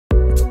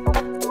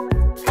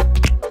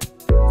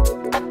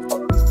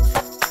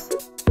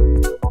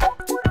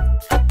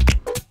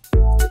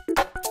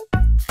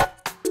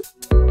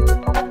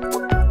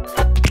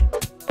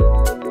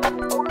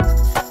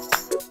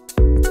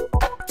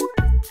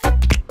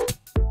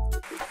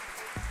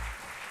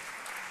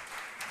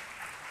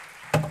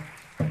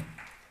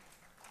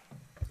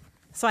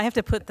So I have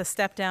to put the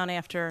step down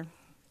after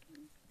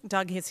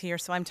Doug is here,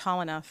 so I'm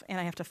tall enough,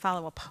 and I have to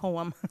follow a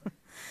poem.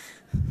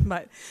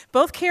 But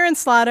both Karin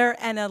Slaughter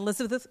and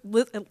Elizabeth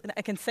Buzzelli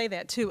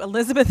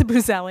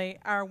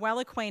are well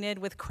acquainted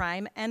with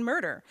crime and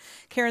murder.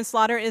 Karin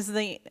Slaughter is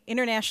the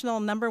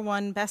international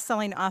 #1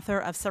 best-selling author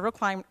of several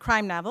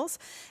crime novels,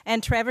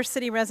 and Traverse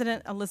City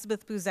resident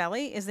Elizabeth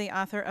Buzzelli is the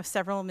author of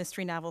several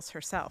mystery novels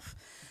herself.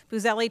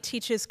 Buzzelli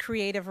teaches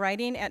creative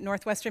writing at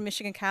Northwestern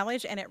Michigan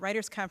College and at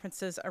writers'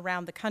 conferences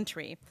around the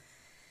country.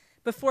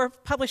 Before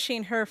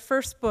publishing her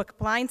first book,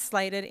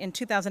 Blindsided, in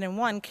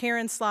 2001,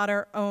 Karin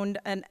Slaughter owned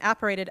and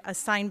operated a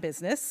sign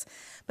business,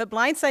 but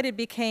Blindsided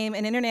became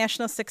an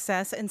international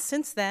success, and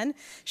since then,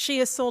 she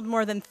has sold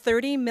more than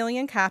 30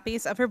 million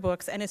copies of her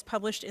books and is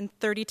published in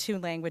 32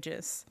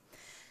 languages.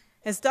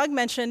 As Doug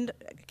mentioned,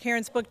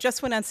 Karin's book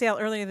just went on sale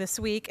earlier this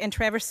week, and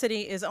Traverse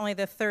City is only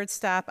the third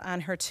stop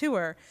on her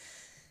tour.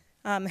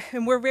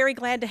 And we're very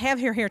glad to have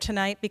her here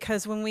tonight,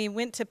 because when we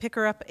went to pick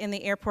her up in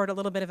the airport, a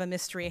little bit of a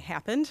mystery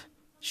happened.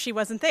 She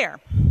wasn't there.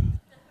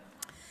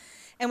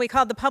 And we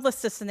called the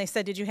publicist and they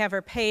said, "Did you have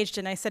her paged?"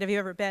 And I said, "Have you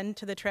ever been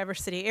to the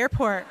Traverse City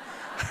airport?"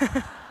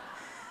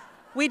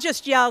 We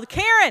just yelled,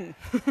 "Karin!"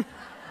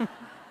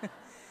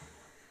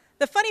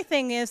 The funny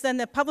thing is, then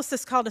the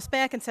publicist called us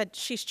back and said,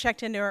 "She's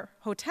checked into her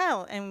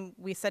hotel." And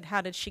we said,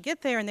 "How did she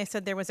get there?" And they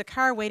said there was a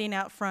car waiting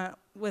out front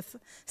with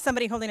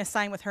somebody holding a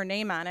sign with her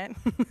name on it.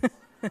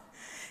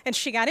 And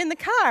she got in the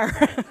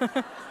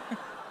car.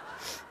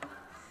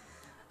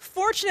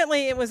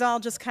 Fortunately, it was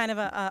all just kind of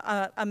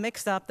a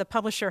mix-up. The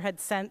publisher had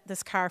sent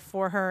this car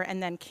for her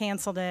and then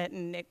canceled it,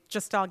 and it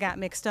just all got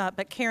mixed up.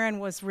 But Karin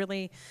was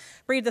really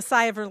breathed a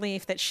sigh of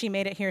relief that she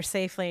made it here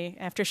safely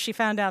after she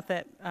found out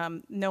that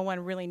no one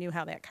really knew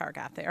how that car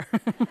got there.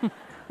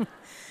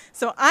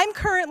 So I'm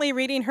currently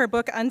reading her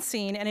book,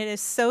 Unseen, and it is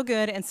so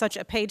good and such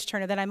a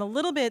page-turner that I'm a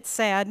little bit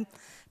sad,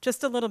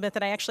 just a little bit,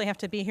 that I actually have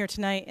to be here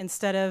tonight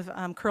instead of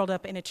curled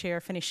up in a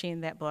chair finishing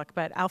that book.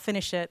 But I'll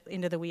finish it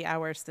into the wee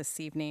hours this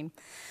evening.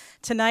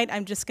 Tonight,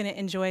 I'm just going to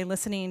enjoy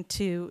listening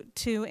to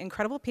two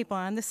incredible people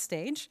on this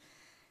stage,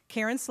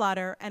 Karin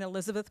Slaughter and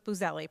Elizabeth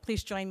Buzzelli.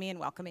 Please join me in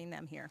welcoming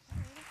them here.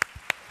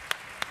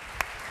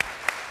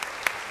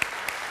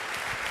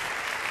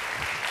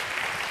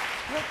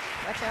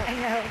 Watch out. I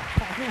know.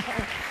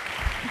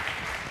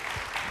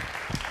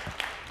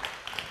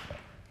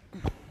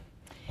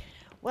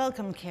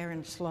 Welcome,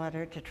 Karin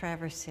Slaughter, to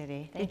Traverse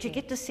City. Did you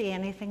get to see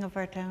anything of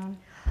our town?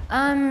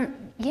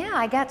 Yeah,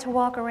 I got to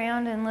walk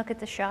around and look at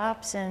the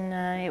shops,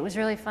 and it was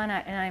really fun.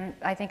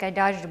 I think I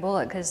dodged a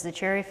bullet because the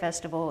Cherry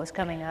Festival was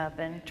coming up,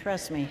 and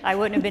trust me, I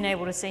wouldn't have been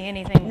able to see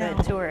anything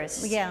but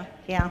tourists. Yeah,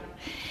 yeah.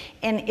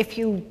 And if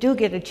you do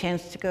get a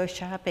chance to go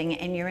shopping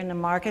and you're in the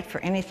market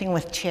for anything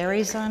with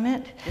cherries on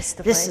it,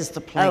 this is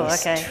the place. Oh,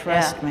 okay.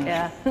 Trust me.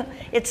 Yeah.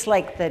 It's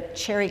like the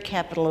cherry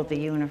capital of the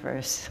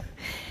universe.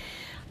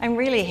 I'm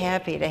really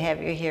happy to have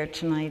you here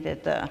tonight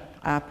at the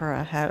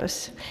Opera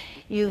House.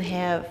 You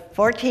have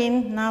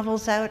 14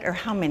 novels out, or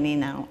how many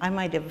now? I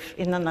might have,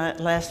 in the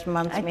last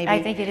month, maybe.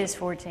 I think it is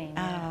 14.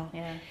 Oh.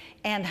 Yeah.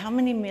 And how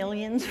many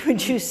millions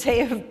would you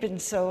say have been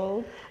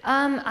sold?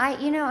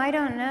 I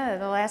don't know.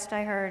 The last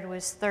I heard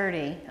was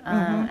 30.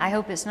 I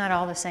hope it's not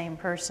all the same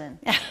person.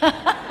 The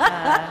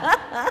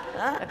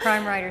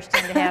crime writers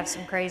tend to have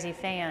some crazy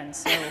fans.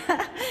 So.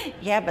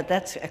 Yeah, but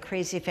that's a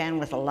crazy fan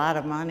with a lot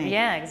of money.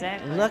 Yeah,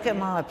 exactly. Look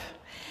him up.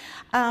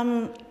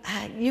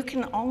 You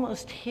can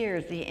almost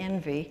hear the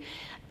envy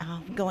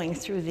going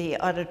through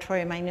the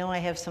auditorium. I know I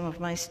have some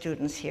of my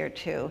students here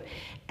too.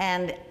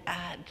 And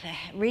to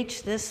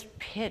reach this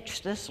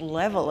pitch, this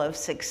level of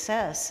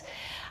success,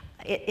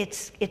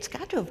 it's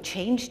got to have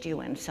changed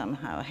you in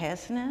somehow,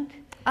 hasn't it?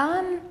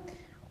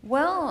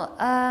 Well,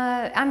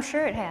 I'm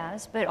sure it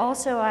has, but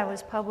also I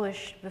was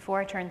published before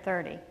I turned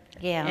 30.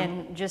 Yeah.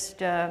 And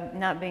just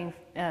not being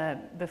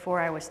before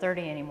I was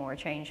 30 anymore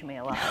changed me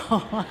a lot.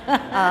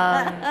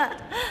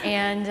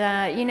 And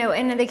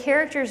the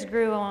characters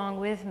grew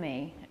along with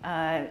me.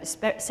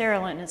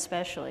 Sarah Linton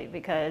especially,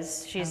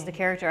 because she's the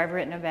character I've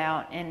written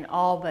about in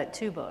all but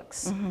 2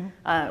 books,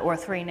 or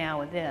 3 now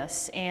with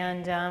this.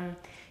 And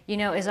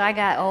as I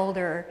got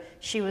older,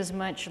 she was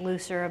much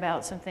looser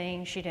about some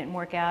things. She didn't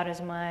work out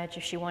as much.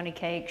 If she wanted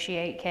cake, she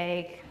ate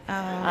cake.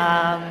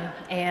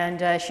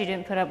 And she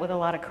didn't put up with a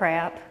lot of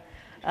crap.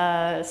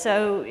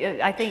 So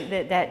I think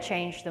that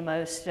changed the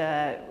most.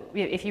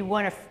 If you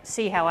want to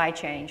see how I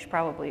changed,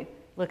 probably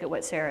look at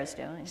what Sarah's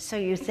doing. So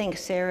you think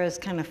Sarah's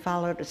kind of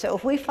followed? So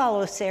if we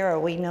follow Sarah,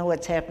 we know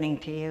what's happening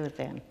to you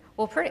then?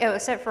 Well,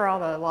 except for all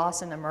the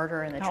loss and the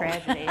murder and the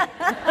tragedy.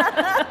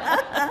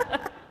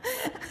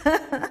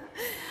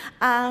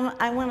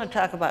 I want to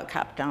talk about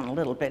Cop Down a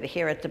little bit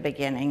here at the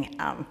beginning.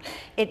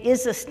 It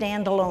is a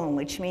standalone,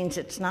 which means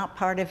it's not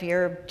part of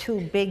your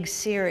 2 big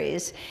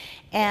series,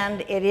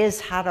 and it is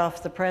hot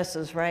off the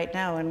presses right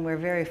now, and we're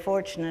very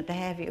fortunate to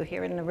have you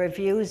here, and the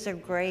reviews are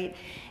great.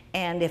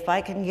 And if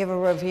I can give a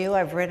review,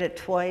 I've read it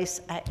twice.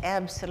 I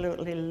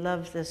absolutely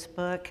love this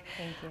book.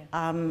 Thank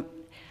you.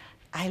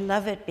 I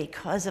love it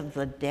because of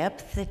the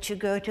depth that you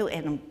go to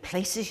and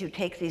places you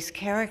take these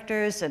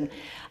characters, and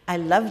I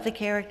love the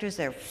characters,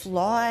 they're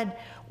flawed.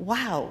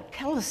 Wow,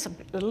 tell us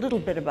a little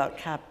bit about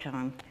Cop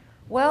Town.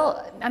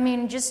 Well, I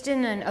mean, just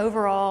in an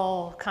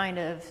overall kind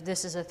of,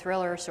 this is a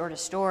thriller sort of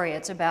story,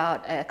 it's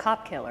about a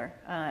cop killer,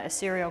 a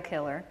serial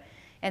killer.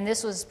 And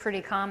this was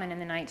pretty common in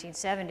the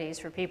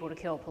 1970s for people to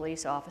kill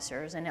police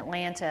officers. In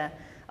Atlanta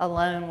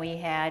alone, we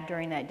had,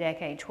 during that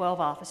decade, 12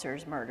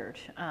 officers murdered.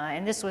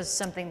 And this was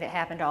something that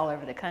happened all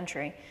over the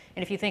country.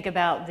 And if you think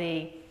about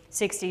the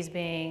 60s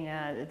being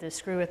the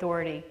screw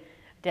authority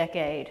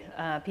decade,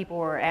 people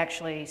were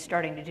actually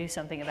starting to do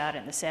something about it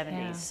in the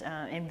 70s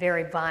in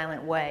very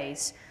violent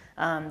ways.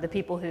 The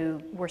people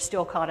who were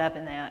still caught up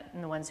in that,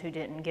 and the ones who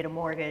didn't get a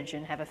mortgage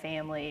and have a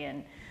family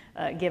and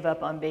give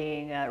up on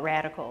being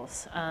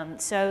radicals.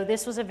 So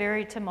this was a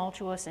very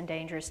tumultuous and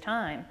dangerous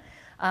time.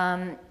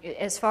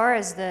 As far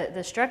as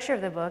the structure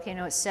of the book, you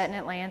know, it's set in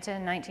Atlanta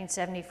in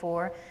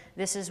 1974.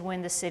 This is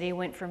when the city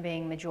went from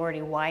being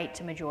majority white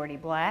to majority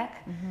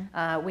black.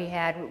 We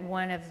had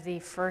one of the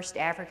first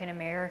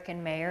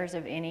African-American mayors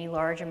of any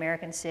large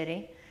American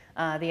city.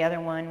 The other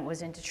one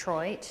was in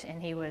Detroit,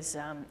 and he was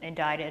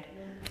indicted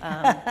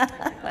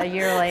a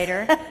year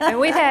later. And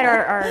we've had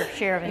our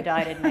share of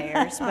indicted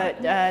mayors,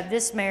 but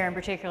this mayor in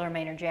particular,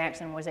 Maynard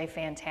Jackson, was a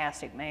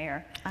fantastic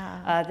mayor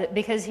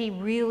because he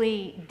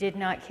really did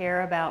not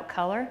care about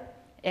color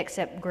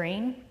except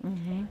green.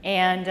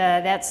 And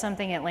that's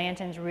something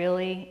Atlantans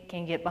really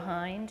can get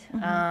behind.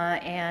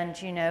 And,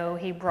 you know,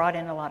 he brought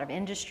in a lot of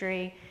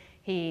industry.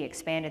 He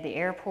expanded the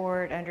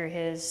airport. Under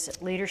his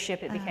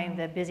leadership, it became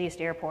the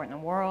busiest airport in the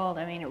world.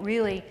 I mean, it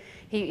really,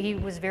 he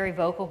was very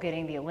vocal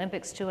getting the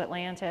Olympics to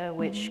Atlanta,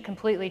 which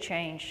completely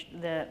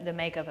changed the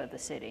makeup of the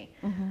city.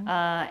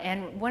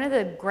 And one of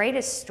the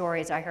greatest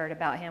stories I heard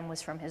about him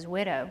was from his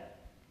widow.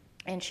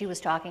 And she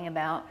was talking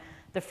about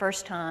the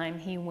first time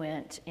he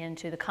went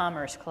into the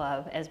Commerce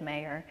Club as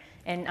mayor.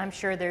 And I'm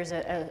sure there's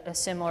a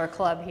similar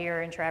club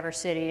here in Traverse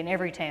City, in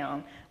every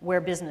town,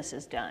 where business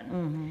is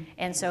done.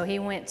 And so he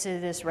went to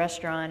this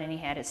restaurant and he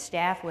had his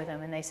staff with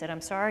him, and they said,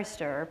 "I'm sorry,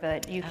 sir,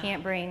 but you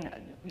can't bring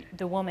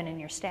the woman in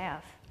your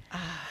staff."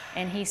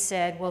 And he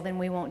said, "Well, then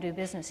we won't do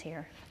business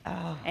here."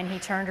 And he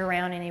turned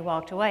around and he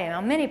walked away. Now,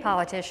 many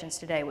politicians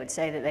today would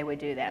say that they would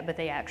do that, but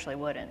they actually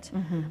wouldn't.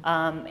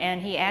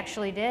 And he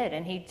actually did,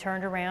 and he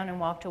turned around and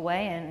walked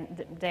away,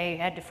 and they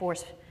had to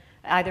force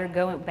either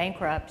go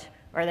bankrupt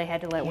or they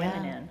had to let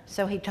women in.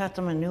 So he taught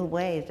them a new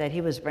way that he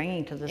was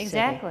bringing to the city.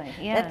 Exactly,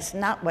 yeah. That's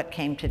not what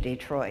came to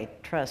Detroit,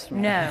 trust me.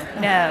 No,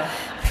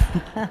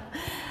 no.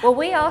 Well,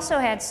 we also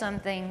had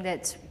something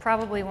that's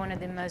probably one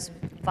of the most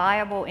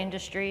viable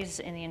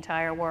industries in the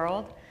entire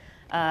world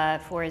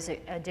for its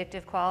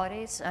addictive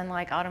qualities,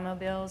 unlike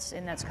automobiles,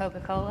 and that's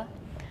Coca-Cola.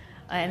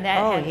 And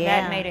that,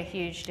 that made a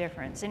huge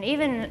difference. And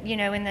even, you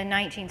know, in the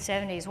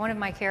 1970s, one of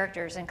my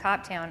characters in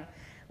Coptown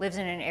lives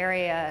in an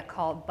area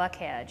called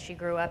Buckhead. She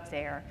grew up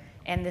there.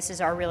 And this is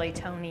our really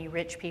Tony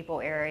rich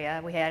people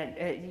area. We had,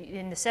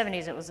 in the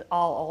 70s, it was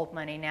all old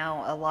money.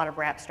 Now a lot of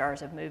rap stars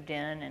have moved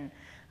in,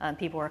 and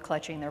people are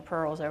clutching their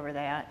pearls over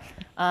that.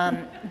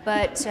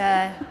 But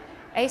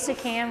Asa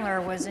Candler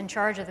was in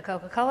charge of the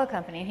Coca-Cola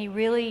company, and he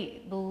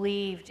really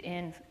believed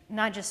in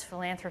not just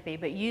philanthropy,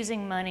 but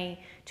using money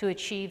to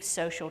achieve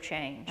social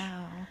change.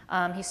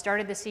 He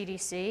started the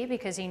CDC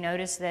because he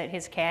noticed that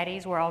his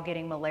caddies were all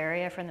getting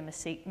malaria from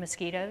the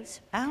mosquitoes.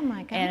 Oh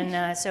my goodness.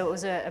 And so it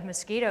was a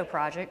mosquito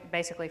project,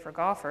 basically for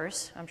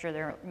golfers. I'm sure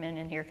there are men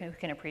in here who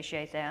can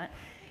appreciate that.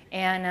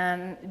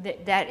 And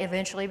that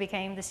eventually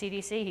became the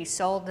CDC. He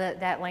sold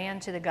that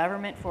land to the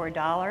government for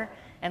 $1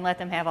 and let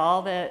them have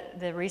all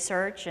the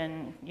research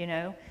and, you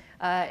know.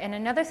 And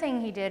another thing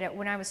he did,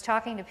 when I was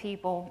talking to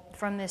people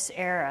from this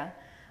era,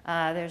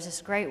 there's this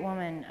great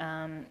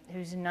woman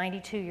who's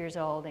 92 years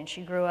old, and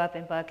she grew up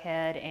in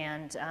Buckhead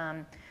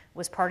and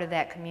was part of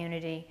that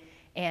community.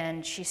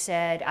 And she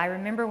said, "I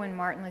remember when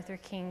Martin Luther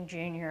King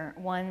Jr.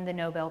 won the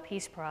Nobel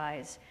Peace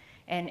Prize,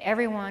 and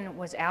everyone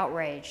was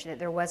outraged that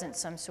there wasn't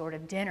some sort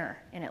of dinner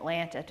in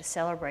Atlanta to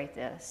celebrate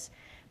this.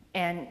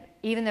 And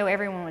even though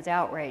everyone was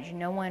outraged,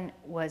 no one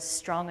was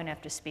strong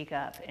enough to speak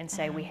up and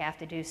say, we have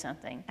to do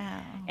something."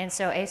 And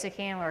so Asa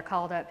Candler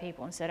called up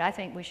people and said, "I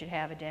think we should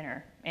have a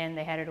dinner." And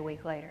they had it a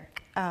week later.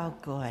 Oh,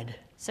 good.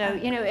 So,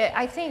 you know,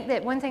 I think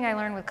that one thing I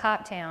learned with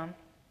Coptown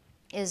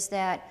is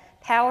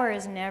that power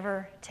is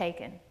never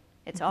taken.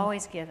 It's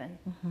always given.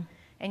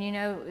 And, you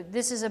know,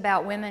 this is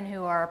about women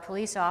who are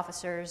police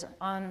officers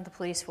on the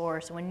police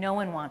force when no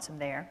one wants them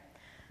there.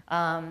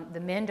 The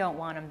men don't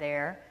want them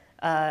there.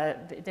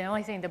 The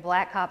only thing the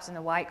black cops and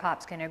the white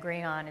cops can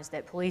agree on is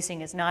that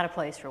policing is not a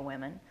place for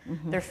women.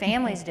 Their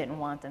families didn't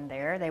want them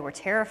there. They were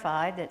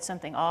terrified that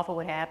something awful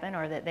would happen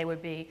or that they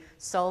would be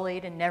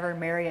sullied and never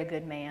marry a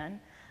good man.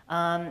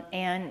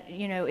 And,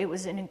 you know, it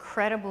was an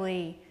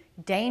incredibly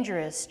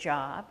dangerous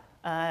job,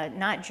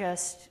 not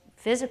just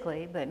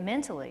physically, but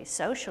mentally,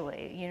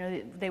 socially. You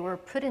know, they were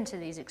put into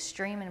these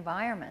extreme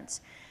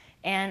environments.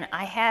 And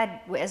I had,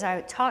 as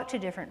I talked to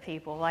different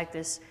people, like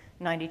this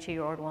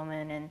 92-year-old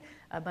woman and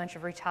a bunch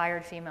of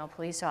retired female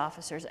police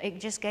officers. It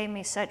just gave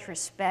me such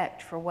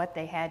respect for what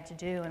they had to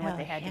do and what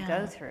they had to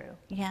go through.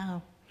 Yeah.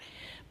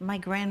 My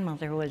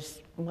grandmother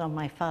was, well,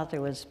 my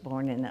father was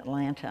born in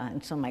Atlanta,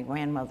 and so my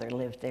grandmother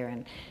lived there.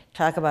 And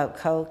talk about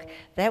Coke,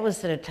 that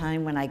was at a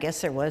time when I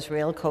guess there was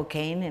real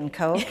cocaine in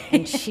Coke,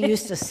 and she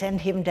used to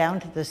send him down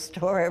to the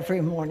store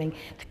every morning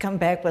to come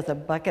back with a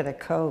bucket of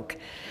Coke.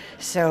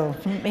 So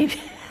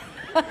maybe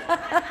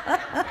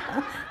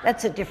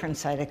that's a different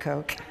side of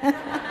Coke.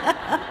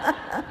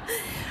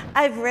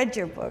 I've read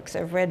your books.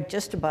 I've read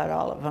just about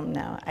all of them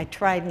now. I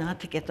tried not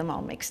to get them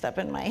all mixed up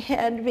in my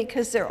head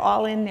because they're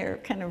all in there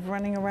kind of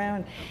running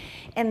around.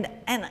 And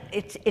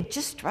it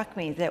just struck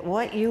me that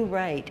what you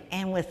write,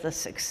 and with the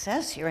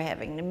success you're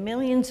having, the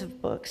millions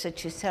of books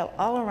that you sell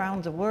all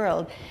around the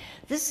world,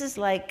 this is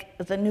like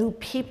the new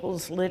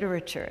people's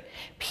literature.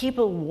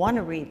 People want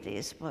to read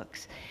these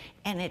books.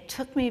 And it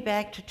took me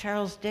back to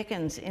Charles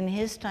Dickens in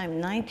his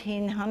time,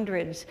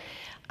 1900s,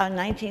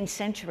 19th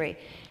century.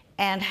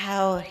 And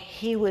how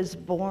he was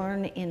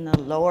born in the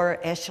lower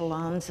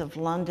echelons of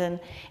London,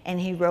 and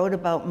he wrote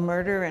about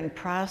murder and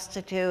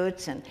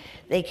prostitutes, and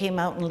they came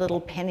out in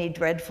little penny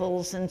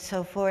dreadfuls and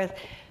so forth.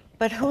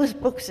 But whose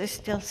books are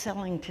still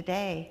selling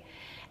today?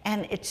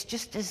 And it's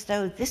just as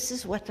though this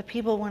is what the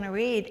people want to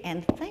read,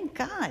 and thank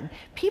God,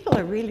 people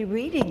are really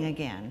reading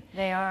again.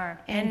 They are,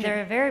 and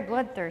they're very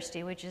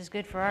bloodthirsty, which is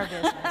good for our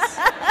business.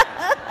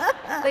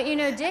 But you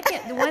know,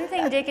 the one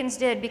thing Dickens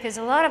did, because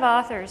a lot of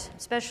authors,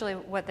 especially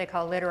what they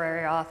call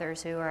literary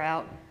authors who are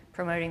out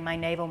promoting My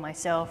Navel,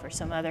 Myself, or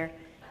some other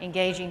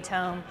engaging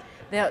tome,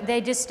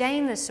 they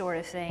disdain this sort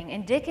of thing.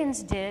 And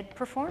Dickens did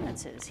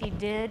performances. He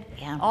did,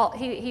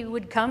 he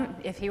would come,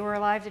 if he were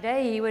alive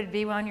today, he would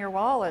be on your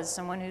wall as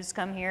someone who's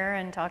come here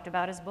and talked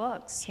about his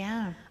books.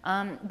 Yeah.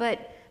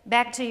 But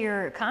back to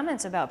your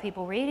comments about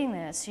people reading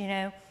this, you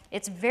know,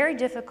 it's very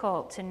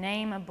difficult to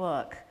name a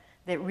book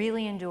that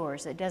really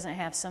endures, that doesn't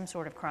have some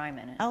sort of crime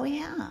in it. Oh,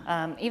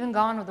 yeah. Even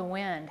Gone with the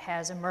Wind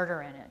has a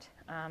murder in it.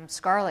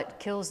 Scarlett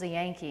kills the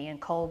Yankee in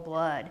cold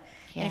blood.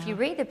 Yeah. And if you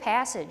read the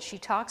passage, she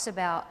talks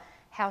about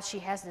how she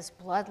has this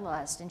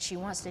bloodlust and she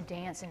wants to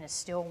dance in his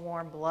still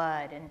warm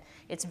blood, and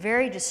it's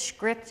very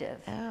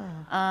descriptive.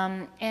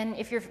 Oh. And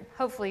if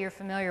hopefully you're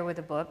familiar with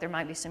the book, there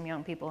might be some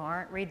young people who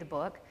aren't, read the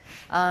book.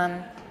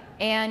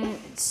 And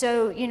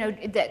so, you know,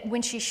 that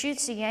when she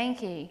shoots the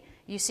Yankee,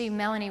 you see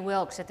Melanie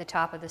Wilkes at the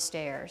top of the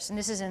stairs, and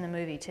this is in the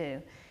movie too.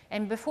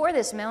 And before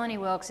this, Melanie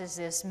Wilkes is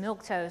this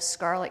milquetoast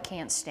Scarlett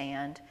can't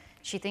stand.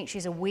 She thinks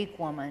she's a weak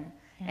woman.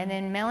 And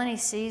then Melanie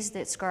sees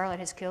that Scarlett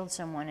has killed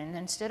someone, and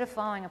instead of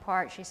falling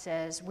apart, she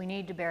says, "We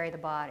need to bury the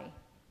body."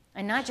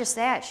 And not just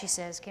that, she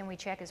says, "Can we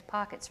check his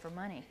pockets for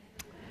money?"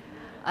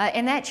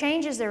 And that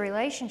changes their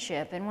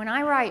relationship. And when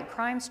I write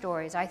crime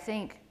stories, I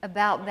think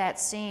about that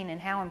scene and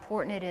how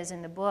important it is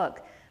in the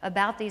book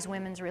about these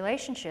women's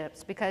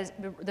relationships, because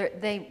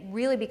they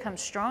really become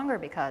stronger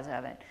because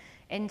of it.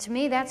 And to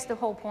me, that's the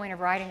whole point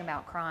of writing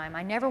about crime.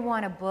 I never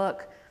want a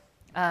book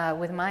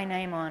with my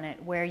name on it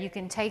where you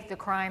can take the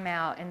crime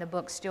out and the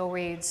book still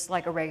reads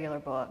like a regular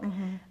book.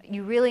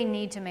 You really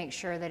need to make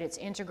sure that it's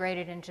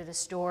integrated into the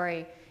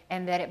story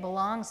and that it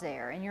belongs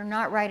there. And you're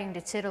not writing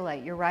to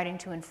titillate, you're writing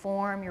to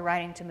inform, you're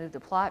writing to move the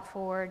plot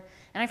forward.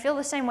 And I feel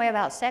the same way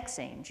about sex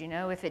scenes, you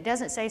know, if it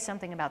doesn't say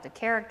something about the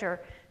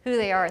character, who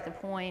they are at the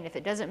point, if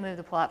it doesn't move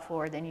the plot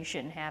forward, then you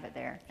shouldn't have it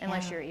there,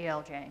 unless you're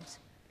E.L. James.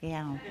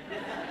 Yeah.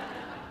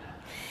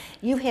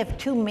 You have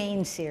two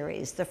main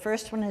series. The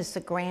first one is the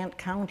Grant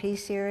County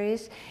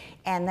series,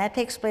 and that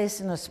takes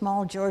place in a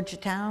small Georgia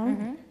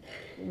town.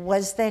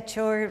 Was that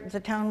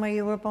the town where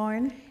you were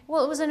born?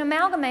 Well, it was an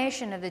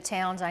amalgamation of the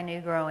towns I knew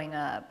growing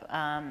up.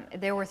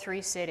 There were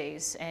 3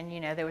 cities, and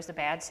you know, there was the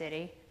bad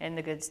city, and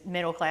the good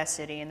middle-class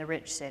city, and the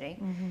rich city.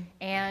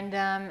 And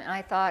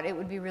I thought it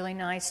would be really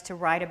nice to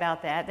write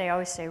about that. They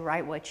always say,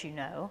 write what you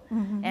know.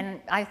 And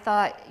I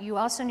thought, you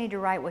also need to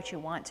write what you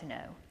want to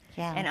know.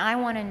 Yeah. And I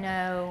want to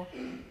know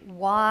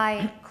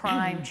why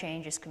crime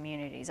changes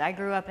communities. I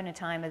grew up in a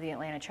time of the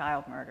Atlanta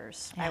child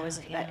murders. I was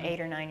about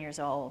 8 or 9 years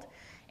old.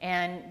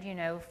 And, you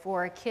know,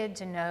 for a kid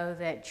to know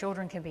that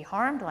children can be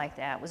harmed like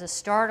that was a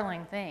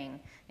startling thing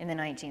in the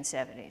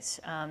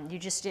 1970s. You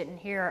just didn't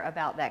hear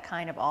about that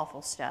kind of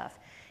awful stuff.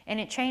 And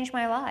it changed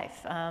my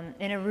life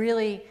in a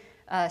really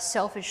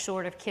selfish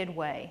sort of kid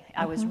way.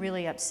 I was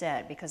really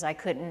upset because I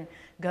couldn't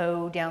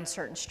go down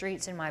certain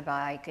streets in my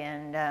bike.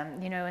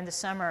 And, you know, in the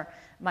summer,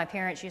 my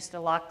parents used to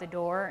lock the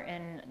door,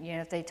 and, you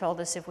know, if they told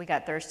us if we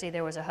got thirsty,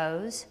 there was a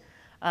hose.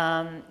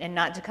 And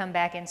not to come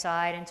back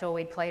inside until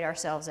we'd played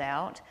ourselves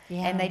out.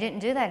 And they didn't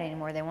do that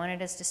anymore. They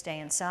wanted us to stay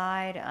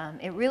inside.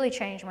 It really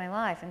changed my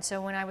life. And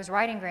so when I was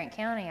writing Grant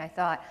County, I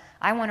thought,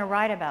 I want to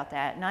write about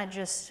that, not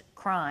just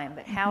crime,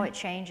 but how it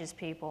changes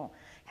people,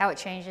 how it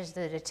changes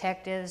the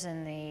detectives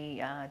and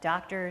the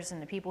doctors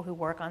and the people who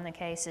work on the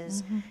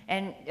cases.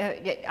 And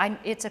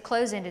it's a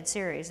close-ended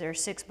series. There are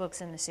 6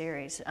 books in the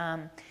series.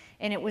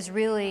 And it was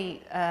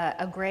really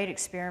a great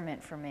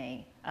experiment for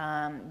me.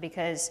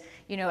 Because,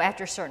 you know,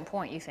 after a certain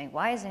point you think,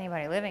 why is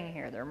anybody living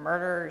here? They're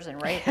murderers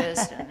and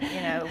rapists and,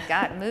 you know,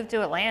 move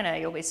to Atlanta,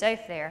 you'll be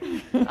safe there.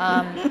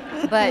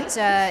 But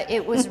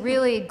it was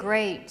really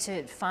great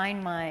to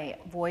find my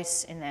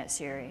voice in that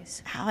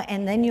series.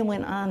 And then you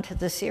went on to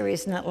the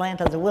series in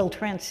Atlanta, the Will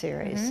Trent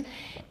series.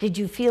 Did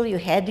you feel you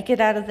had to get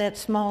out of that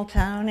small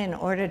town in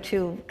order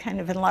to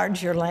kind of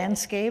enlarge your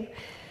landscape?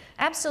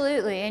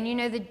 Absolutely, and you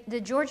know,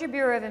 the Georgia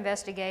Bureau of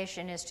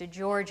Investigation is to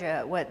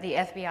Georgia what the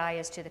FBI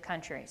is to the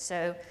country.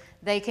 So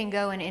they can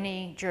go in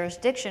any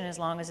jurisdiction as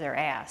long as they're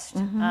asked.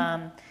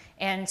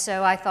 And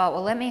so I thought,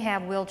 well, let me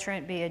have Will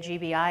Trent be a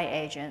GBI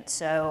agent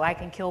so I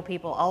can kill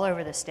people all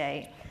over the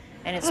state,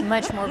 and it's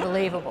much more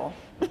believable.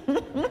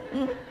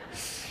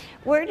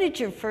 Where did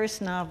your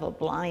first novel,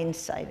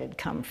 Blindsided,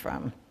 come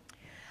from?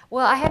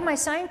 Well, I had my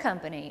sign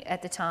company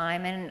at the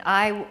time, and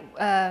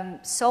I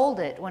sold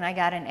it when I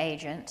got an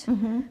agent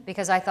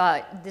because I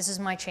thought, this is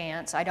my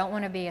chance. I don't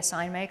want to be a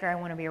sign maker, I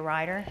want to be a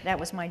writer. That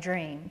was my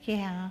dream.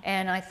 Yeah.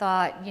 And I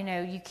thought, you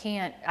know,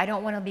 I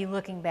don't want to be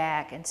looking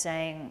back and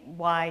saying,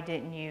 why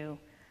didn't you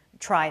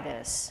try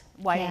this?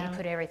 Why didn't you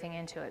put everything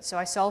into it? So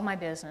I sold my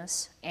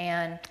business,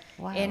 and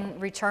in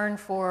return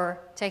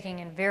for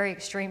taking a very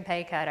extreme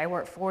pay cut, I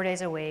worked 4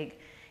 days a week.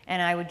 And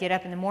I would get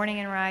up in the morning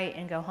and write,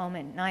 and go home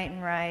at night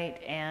and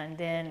write, and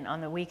then on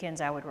the weekends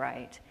I would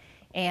write.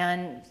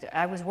 And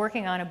I was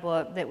working on a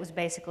book that was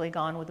basically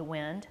Gone with the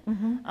Wind,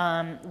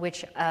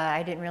 which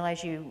I didn't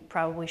realize you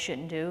probably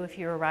shouldn't do if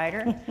you're a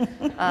writer.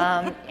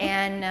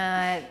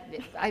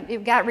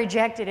 It got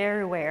rejected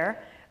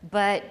everywhere,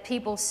 but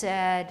people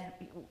said,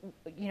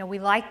 you know, we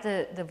like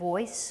the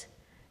voice.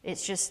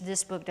 It's just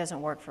this book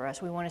doesn't work for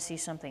us. We want to see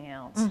something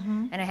else.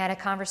 And I had a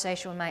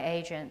conversation with my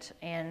agent,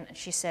 and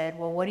she said,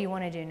 well, what do you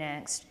want to do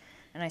next?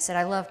 And I said,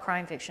 I love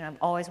crime fiction. I've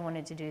always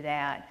wanted to do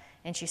that.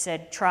 And she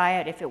said, try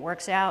it. If it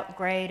works out,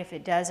 great. If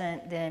it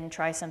doesn't, then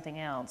try something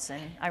else.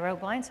 And I wrote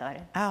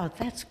Blindsided. Oh,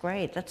 that's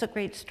great. That's a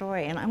great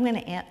story. And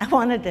I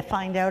wanted to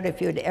find out if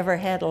you'd ever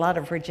had a lot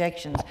of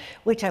rejections,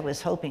 which I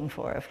was hoping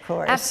for, of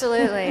course.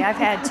 Absolutely. I've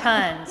had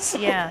tons.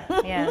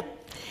 Yeah.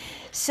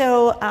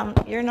 So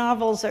your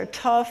novels are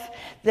tough,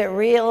 they're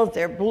real,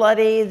 they're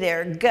bloody,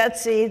 they're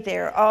gutsy,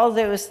 they're all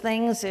those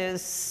things.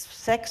 There's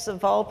sex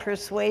of all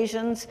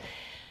persuasions.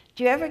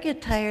 Do you ever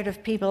get tired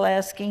of people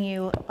asking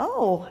you,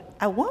 oh,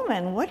 a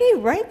woman, what do you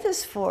write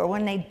this for,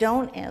 when they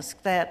don't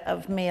ask that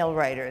of male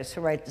writers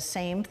who write the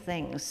same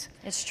things?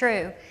 It's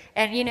true.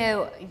 And you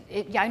know,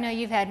 I know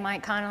you've had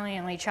Mike Connolly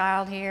and Lee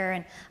Child here,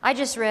 and I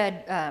just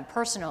read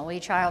Personal, Lee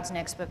Child's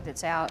next book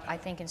that's out, I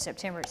think in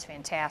September. It's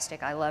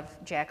fantastic. I love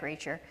Jack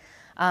Reacher.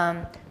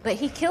 But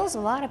he kills a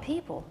lot of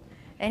people,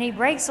 and he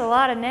breaks a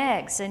lot of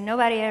necks, and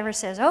nobody ever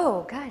says,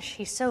 oh gosh,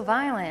 he's so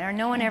violent, or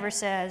no one ever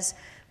says,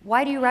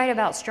 why do you write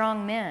about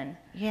strong men?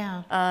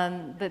 Yeah.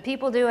 But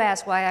people do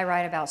ask why I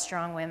write about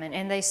strong women,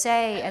 and they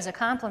say as a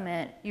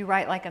compliment, you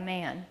write like a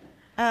man.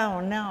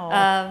 Oh,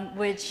 no.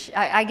 Which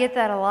I get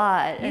that a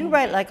lot. You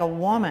write like a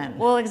woman.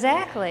 Well,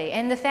 exactly.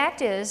 And the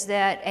fact is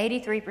that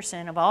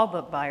 83% of all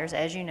book buyers,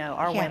 as you know,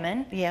 are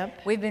women.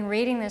 Yep. We've been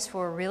reading this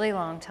for a really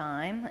long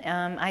time.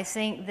 I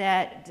think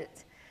that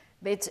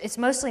it's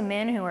mostly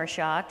men who are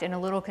shocked and a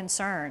little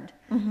concerned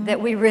that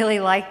we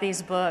really like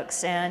these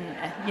books. And,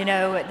 you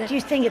know. Do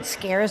you think it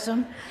scares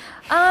them?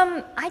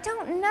 I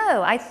don't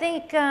know. I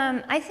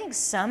think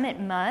some it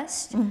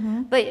must,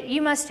 but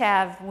you must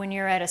have, when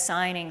you're at a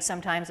signing,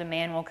 sometimes a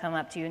man will come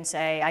up to you and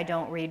say, I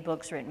don't read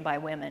books written by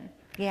women.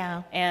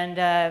 Yeah.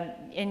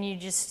 And you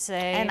just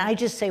say. And I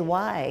just say,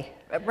 why?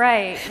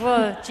 Right.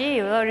 Well,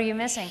 gee, what are you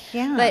missing?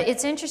 Yeah. But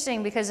it's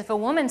interesting because if a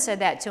woman said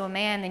that to a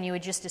man, then you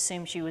would just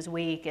assume she was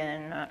weak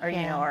and,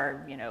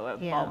 a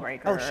ball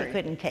breaker. Oh, she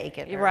couldn't take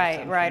it.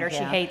 Right. Or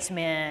she hates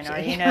men,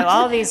 or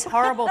all these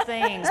horrible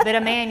things. But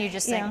a man, you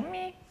just think,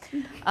 meh.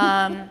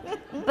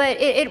 But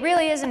it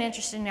really is an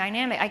interesting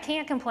dynamic. I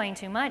can't complain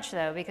too much,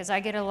 though, because I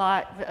get a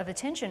lot of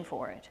attention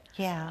for it.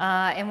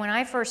 Yeah. And when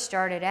I first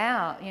started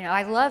out,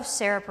 I love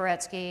Sarah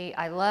Paretsky,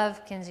 I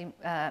love Kinsey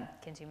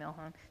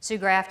Milhon, Sue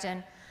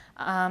Grafton,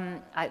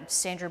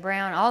 Sandra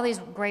Brown, all these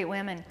great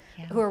women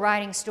who are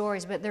writing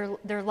stories, but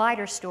they're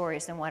lighter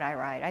stories than what I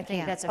write. I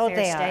think that's a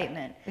fair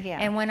statement. Yeah,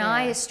 and when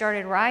I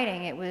started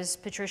writing, it was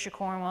Patricia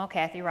Cornwell,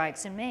 Kathy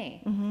Reichs, and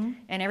me.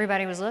 And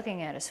everybody was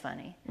looking at us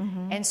funny.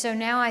 And so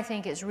now I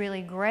think it's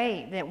really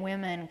great that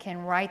women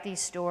can write these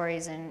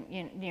stories,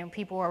 and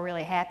people are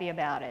really happy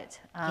about it.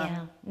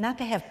 Not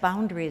to have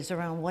boundaries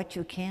around what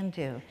you can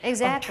do.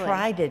 Exactly. Or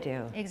try to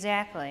do.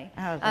 Exactly.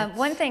 Oh,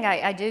 one thing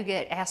I do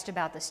get asked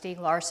about the Stieg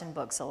Larsson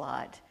books a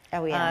lot.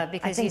 Oh, yeah.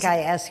 Because I think I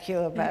asked you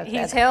about that.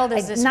 He's hailed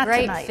as this not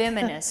great tonight.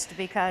 feminist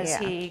because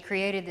he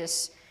created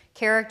this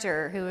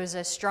character who is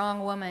a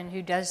strong woman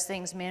who does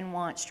things men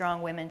want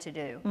strong women to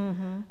do.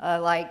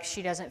 Like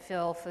she doesn't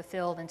feel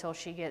fulfilled until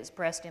she gets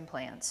breast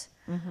implants.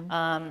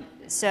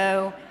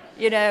 So,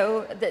 you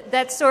know,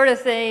 that sort of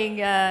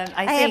thing, I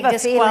think have a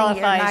feeling disqualifies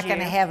you're not you. going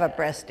to have a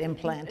breast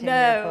implant in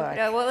your book.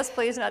 No, well, let's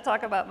please not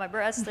talk about my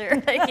breasts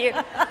there. Thank you.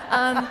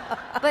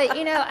 But,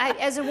 you know,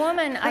 as a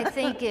woman, I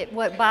think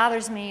what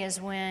bothers me is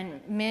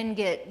when men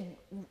get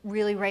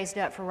really raised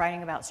up for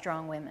writing about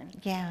strong women.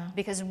 Yeah.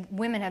 Because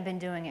women have been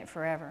doing it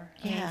forever.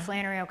 I mean, Yeah.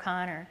 Flannery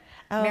O'Connor,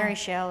 Oh, Mary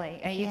Shelley.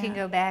 You can yeah.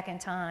 go back in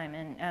time,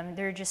 and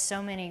there are just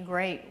so many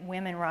great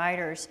women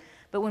writers.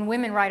 But when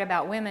women write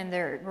about women,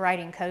 they're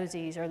writing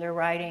cozies or they're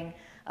writing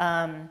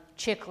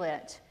chick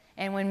lit.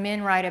 And when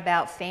men write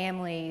about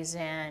families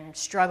and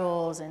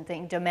struggles and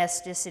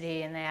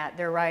domesticity and that,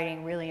 they're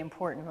writing really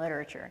important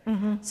literature.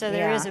 So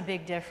there is a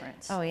big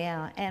difference. Oh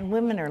yeah, and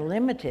women are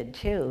limited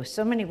too.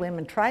 So many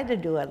women try to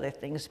do other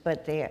things,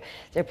 but they're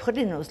put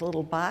in those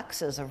little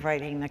boxes of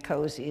writing the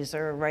cozies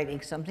or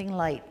writing something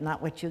light,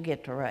 not what you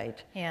get to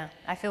write. Yeah,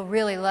 I feel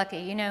really lucky.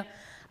 You know,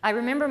 I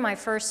remember my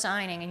first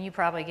signing, and you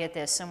probably get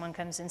this. Someone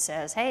comes and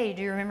says, "Hey,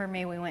 do you remember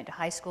me? We went to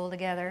high school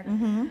together."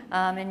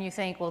 And you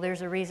think, well,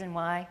 there's a reason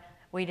why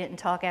we didn't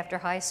talk after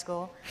high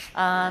school.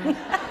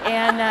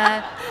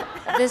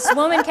 This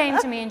woman came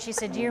to me and she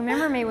said, "Do you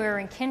remember me? We were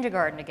in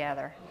kindergarten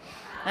together."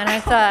 And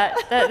I thought,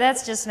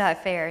 that's just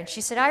not fair. And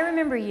she said, "I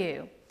remember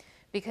you,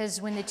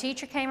 because when the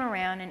teacher came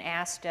around and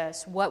asked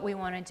us what we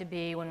wanted to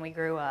be when we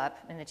grew up,"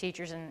 and the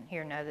teachers in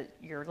here know that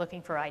you're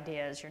looking for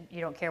ideas, you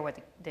don't care what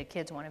the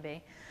kids want to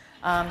be.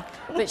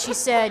 But she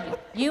said,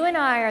 "You and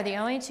I are the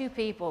only two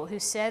people who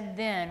said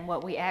then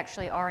what we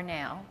actually are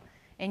now.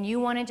 And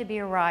you wanted to be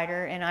a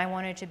writer, and I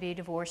wanted to be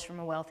divorced from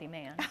a wealthy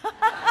man."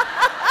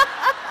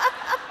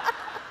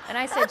 And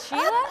I said,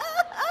 "Sheila?"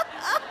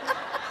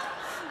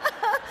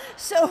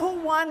 So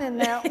who won in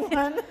that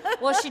one?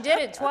 Well, she did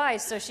it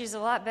twice, so she's a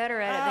lot better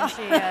at it than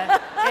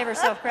she gave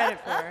herself credit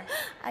for.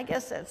 I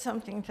guess that's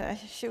something to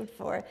shoot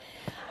for.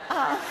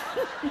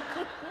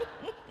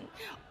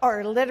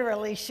 Or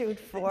literally shoot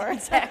for.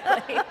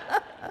 Exactly.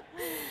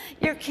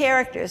 Your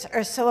characters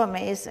are so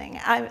amazing.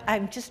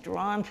 I'm just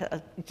drawn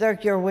to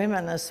your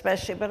women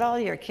especially, but all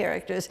your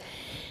characters.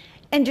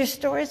 And your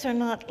stories are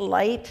not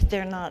light.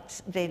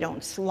 They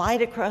don't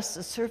slide across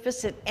the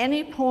surface at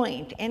any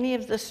point, any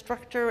of the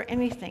structure or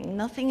anything.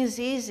 Nothing is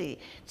easy.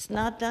 It's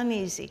not done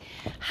easy.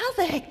 How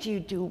the heck do you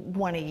do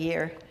one a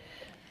year?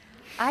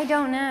 I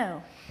don't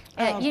know.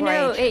 You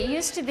know, it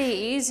used to be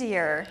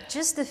easier.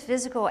 Just the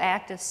physical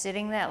act of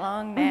sitting that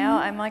long now,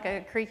 I'm like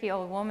a creaky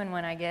old woman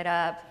when I get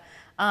up.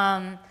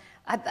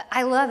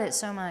 I love it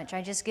so much.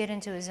 I just get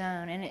into a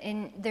zone.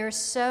 And there's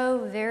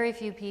so very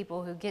few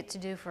people who get to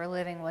do for a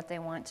living what they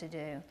want to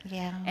do.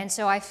 Yeah. And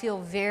so I feel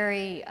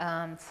very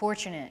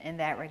fortunate in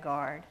that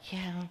regard.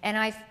 Yeah.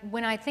 And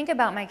when I think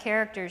about my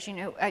characters, you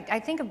know, I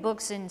think of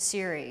books in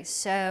series.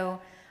 So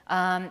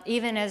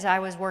even as I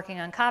was working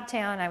on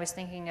Coptown, I was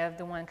thinking of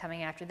the one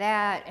coming after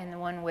that, and the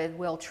one with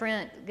Will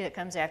Trent that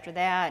comes after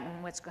that,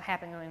 and what's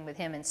happening with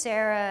him and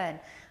Sarah. And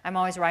I'm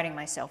always writing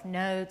myself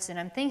notes, and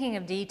I'm thinking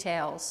of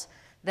details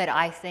that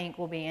I think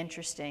will be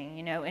interesting,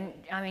 you know. And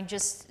I mean,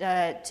 just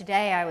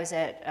today I was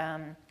at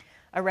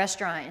a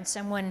restaurant, and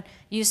someone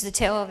used the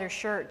tail of their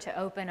shirt to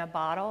open a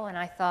bottle, and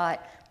I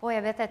thought, boy,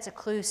 I bet that's a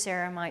clue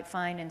Sarah might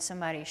find in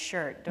somebody's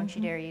shirt. Don't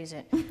you dare use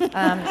it.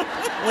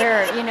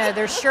 Where, you know,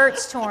 their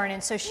shirt's torn,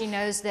 and so she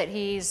knows that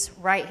he's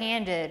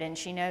right-handed, and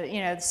she knows,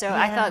 you know, so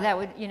I thought that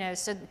would, you know,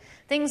 so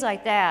things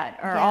like that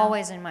are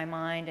always in my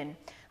mind. And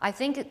I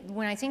think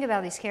when I think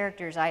about these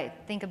characters, I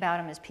think about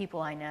them as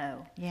people I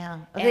know.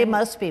 Yeah, they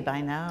must be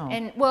by now.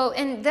 And well,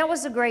 and that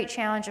was the great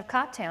challenge of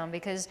Coptown,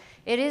 because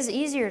it is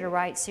easier to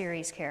write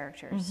series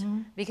characters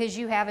because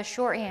you have a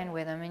shorthand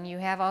with them, and you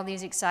have all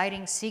these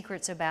exciting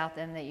secrets about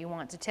them that you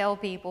want to tell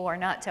people or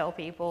not tell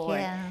people.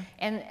 Yeah.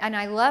 And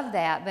I love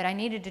that, but I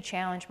needed to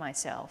challenge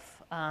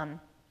myself.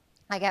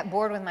 I got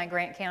bored with my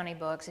Grant County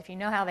books. If you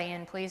know how they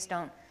end, please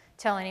don't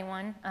tell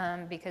anyone,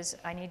 because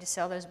I need to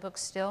sell those books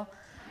still.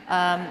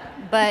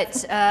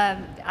 But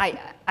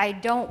I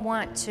don't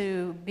want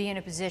to be in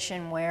a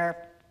position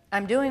where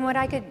I'm doing what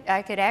I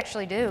could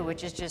actually do,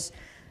 which is just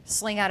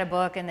sling out a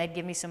book and they'd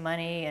give me some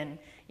money, and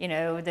you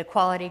know, the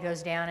quality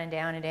goes down and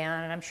down and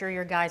down. And I'm sure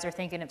your guys are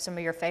thinking of some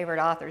of your favorite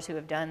authors who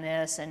have done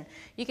this, and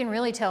you can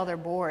really tell they're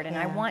bored. And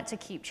I want to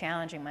keep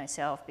challenging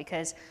myself,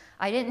 because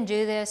I didn't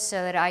do this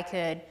so that I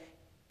could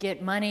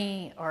get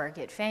money or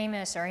get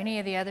famous or any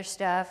of the other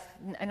stuff.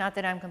 Not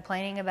that I'm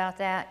complaining about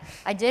that.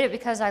 I did it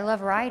because I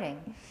love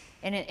writing.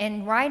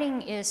 And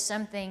writing is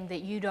something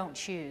that you don't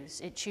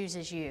choose. It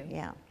chooses you.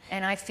 Yeah.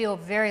 And I feel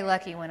very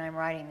lucky when I'm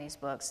writing these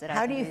books that I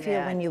can do that. How do you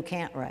feel when you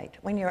can't write?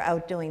 When you're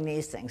out doing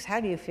these things, how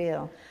do you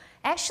feel?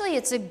 Actually,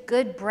 it's a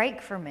good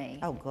break for me.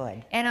 Oh,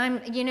 good. And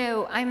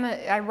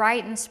I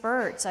write in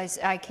spurts.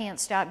 I can't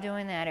stop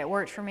doing that. It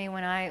worked for me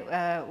when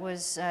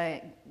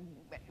I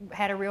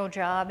had a real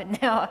job,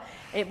 and now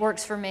it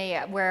works for me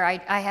where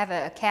I have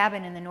a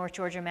cabin in the North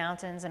Georgia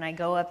mountains, and I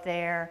go up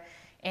there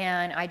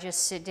and I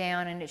just sit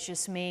down and it's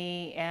just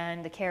me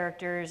and the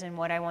characters and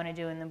what I want to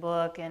do in the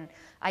book, and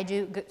I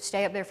do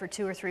stay up there for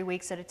 2 or 3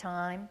 weeks at a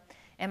time.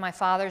 And my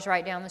father's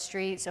right down the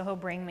street, so he'll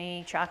bring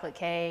me chocolate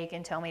cake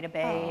and tell me to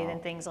bathe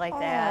and things like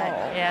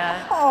that.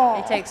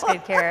 Yeah, he takes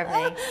good care of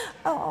me.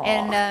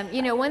 And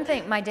you know, one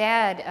thing, my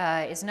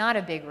dad is not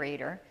a big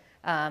reader.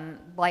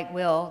 Like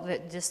Will, the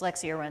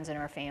dyslexia runs in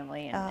our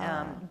family,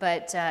 and,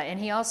 and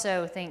he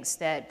also thinks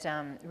that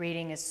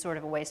reading is sort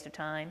of a waste of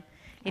time.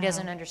 He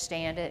doesn't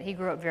understand it. He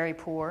grew up very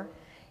poor,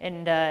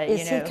 and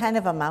is he kind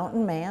of a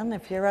mountain man?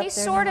 If you're up there, he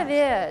sort of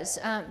is,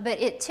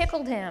 but it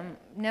tickled him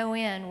no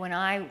end when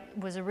I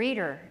was a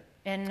reader.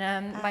 And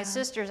my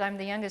sisters, I'm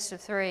the youngest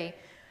of 3,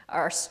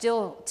 are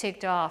still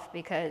ticked off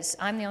because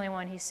I'm the only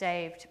one he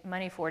saved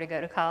money for to go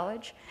to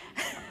college.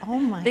 Oh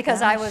my Because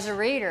gosh. I was a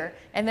reader.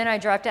 And then I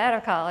dropped out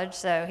of college,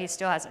 so he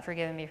still hasn't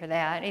forgiven me for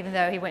that, even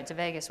though he went to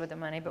Vegas with the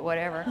money, but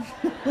whatever.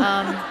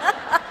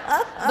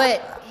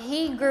 But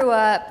he grew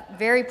up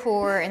very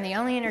poor, and the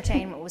only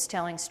entertainment was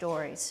telling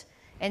stories.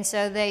 And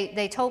so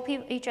they told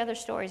each other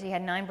stories. He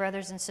had 9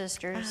 brothers and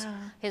sisters.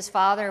 His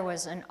father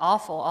was an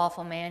awful,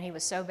 awful man. He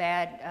was so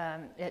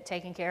bad at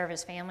taking care of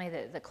his family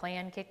that the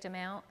Klan kicked him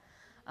out.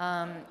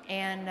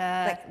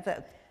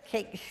 The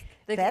cake.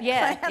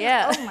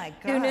 Yeah. Oh my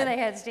God. Who knew they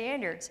had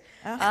standards?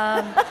 You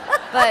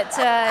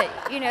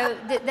know,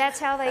 that's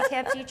how they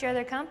kept each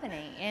other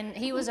company. And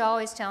he was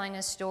always telling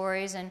us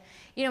stories. And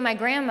you know, my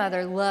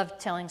grandmother loved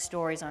telling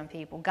stories on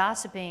people.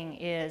 Gossiping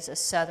is a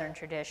Southern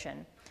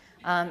tradition.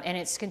 And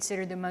it's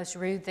considered the most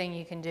rude thing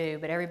you can do,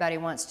 but everybody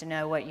wants to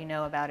know what you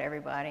know about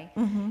everybody.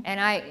 And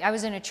I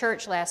was in a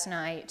church last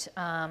night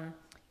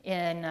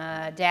in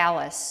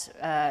Dallas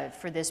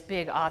for this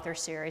big author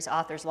series,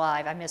 Authors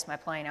Live. I missed my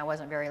plane, I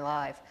wasn't very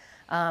live.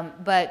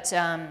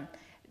 I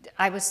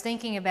was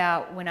thinking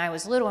about when I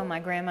was little and my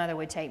grandmother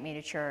would take me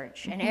to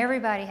church, and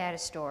everybody had a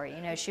story.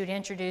 You know, she would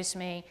introduce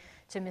me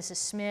to Mrs.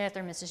 Smith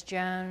or Mrs.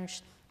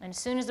 Jones, and as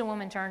soon as the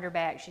woman turned her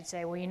back, she'd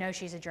say, well, you know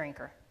she's a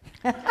drinker.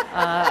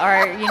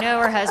 Or you know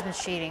her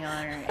husband's cheating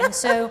on her. And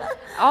so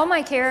all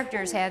my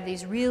characters have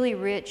these really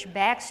rich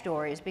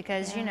backstories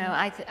because, you know,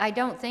 I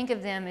don't think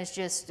of them as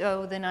just,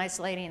 oh, the nice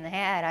lady in the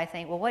hat. I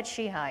think, well, what's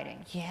she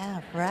hiding?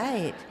 Yeah,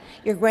 right.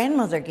 Your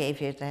grandmother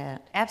gave you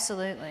that.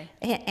 Absolutely.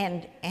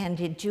 And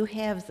did you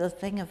have the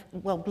thing of,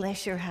 well,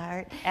 bless your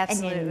heart,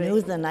 Absolutely. and you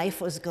knew the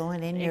knife was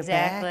going in your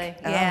back?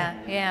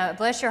 Exactly. Yeah.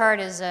 Bless your heart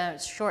is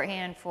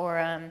shorthand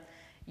for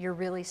you're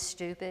really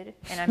stupid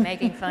and I'm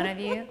making fun of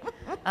you.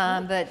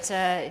 But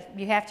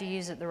you have to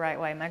use it the right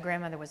way. My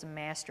grandmother was a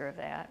master of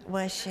that.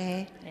 Was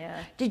she?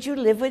 Yeah. Did you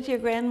live with your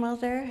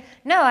grandmother?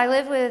 No, I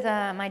lived with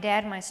my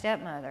dad and my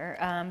stepmother,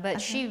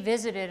 but she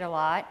visited a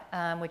lot,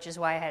 which is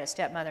why I had a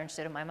stepmother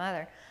instead of my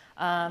mother.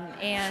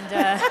 And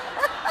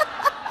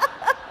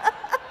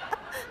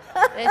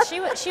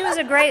she was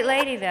a great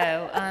lady,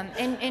 though,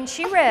 and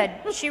she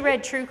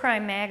read True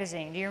Crime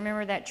magazine. Do you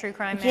remember that True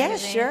Crime magazine?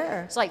 Yes,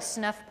 sure. It's like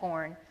snuff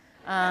porn.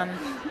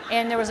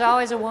 And there was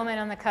always a woman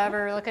on the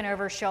cover looking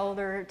over her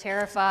shoulder,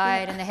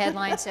 terrified, and the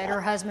headline said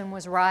her husband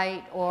was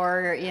right,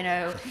 or, you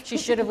know, she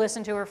should have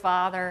listened to her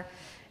father.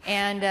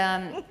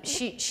 And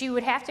she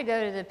would have to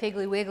go to the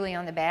Piggly Wiggly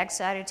on the back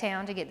side of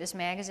town to get this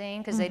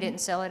magazine because they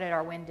didn't sell it at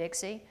our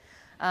Winn-Dixie.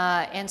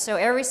 And so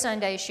every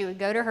Sunday she would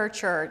go to her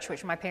church,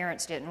 which my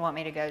parents didn't want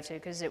me to go to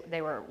because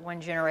they were one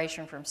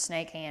generation from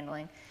snake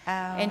handling.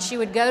 And she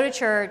would go to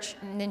church,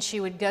 and then she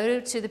would go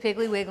to the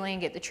Piggly Wiggly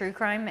and get the True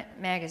Crime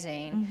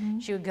magazine.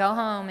 She would go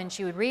home and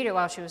she would read it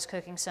while she was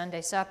cooking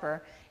Sunday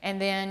supper.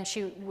 And then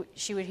she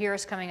would hear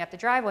us coming up the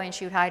driveway, and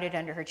she would hide it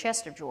under her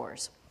chest of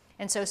drawers.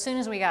 And so as soon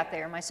as we got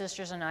there, my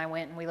sisters and I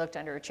went and we looked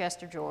under a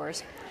chest of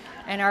drawers.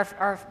 And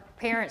our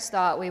parents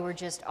thought we were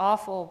just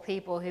awful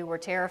people who were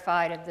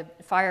terrified of the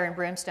fire and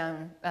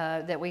brimstone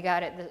that we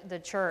got at the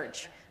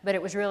church. But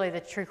it was really the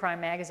True Crime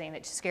magazine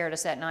that scared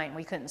us that night, and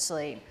we couldn't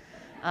sleep.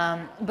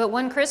 But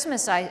one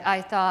Christmas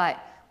I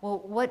thought, well,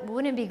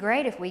 wouldn't it be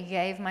great if we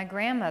gave my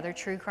grandmother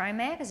True Crime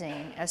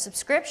magazine a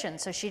subscription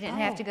so she didn't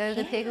have to go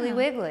to the Piggly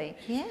Wiggly?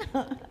 Yeah.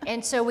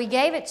 And so we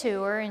gave it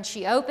to her, and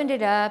she opened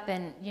it up,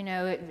 and you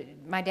know,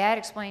 my dad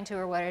explained to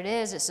her what it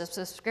is. It's a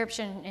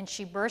subscription, and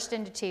she burst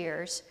into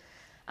tears.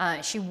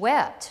 She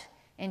wept,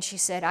 and she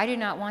said, I do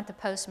not want the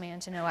postman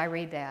to know I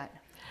read that.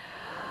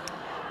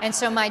 And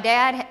so my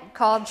dad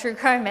called True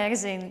Crime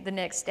magazine the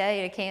next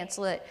day to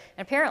cancel it.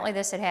 And apparently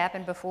this had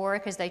happened before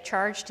because they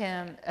charged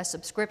him a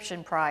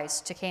subscription price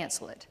to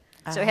cancel it.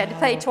 So he had to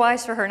pay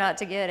twice for her not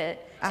to get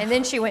it. And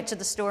then she went to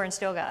the store and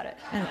still got it.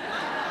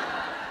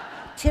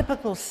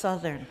 Typical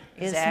Southern,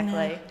 Exactly.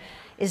 isn't it?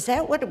 Is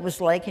that what it was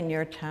like in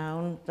your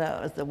town?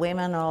 The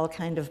women all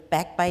kind of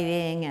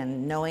backbiting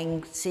and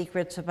knowing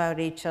secrets about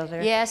each other?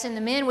 Yes, and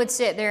the men would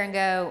sit there and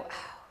go,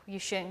 you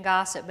shouldn't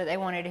gossip, but they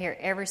wanted to hear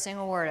every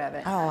single word of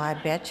it. Oh, I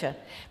betcha.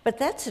 But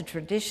that's a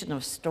tradition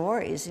of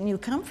stories, and you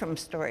come from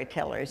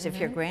storytellers. If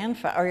your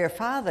grandfather or your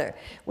father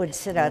would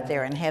sit out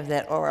there and have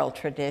that oral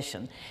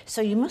tradition.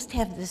 So you must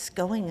have this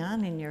going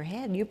on in your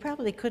head. You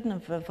probably couldn't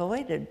have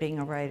avoided being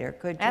a writer,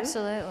 could you?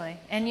 Absolutely.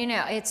 And you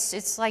know,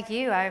 it's like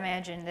you, I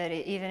imagine, that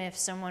even if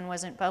someone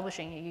wasn't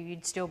publishing you,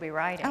 you'd still be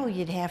writing. Oh,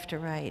 you'd have to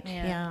write.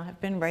 Yeah. Yeah,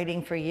 I've been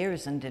writing for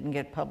years and didn't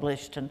get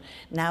published, and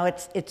now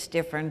it's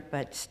different,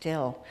 but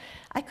still.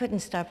 I couldn't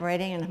stop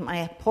writing, and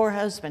my poor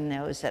husband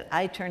knows that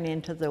I turn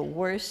into the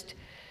worst,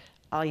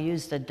 I'll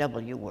use the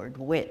W word,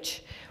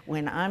 witch,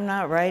 when I'm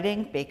not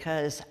writing,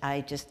 because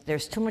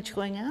there's too much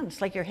going on.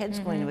 It's like your head's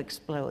going to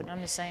explode.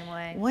 I'm the same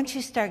way. Once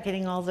you start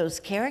getting all those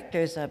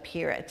characters up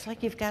here, it's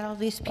like you've got all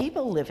these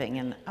people living,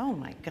 and oh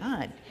my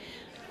God.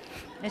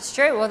 It's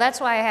true. Well, that's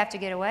why I have to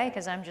get away,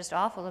 because I'm just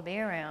awful to be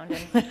around,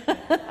 and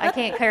I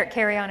can't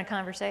carry on a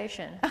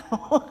conversation.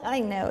 Oh, I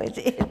know,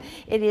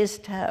 it is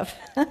tough.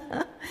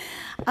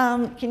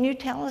 Can you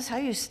tell us how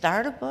you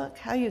start a book?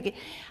 How you get,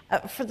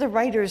 for the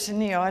writers in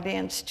the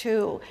audience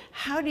too,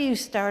 how do you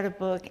start a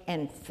book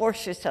and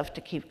force yourself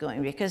to keep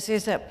going? Because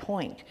there's that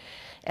point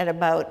at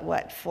about,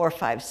 what, 4,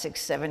 5,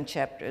 6, 7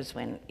 chapters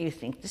when you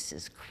think, this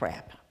is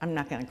crap, I'm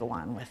not going to go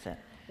on with it.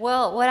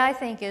 Well, what I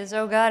think is,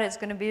 oh God, it's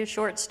going to be a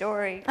short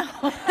story.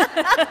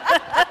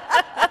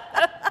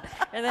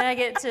 And then I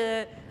get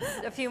to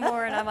a few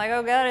more and I'm like,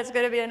 oh God, it's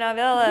going to be a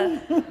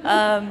novella.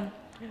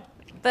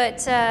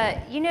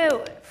 You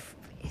know,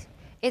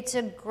 it's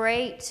a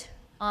great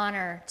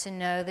honor to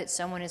know that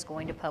someone is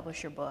going to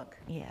publish your book.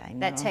 Yeah, I know.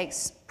 That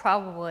takes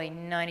probably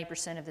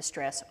 90% of the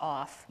stress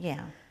off.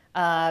 Yeah.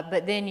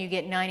 But then you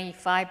get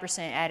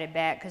 95% added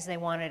back because they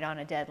want it on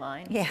a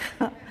deadline. Yeah.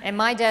 And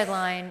my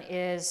deadline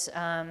is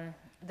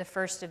the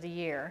first of the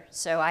year.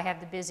 So I have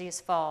the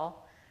busiest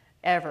fall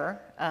ever,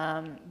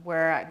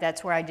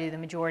 that's where I do the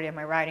majority of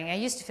my writing. I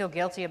used to feel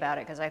guilty about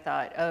it because I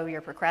thought, oh,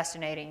 you're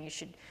procrastinating. You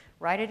should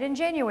write it in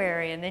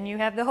January and then you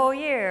have the whole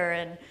year.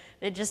 And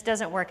it just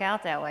doesn't work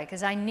out that way,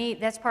 because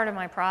that's part of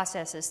my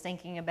process, is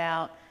thinking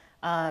about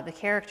the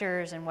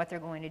characters and what they're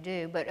going to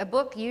do. But a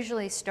book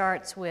usually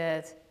starts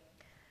with,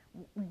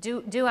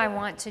 do I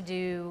want to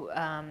do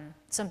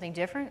something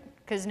different?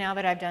 Because now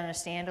that I've done a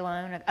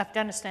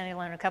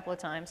standalone a couple of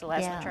times. The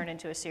last one turned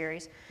into a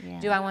series. Yeah.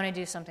 Do I want to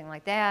do something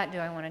like that? Do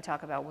I want to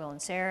talk about Will and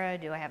Sarah?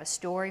 Do I have a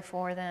story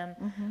for them?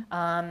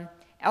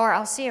 Or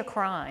I'll see a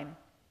crime.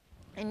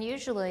 And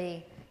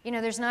usually, you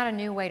know, there's not a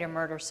new way to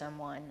murder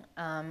someone,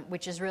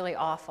 which is really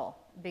awful,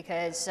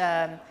 because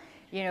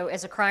you know,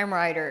 as a crime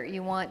writer,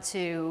 you want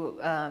to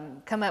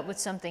come up with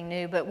something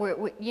new. But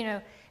you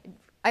know,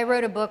 I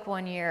wrote a book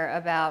one year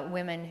about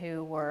women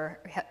who were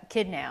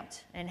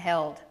kidnapped and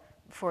held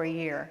for a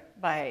year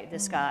by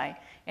this guy.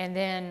 And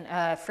then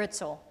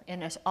Fritzl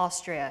in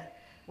Austria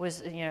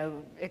was, you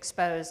know,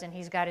 exposed, and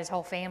he's got his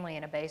whole family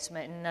in a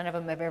basement, and none of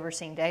them have ever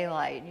seen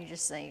daylight. And you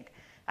just think,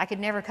 I could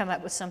never come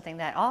up with something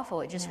that awful.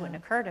 It just wouldn't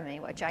occur to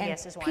me, which I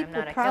guess is why I'm not a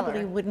killer. People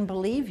probably wouldn't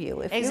believe you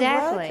if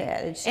exactly. you wrote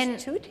that. It's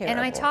just too terrible. And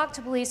I talk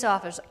to police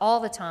officers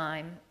all the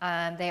time.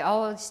 They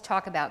always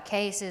talk about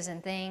cases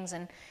and things,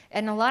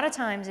 and a lot of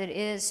times it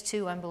is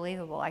too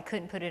unbelievable. I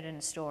couldn't put it in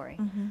a story.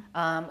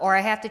 Or I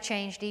have to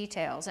change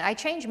details. I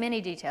change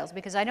many details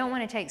because I don't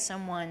want to take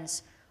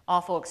someone's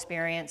awful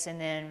experience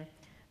and then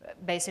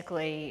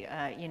basically,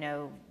 you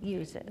know,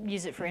 use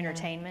it for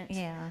entertainment.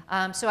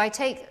 Yeah. So I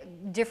take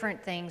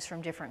different things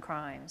from different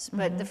crimes.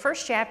 But the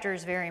first chapter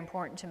is very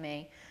important to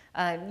me.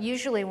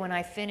 Usually when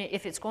I finish,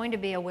 if it's going to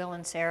be a Will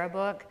and Sarah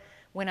book,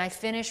 when I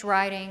finish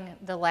writing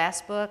the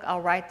last book,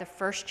 I'll write the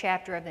first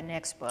chapter of the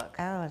next book.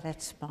 Oh,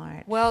 that's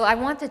smart. Well, I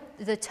want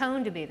the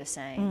tone to be the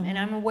same. And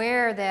I'm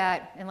aware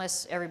that,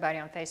 unless everybody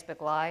on Facebook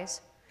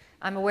lies,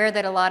 I'm aware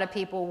that a lot of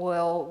people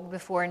will,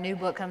 before a new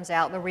book comes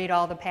out, they'll read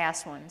all the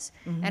past ones.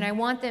 And I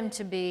want them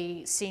to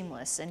be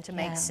seamless and to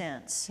make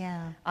sense.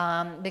 Yeah.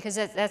 Because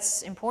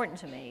that's important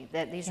to me,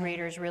 that these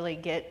readers really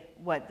get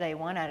what they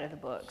want out of the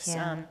books.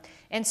 Yeah.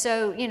 And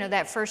so, you know,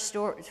 that first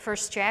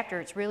chapter,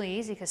 it's really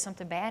easy because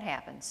something bad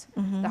happens.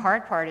 The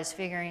hard part is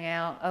figuring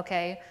out,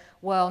 okay,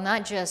 well,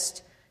 not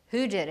just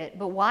who did it,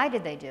 but why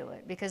did they do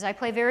it? Because I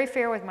play very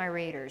fair with my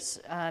readers.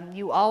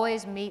 You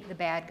always meet the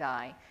bad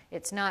guy.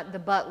 It's not the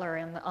butler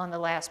on the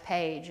last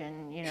page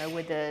and, you know,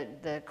 with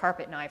the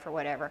carpet knife or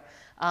whatever.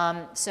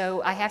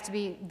 So I have to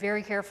be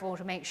very careful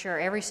to make sure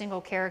every single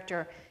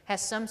character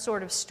has some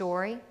sort of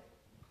story.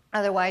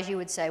 Otherwise you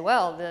would say,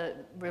 well, the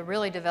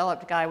really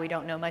developed guy we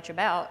don't know much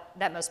about,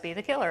 that must be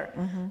the killer.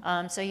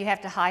 So you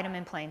have to hide them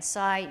in plain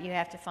sight. You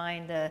have to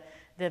find the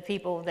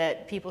people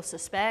that people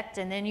suspect,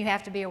 and then you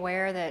have to be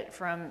aware that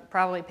from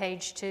probably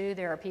page 2,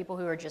 there are people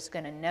who are just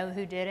going to know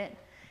who did it,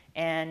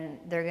 and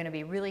they're going to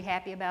be really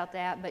happy about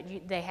that, but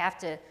they have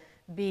to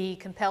be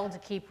compelled to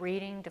keep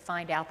reading to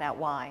find out that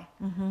why,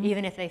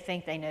 even if they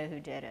think they know who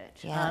did it.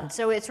 Yeah.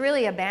 So it's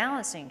really a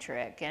balancing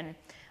trick, and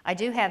I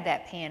do have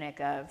that panic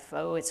of,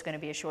 oh, it's going to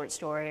be a short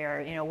story,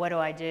 or, you know, what do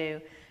I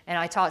do? And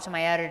I talk to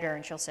my editor,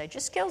 and she'll say,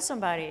 just kill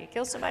somebody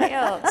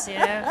else, you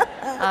know,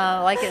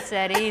 like it's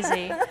that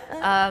easy.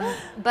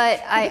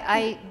 But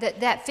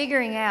that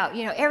figuring out,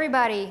 you know,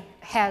 everybody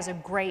has a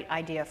great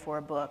idea for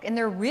a book, and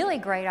they're really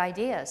great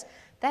ideas.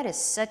 That is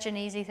such an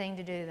easy thing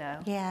to do, though.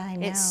 Yeah, I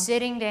know. It's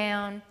sitting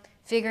down,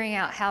 figuring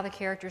out how the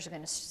characters are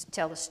going to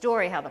tell the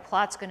story, how the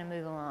plot's going to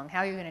move along,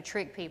 how you're going to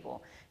trick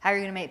people, how you're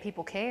going to make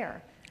people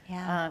care.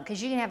 Yeah.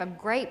 Because you can have a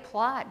great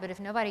plot, but if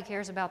nobody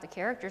cares about the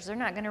characters, they're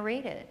not going to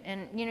read it.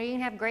 And you know, you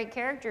can have great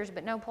characters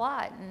but no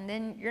plot, and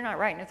then you're not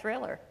writing a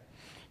thriller.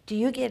 Do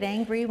you get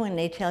angry when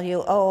they tell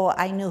you, oh,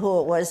 I knew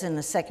who it was in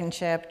the second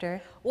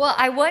chapter? Well,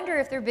 I wonder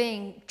if they're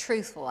being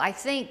truthful. I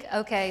think,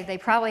 okay, they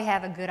probably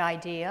have a good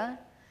idea,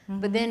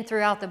 but then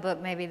throughout the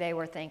book, maybe they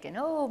were thinking,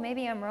 oh,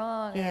 maybe I'm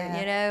wrong, or,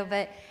 you know,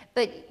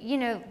 but you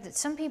know,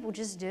 some people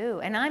just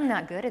do, and I'm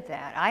not good at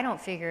that. I don't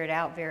figure it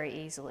out very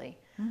easily.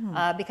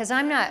 Because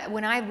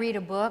when I read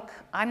a book,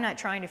 I'm not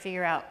trying to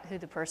figure out who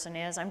the person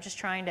is. I'm just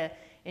trying to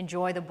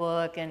enjoy the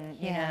book, and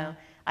you know,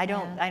 I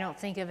don't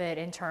think of it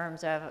in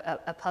terms of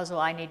a puzzle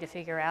I need to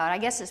figure out. I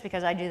guess it's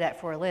because I do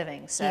that for a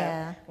living.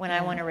 So when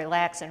I want to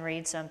relax and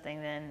read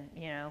something, then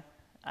you know,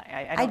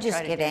 I don't just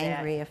try to get do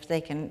angry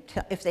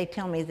that. if they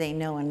tell me they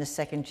know in the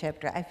second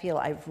chapter. I feel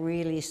I've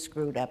really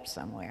screwed up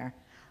somewhere.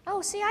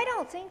 Oh, see, I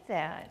don't think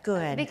that.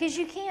 Good. Because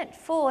you can't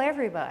fool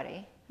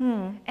everybody.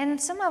 And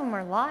some of them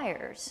are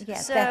liars. Yeah,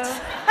 so,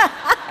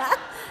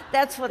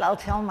 that's what I'll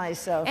tell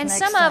myself. and next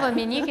some time. of them,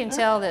 and you can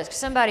tell this,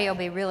 somebody will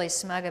be really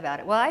smug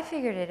about it. Well, I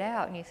figured it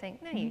out, and you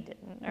think, no, you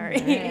didn't. Or,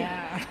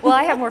 well,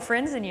 I have more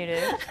friends than you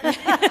do.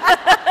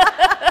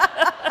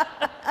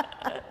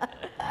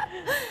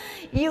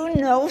 You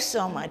know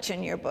so much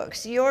in your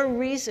books. Your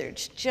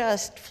research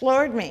just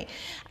floored me.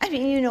 I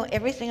mean, you know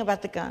everything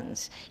about the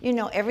guns. You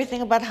know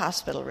everything about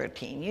hospital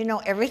routine. You know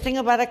everything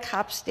about a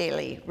cop's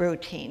daily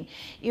routine.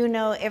 You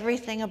know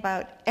everything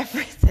about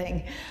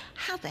everything.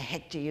 How the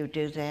heck do you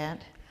do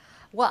that?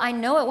 Well, I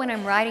know it when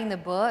I'm writing the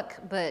book,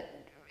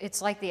 but it's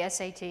like the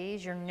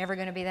SATs. You're never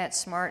going to be that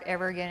smart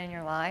ever again in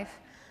your life.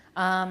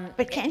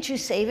 But can't you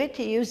save it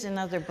to use in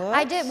other books?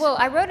 I did. Well,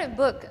 I wrote a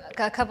book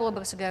a couple of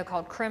books ago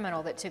called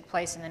Criminal that took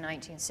place in the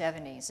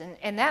 1970s.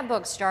 And that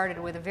book started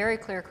with a very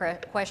clear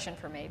question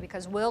for me,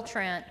 because Will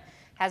Trent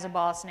has a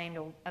boss named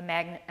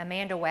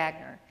Amanda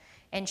Wagner.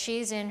 And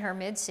she's in her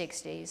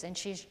mid-60s, and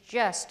she's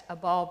just a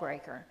ball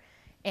breaker.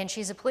 And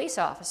she's a police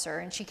officer,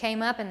 and she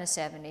came up in the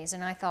 70s.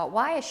 And I thought,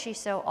 why is she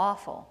so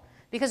awful?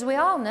 Because we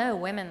all know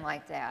women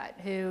like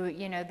that who,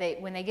 you know,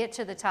 when they get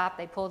to the top,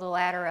 they pull the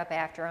ladder up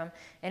after them.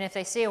 And if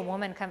they see a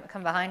woman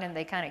come behind them,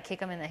 they kind of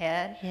kick them in the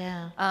head.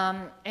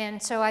 Yeah.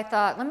 And so I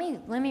thought, let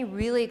me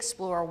really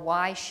explore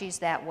why she's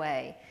that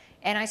way.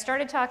 And I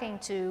started talking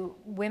to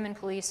women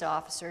police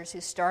officers who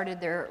started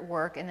their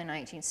work in the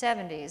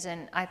 1970s.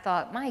 And I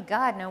thought, my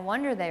God, no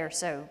wonder they are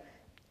so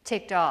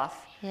ticked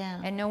off. Yeah.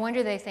 And no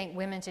wonder they think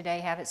women today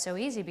have it so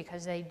easy,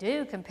 because they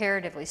do,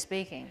 comparatively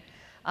speaking.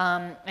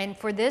 And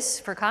for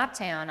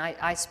Coptown,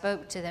 I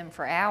spoke to them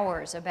for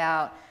hours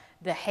about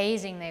the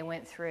hazing they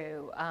went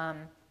through.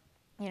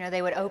 You know,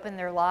 they would open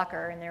their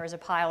locker and there was a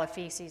pile of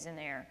feces in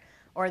there.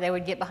 Or they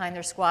would get behind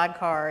their squad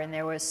car and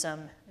there was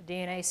some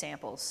DNA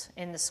samples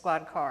in the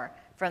squad car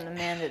from the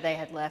men that they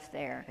had left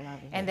there.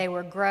 Lovely. And they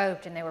were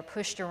groped and they were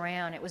pushed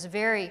around. It was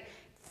very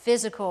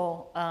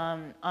physical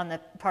on the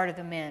part of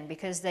the men,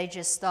 because they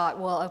just thought,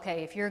 well,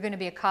 okay, if you're going to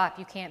be a cop,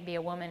 you can't be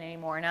a woman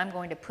anymore, and I'm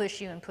going to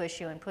push you and push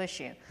you and push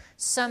you.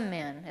 Some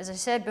men, as I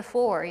said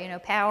before, you know,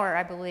 power,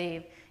 I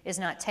believe, is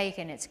not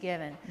taken, it's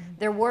given.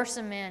 There were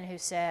some men who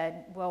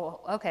said, well,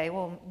 okay,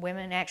 well,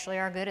 women actually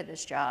are good at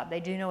this job. They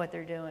do know what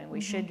they're doing.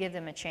 We should give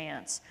them a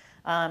chance.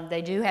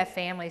 They do have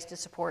families to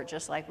support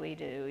just like we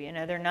do. You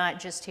know, they're not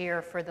just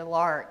here for the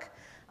lark.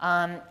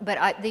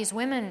 But these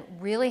women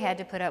really had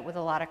to put up with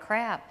a lot of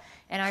crap.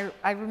 And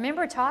I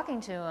remember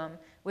talking to them.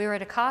 We were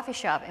at a coffee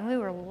shop, and we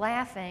were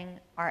laughing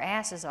our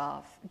asses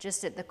off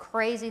just at the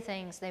crazy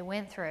things they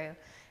went through.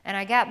 And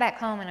I got back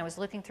home, and I was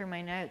looking through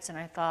my notes, and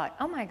I thought,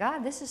 oh, my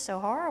God, this is so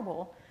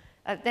horrible.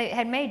 They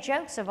had made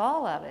jokes of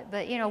all of it.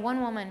 But, you know, one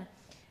woman,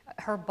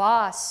 her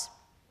boss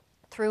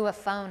threw a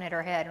phone at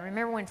her head. And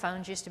remember when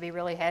phones used to be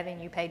really heavy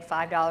and you paid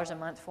 $5 a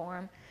month for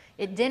them?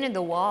 It dented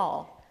the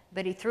wall,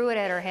 but he threw it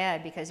at her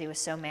head because he was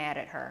so mad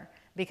at her,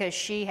 because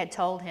she had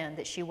told him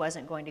that she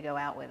wasn't going to go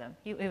out with him.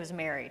 He was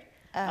married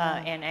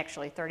and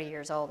actually 30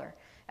 years older.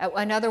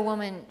 Another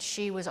woman,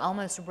 she was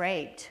almost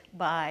raped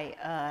by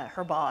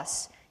her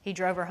boss. He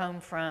drove her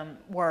home from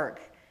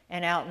work,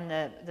 and out in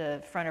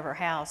the front of her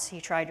house,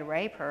 he tried to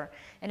rape her.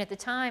 And at the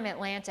time,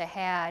 Atlanta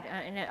had,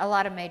 and a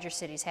lot of major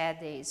cities had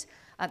these,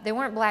 they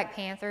weren't Black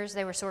Panthers,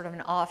 they were sort of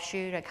an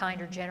offshoot, a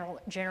kind of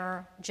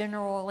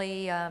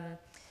generally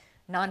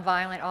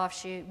nonviolent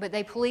offshoot, but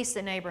they policed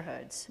the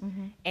neighborhoods.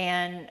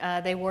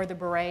 And they wore the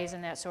berets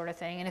and that sort of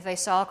thing. And if they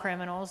saw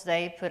criminals,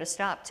 they put a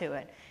stop to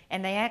it.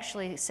 And they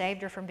actually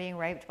saved her from being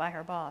raped by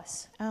her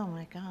boss. Oh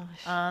my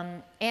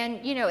gosh.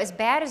 And, you know, as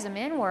bad as the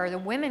men were, the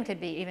women could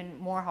be even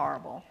more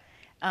horrible.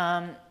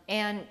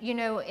 And, you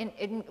know,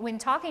 when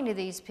talking to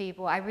these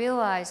people, I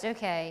realized,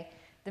 okay,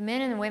 the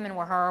men and the women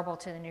were horrible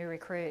to the new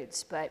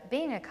recruits, but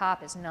being a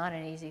cop is not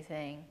an easy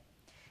thing.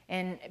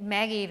 And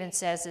Maggie even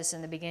says this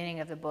in the beginning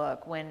of the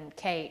book when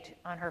Kate,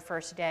 on her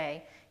first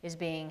day, is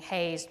being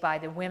hazed by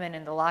the women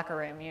in the locker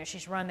room. You know,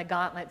 she's run the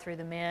gauntlet through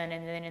the men,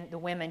 and then the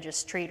women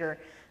just treat her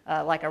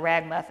like a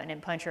ragamuffin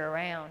and punch her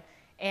around.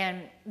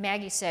 And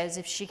Maggie says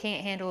if she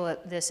can't handle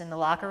this in the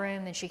locker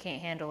room, then she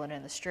can't handle it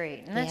in the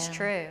street. And that's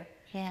true.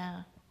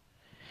 Yeah.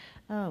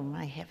 Oh,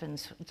 my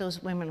heavens.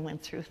 Those women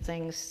went through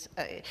things.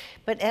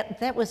 But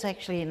that was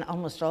actually in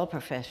almost all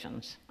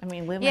professions. I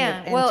mean, women,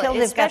 until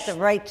they've got the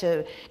right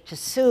to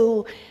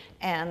sue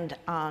and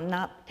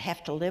not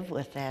have to live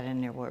with that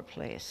in their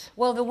workplace.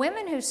 Well, the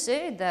women who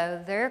sued,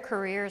 though, their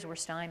careers were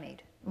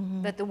stymied.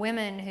 But the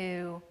women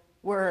who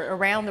were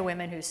around the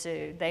women who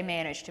sued, they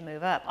managed to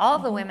move up. All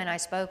of the women I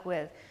spoke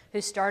with who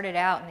started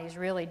out in these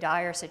really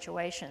dire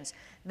situations,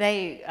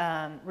 they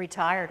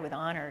retired with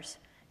honors.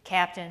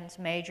 Captains,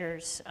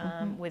 majors,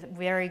 with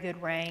very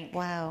good rank.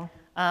 Wow.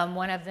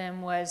 One of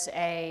them was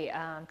a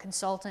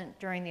consultant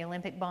during the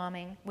Olympic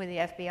bombing with the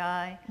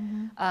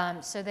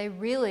FBI. So they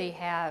really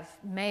have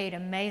made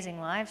amazing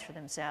lives for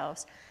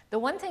themselves. The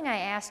one thing I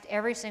asked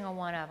every single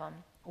one of them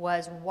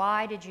was,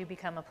 why did you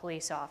become a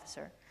police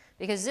officer?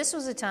 Because this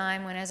was a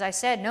time when, as I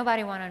said,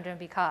 nobody wanted them to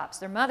be cops.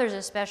 Their mothers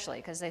especially,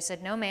 because they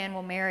said, no man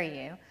will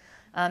marry you.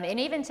 And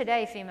even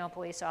today, female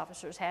police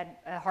officers had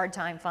a hard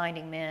time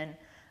finding men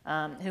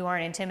who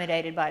aren't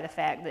intimidated by the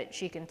fact that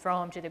she can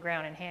throw them to the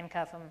ground and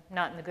handcuff them,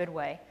 not in the good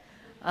way.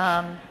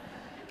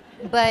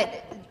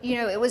 But, you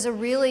know, it was a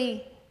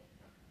really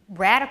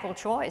radical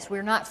choice.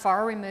 We're not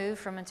far removed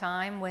from a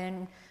time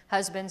when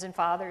husbands and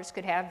fathers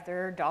could have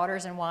their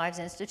daughters and wives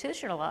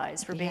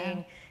institutionalized for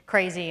being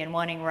crazy and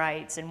wanting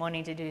rights and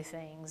wanting to do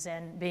things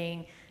and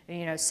being,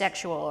 you know,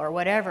 sexual or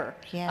whatever.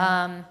 You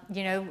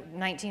know,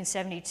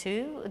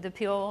 1972, the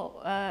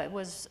pill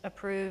was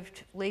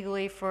approved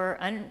legally for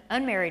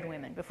unmarried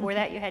women. Before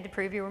that, you had to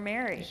prove you were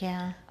married.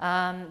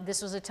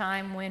 This was a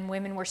time when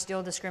women were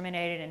still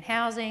discriminated in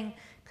housing,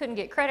 couldn't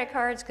get credit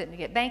cards, couldn't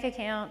get bank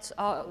accounts,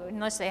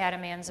 unless they had a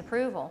man's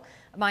approval.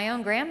 My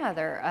own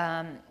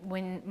grandmother,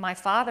 when my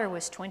father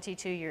was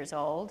 22 years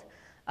old,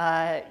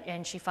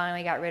 and she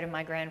finally got rid of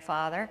my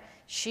grandfather,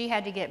 she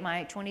had to get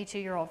my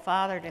 22-year-old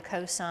father to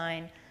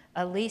co-sign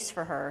a lease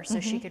for her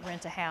so she could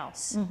rent a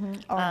house.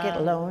 Or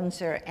get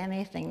loans or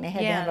anything. They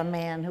had to have a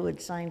man who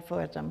would sign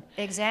for them.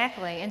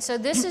 Exactly. And so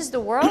this is the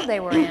world they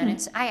were in.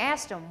 And I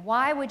asked them,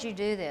 why would you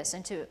do this?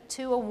 And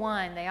to a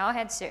one, they all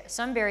had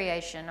some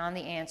variation on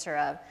the answer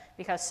of,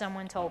 because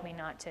someone told me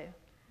not to.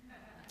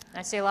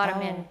 I see a lot of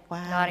men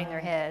nodding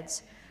their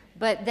heads.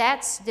 But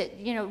that's,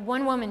 you know,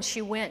 one woman,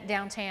 she went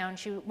downtown.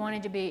 She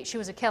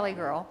was a Kelly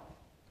girl.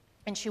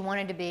 And she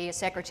wanted to be a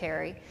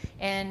secretary.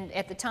 And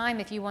at the time,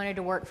 if you wanted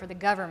to work for the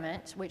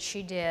government, which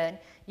she did,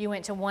 you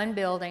went to one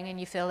building and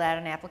you filled out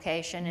an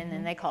application, and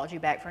then they called you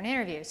back for an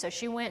interview. So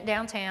she went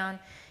downtown,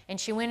 and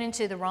she went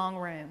into the wrong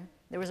room.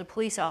 There was a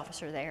police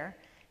officer there,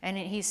 and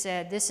he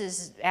said, "This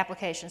is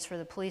applications for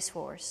the police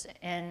force."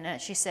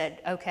 And she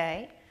said,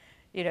 "Okay."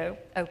 You know,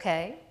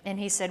 okay. And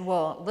he said,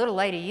 "Well, little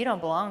lady, you don't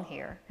belong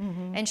here."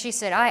 And she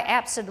said, "I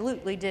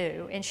absolutely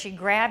do." And she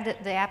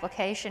grabbed the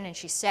application and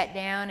she sat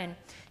down and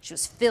she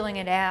was filling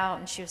it out,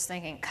 and she was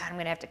thinking, God, I'm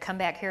going to have to come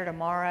back here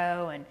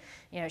tomorrow. And,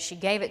 you know, she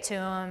gave it to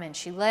him and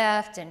she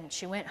left and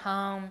she went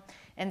home,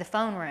 and the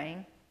phone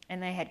rang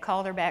and they had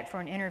called her back for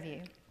an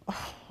interview.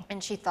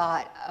 And she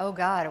thought, oh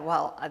God,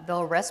 well,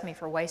 they'll arrest me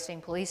for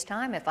wasting police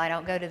time if I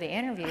don't go to the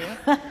interview.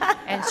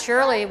 And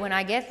surely when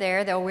I get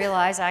there, they'll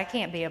realize I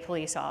can't be a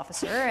police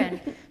officer.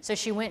 And so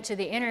she went to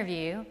the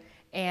interview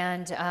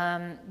and,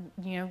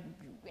 you know,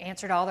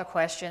 answered all the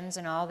questions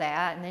and all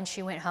that. And then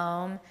she went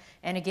home,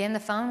 and again the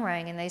phone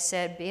rang, and they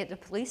said, be at the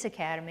police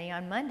academy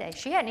on Monday.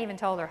 She hadn't even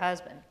told her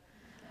husband.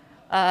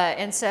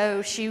 And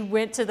so she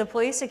went to the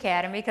police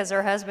academy because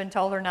her husband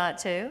told her not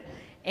to.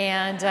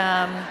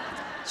 And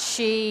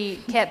she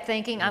kept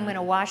thinking, I'm going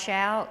to wash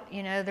out,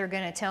 you know, they're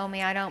going to tell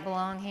me I don't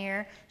belong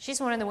here. She's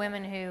one of the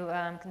women who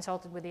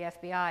consulted with the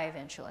FBI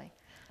eventually.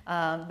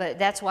 But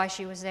that's why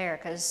she was there,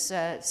 because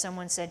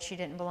someone said she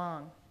didn't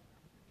belong.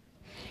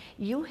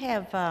 You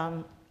have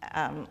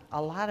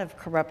a lot of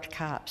corrupt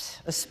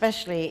cops,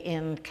 especially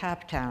in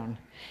Cop Town.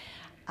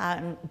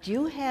 Do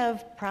you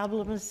have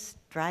problems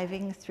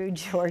driving through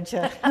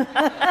Georgia?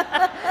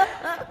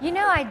 You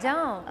know, I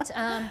don't.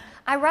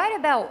 I write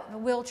about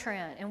Will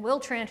Trent, and Will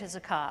Trent is a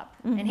cop,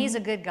 and he's a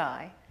good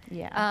guy.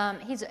 Yeah.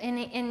 He's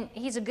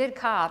a good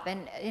cop,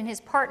 and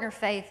his partner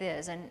Faith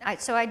is, and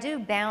so I do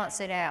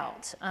balance it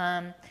out.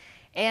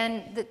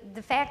 And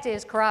the fact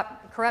is,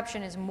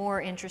 corruption is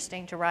more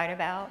interesting to write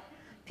about.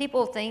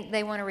 People think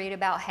they want to read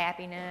about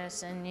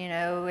happiness and, you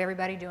know,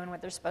 everybody doing what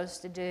they're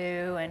supposed to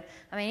do. And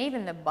I mean,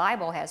 even the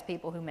Bible has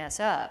people who mess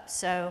up.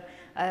 So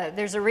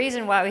there's a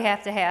reason why we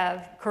have to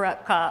have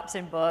corrupt cops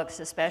in books,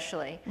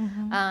 especially.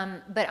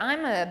 But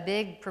I'm a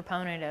big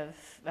proponent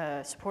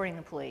of supporting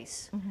the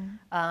police.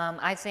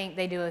 I think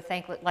they do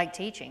like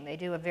teaching. They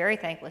do a very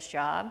thankless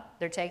job.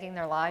 They're taking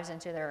their lives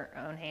into their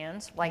own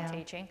hands, like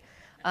teaching.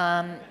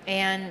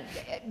 And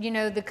you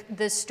know,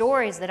 the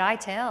stories that I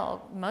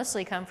tell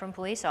mostly come from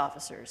police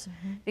officers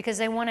because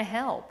they want to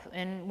help.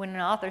 And when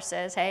an author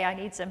says, "Hey, I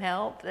need some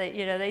help,"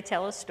 you know, they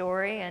tell a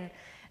story, and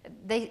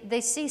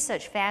they see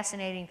such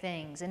fascinating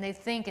things, and they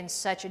think in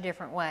such a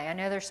different way. I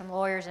know there's some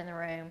lawyers in the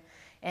room,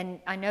 and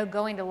I know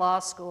going to law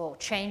school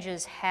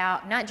changes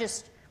how, not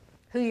just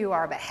who you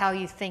are, but how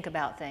you think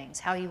about things,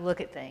 how you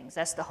look at things.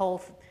 That's the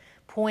whole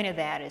point of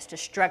that, is to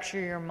structure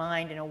your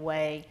mind in a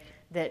way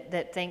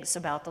that thinks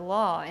about the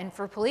law. And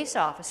for police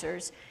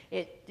officers,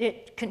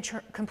 it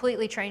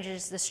completely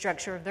changes the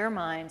structure of their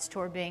minds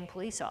toward being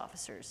police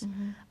officers.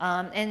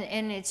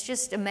 And it's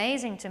just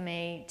amazing to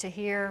me to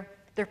hear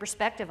their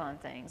perspective on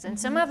things. And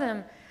some of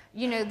them,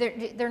 you know,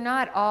 they're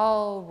not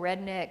all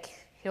redneck,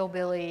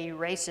 hillbilly,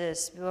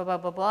 racist, blah, blah,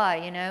 blah, blah,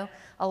 you know.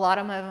 A lot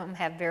of them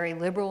have very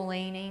liberal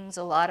leanings.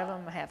 A lot of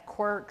them have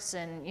quirks,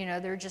 and, you know,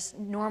 they're just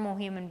normal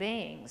human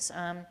beings.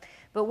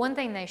 But one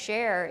thing they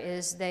share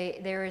is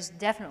there is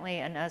definitely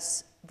an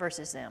us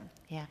versus them.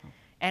 Yeah.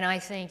 And I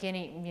think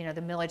you know,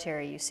 the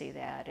military, you see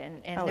that.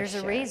 And Oh, there's a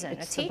sure. reason.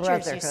 It's A the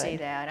teachers, you see brotherhood.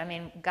 that. I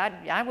mean, God,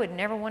 I would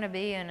never want to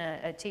be in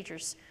a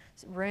teacher's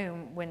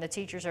room when the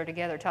teachers are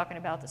together talking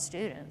about the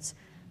students.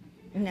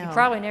 No. You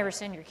probably never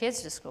send your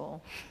kids to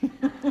school.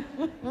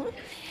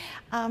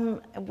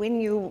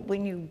 When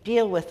you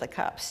deal with the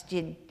cops,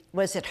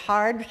 was it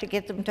hard to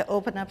get them to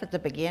open up at the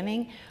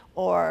beginning,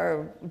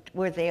 or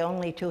were they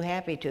only too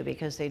happy to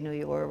because they knew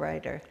you were a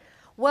writer?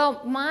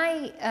 Well,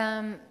 my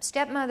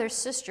stepmother's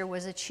sister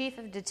was a chief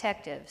of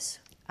detectives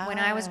when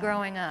I was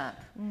growing up.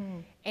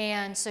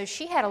 And so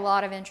she had a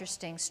lot of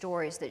interesting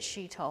stories that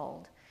she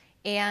told.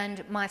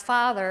 And my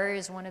father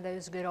is one of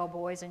those good old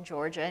boys in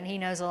Georgia, and he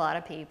knows a lot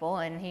of people,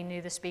 and he knew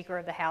the Speaker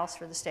of the House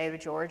for the state of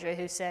Georgia,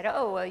 who said,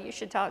 "Oh, well, you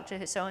should talk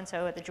to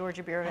so-and-so at the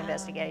Georgia Bureau of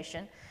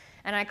Investigation."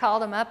 And I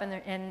called him up,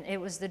 and it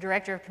was the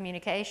Director of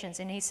Communications,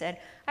 and he said,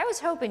 "I was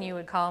hoping you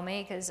would call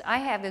me because I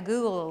have a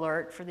Google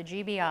alert for the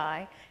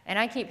GBI, and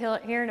I keep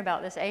hearing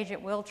about this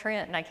Agent Will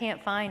Trent, and I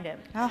can't find him."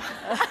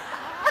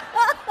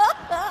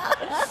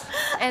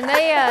 And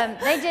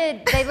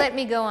they let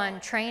me go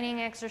on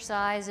training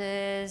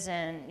exercises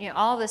and, you know,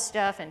 all this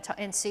stuff,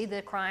 and see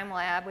the crime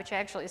lab, which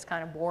actually is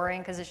kind of boring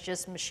because it's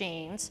just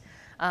machines.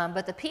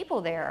 But the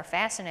people there are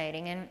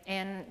fascinating,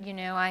 and you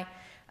know,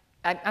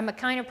 I'm a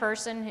kind of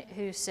person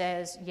who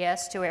says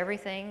yes to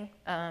everything,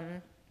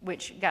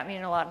 which got me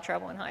in a lot of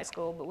trouble in high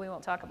school, but we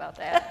won't talk about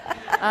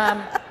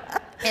that.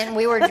 And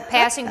we were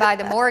passing by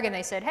the morgue, and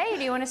they said, "Hey,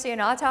 do you want to see an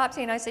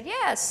autopsy?" And I said,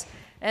 "Yes."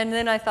 And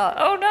then I thought,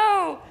 "Oh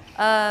no,"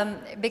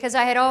 because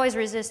I had always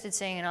resisted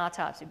seeing an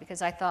autopsy,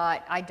 because I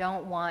thought, I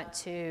don't want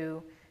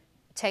to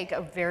take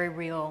a very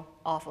real,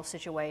 awful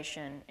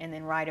situation and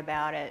then write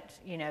about it,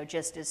 you know,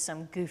 just as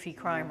some goofy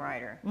crime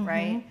writer,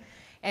 right?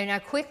 And I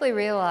quickly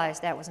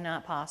realized that was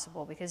not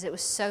possible, because it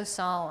was so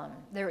solemn.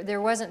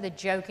 There wasn't the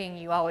joking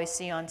you always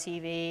see on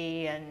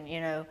TV, and, you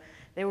know,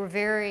 they were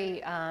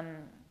very,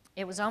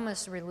 it was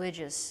almost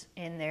religious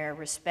in their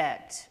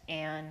respect,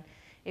 and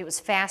it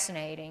was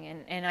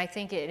fascinating, and I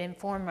think it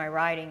informed my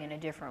writing in a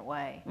different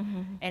way.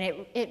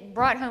 And it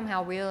brought home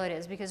how real it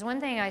is, because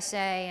one thing I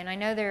say, and I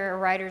know there are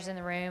writers in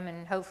the room,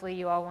 and hopefully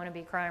you all want to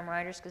be crime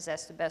writers, because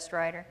that's the best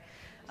writer.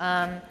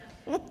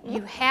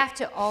 You have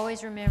to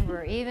always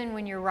remember, even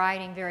when you're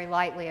writing very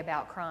lightly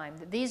about crime,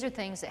 that these are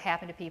things that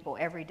happen to people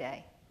every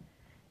day.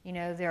 You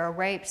know, there are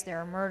rapes, there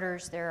are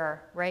murders, there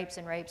are rapes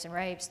and rapes and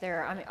rapes.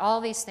 I mean,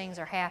 all these things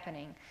are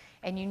happening,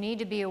 and you need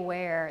to be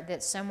aware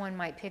that someone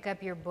might pick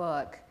up your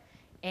book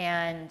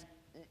and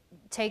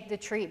take the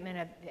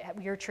treatment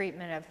of your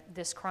treatment of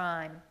this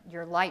crime,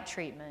 your light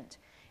treatment,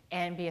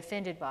 and be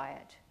offended by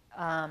it.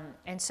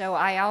 And so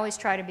I always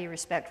try to be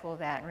respectful of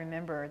that, and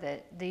remember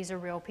that these are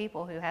real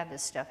people who have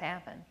this stuff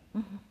happen.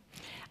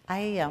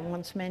 I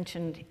once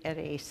mentioned at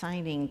a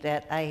signing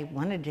that I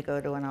wanted to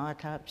go to an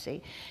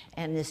autopsy,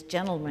 and this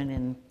gentleman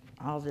in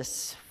all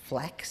this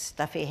flak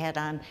stuff he had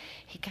on,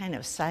 he kind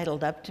of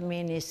sidled up to me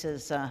and he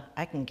says,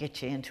 "I can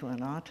get you into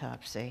an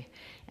autopsy."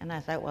 And I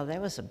thought, well,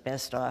 that was the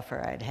best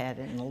offer I'd had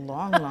in a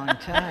long, long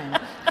time.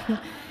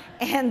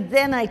 And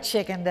then I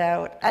chickened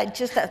out. I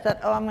thought,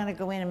 oh, I'm going to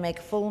go in and make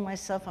a fool of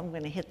myself. I'm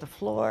going to hit the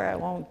floor. I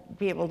won't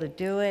be able to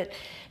do it.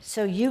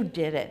 So you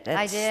did it.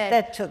 I did.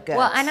 That took guts.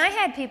 Well, and I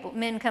had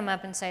men come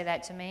up and say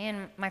that to me.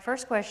 And my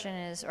first question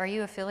is, are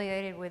you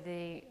affiliated with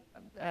the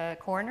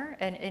coroner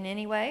in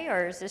any way?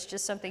 Or is this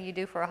just something you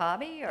do for a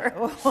hobby?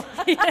 Or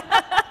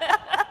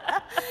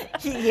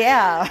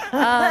Yeah.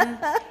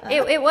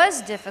 It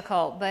was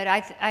difficult, but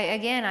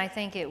I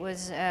think it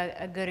was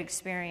a good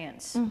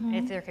experience,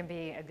 if there can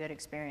be a good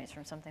experience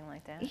from something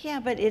like that. Yeah,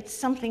 but it's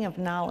something of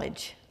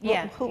knowledge.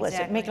 Yeah, Who was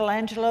exactly. it?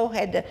 Michelangelo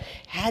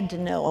had to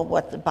know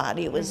what the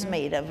body was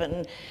made of,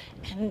 and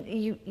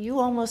you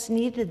almost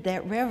needed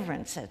that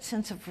reverence, that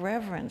sense of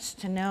reverence,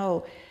 to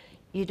know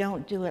you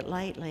don't do it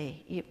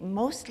lightly.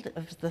 Most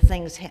of the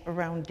things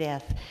around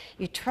death,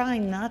 you try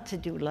not to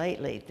do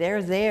lightly.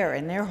 They're there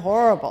and they're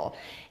horrible,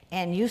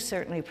 and you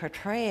certainly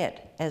portray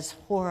it as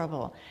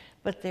horrible.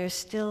 but there's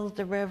still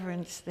the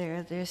reverence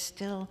there. There's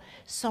still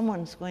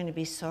someone's going to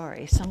be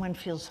sorry. Someone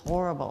feels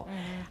horrible.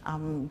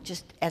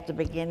 Just at the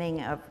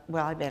beginning of,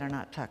 well, I better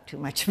not talk too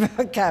much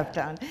about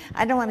Countdown.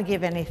 I don't want to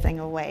give anything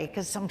away,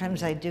 because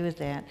sometimes I do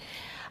that.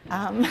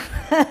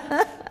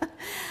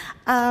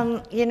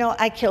 You know,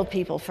 I kill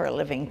people for a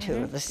living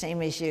too, the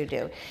same as you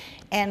do.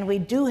 And we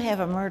do have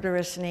a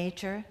murderous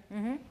nature.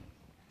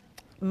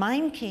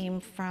 Mine came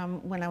from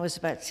when I was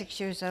about 6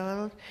 years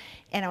old,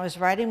 and I was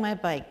riding my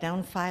bike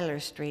down Filer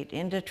Street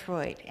in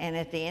Detroit, and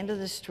at the end of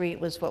the street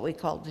was what we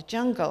called the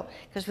jungle,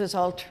 because it was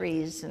all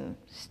trees and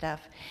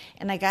stuff.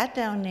 And I got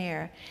down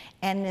there,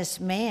 and this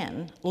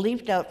man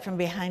leaped out from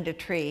behind a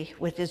tree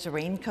with his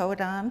raincoat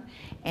on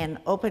and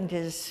opened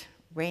his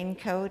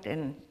raincoat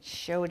and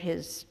showed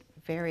his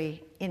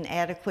very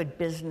inadequate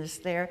business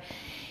there.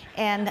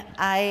 And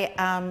I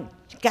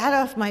got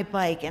off my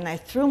bike and I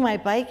threw my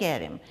bike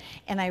at him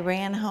and I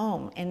ran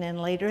home. And then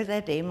later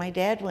that day, my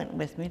dad went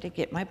with me to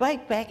get my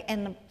bike back,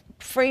 and the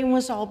frame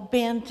was all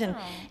bent.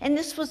 And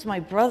this was my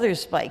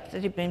brother's bike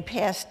that had been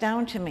passed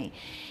down to me.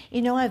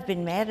 You know, I've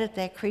been mad at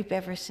that creep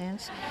ever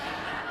since.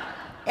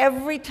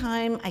 Every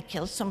time I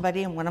kill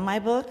somebody in one of my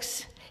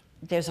books,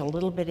 there's a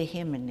little bit of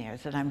him in there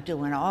that I'm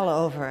doing all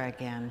over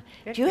again.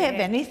 Do you have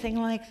anything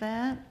like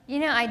that? You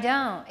know, I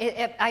don't.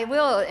 I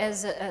will,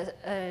 as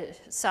a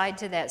side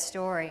to that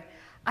story,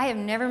 I have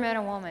never met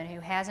a woman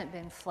who hasn't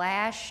been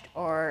flashed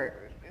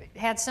or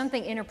had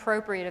something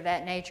inappropriate of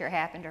that nature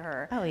happen to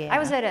her. Oh, yeah. I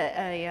was at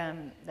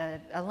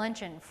a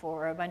luncheon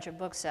for a bunch of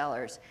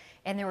booksellers,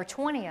 and there were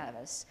 20 of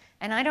us.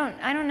 And I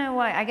don't know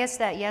why. I guess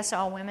that yes,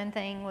 all women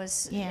thing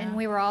was, and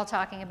we were all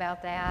talking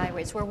about that.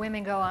 It's where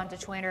women go onto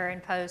Twitter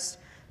and post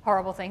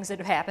horrible things that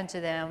have happened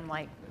to them,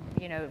 like,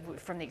 you know,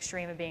 from the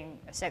extreme of being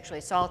sexually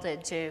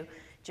assaulted to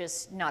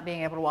just not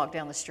being able to walk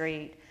down the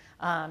street,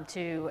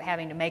 to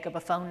having to make up a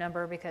phone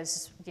number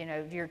because, you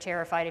know, you're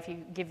terrified if you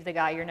give the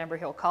guy your number,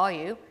 he'll call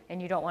you,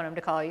 and you don't want him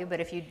to call you,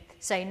 but if you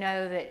say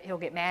no, that he'll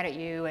get mad at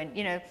you, and,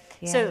 you know.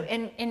 So,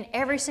 and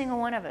every single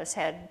one of us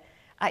had,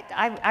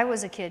 I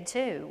was a kid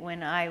too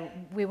when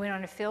we went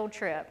on a field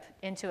trip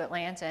into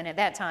Atlanta, and at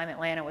that time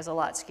Atlanta was a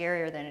lot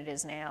scarier than it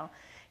is now.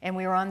 And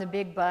we were on the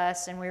big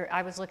bus, and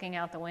I was looking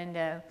out the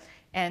window,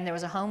 and there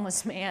was a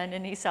homeless man,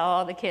 and he saw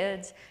all the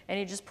kids, and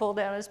he just pulled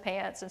down his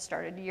pants and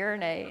started to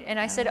urinate. And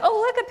I said,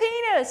 "Oh, look, a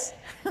penis!"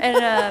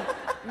 And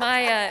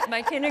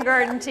my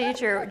kindergarten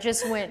teacher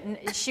just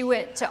she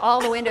went to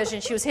all the windows,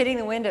 and she was hitting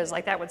the windows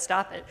like that would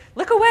stop it.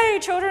 "Look away,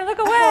 children, look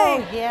away!"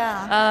 Oh,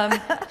 yeah.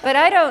 But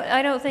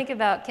I don't think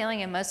about killing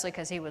him, mostly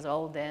because he was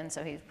old then,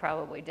 so he's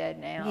probably dead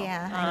now.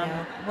 Yeah, I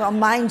know. Well,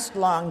 mine's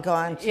long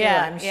gone too,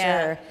 I'm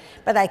sure.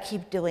 But I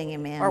keep doing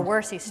him in. Or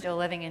worse, he's still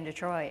living in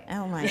Detroit.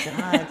 Oh my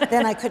God.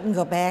 Then I couldn't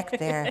go back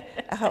there.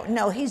 Oh,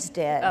 no, he's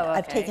dead. Oh, okay.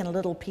 I've taken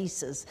little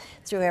pieces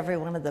through every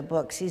one of the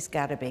books. He's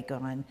got to be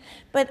gone.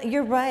 But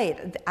you're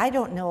right. I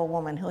don't know a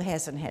woman who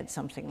hasn't had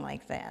something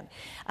like that.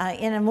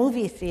 In a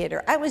movie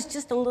theater, I was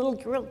just a little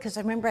girl because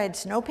I remember I had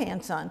snow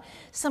pants on.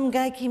 Some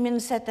guy came in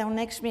and sat down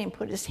next to me and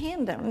put his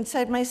hand down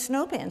inside my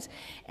snow pants.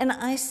 And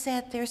I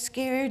sat there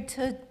scared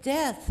to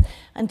death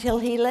until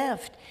he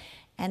left.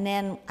 And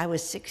then I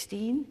was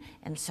 16,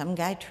 and some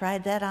guy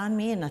tried that on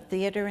me in a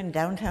theater in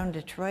downtown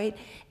Detroit,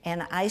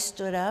 and I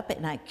stood up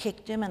and I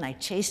kicked him and I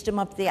chased him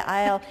up the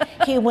aisle.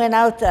 He went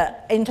out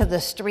into the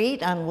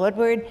street on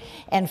Woodward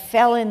and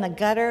fell in the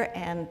gutter,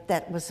 and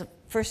that was the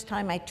first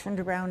time I turned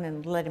around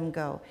and let him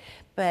go.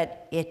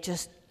 But it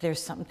just,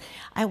 there's something,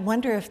 I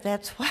wonder if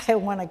that's why I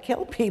want to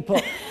kill people.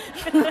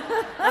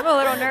 I'm a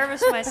little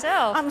nervous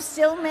myself. I'm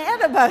still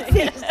mad about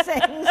these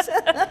things.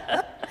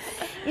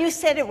 You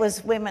said it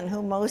was women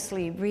who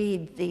mostly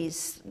read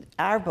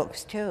our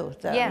books too,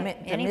 the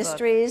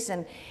mysteries,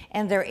 and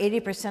they're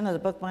 80% of the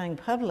book buying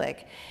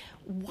public.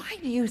 Why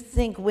do you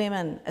think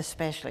women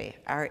especially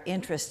are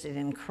interested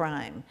in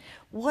crime?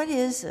 What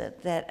is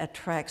it that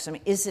attracts them?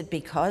 Is it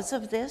because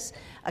of this,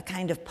 a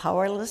kind of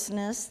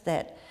powerlessness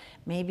that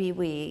maybe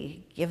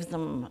we give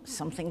them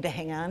something to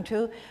hang on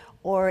to?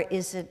 Or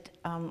is it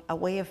a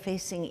way of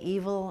facing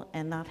evil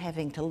and not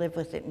having to live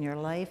with it in your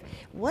life?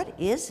 What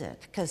is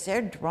it? Because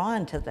they're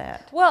drawn to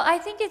that. Well, I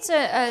think it's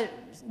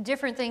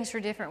different things for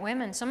different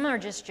women. Some are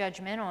just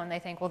judgmental and they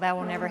think, well, that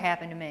will never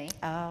happen to me.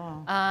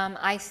 Oh.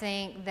 I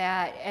think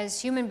that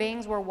as human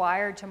beings, we're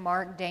wired to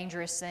mark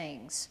dangerous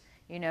things,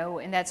 you know,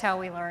 and that's how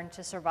we learn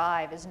to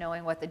survive, is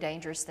knowing what the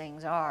dangerous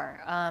things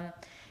are.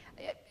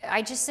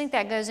 I just think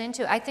that goes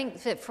into, I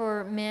think that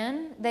for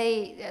men,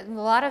 a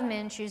lot of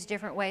men choose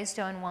different ways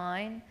to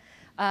unwind.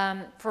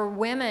 For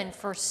women,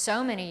 for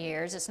so many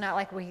years, it's not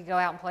like we could go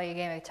out and play a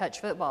game of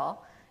touch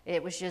football.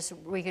 It was just,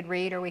 we could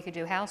read or we could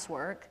do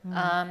housework.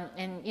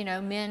 And, you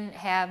know, men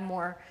have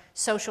more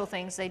social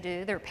things they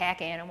do. They're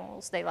pack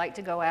animals. They like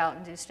to go out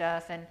and do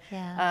stuff.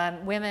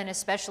 And women,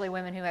 especially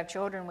women who have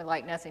children, would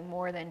like nothing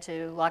more than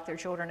to lock their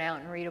children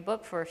out and read a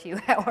book for a few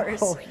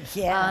hours. Oh,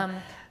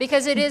 yeah.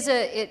 Because it is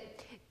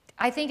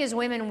I think as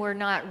women, we're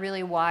not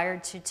really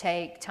wired to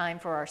take time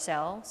for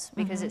ourselves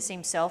because it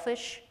seems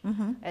selfish,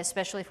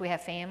 especially if we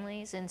have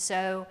families. And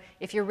so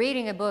if you're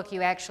reading a book,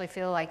 you actually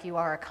feel like you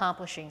are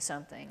accomplishing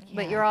something,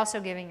 but you're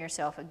also giving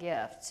yourself a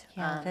gift.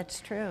 Yeah,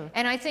 that's true.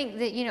 And I think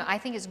that, you know, I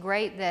think it's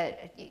great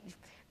that,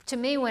 to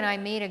me, when I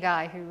meet a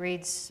guy who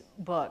reads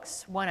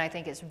books, one, I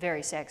think it's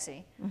very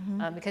sexy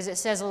because it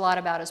says a lot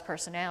about his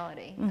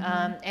personality.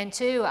 And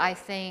two, I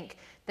think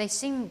they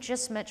seem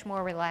just much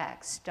more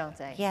relaxed, don't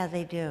they? Yeah,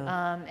 they do.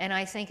 And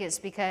I think it's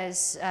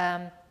because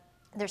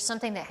there's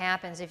something that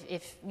happens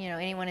if you know,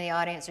 anyone in the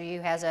audience or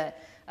you has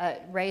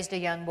raised a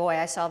young boy.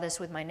 I saw this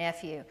with my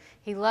nephew.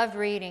 He loved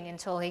reading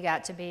until he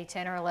got to be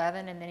 10 or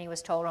 11, and then he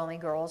was told only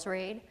girls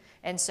read.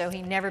 And so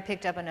he never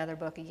picked up another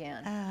book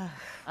again.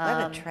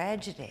 What a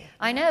tragedy.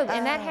 I know,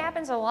 and that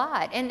happens a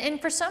lot.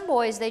 And for some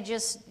boys, they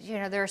just, you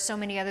know, there are so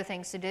many other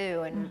things to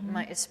do. And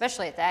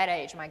especially at that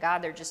age, my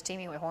God, they're just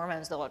teeming with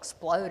hormones. They'll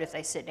explode if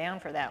they sit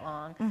down for that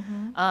long.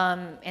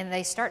 And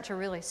they start to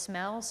really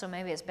smell, so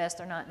maybe it's best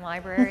they're not in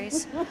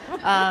libraries.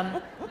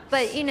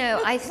 But, you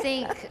know, I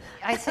think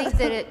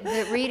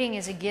that reading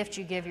is a gift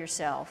you give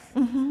yourself.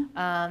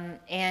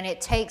 And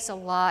it takes a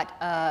lot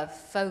of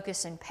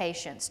focus and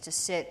patience to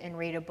sit and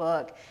read a book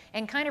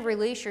and kind of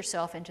release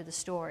yourself into the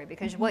story,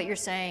 because what you're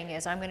saying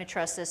is, I'm going to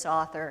trust this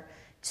author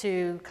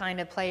to kind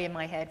of play in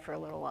my head for a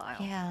little while.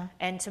 Yeah.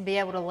 And to be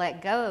able to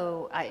let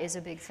go is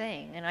a big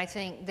thing. And I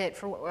think that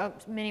for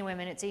many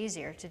women, it's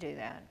easier to do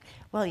that.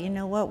 Well, you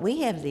know what?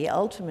 We have the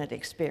ultimate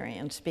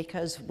experience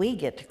because we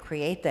get to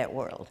create that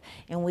world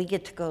and we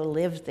get to go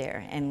live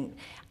there. And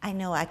I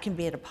know I can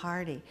be at a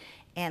party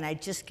and I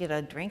just get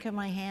a drink in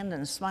my hand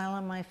and a smile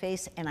on my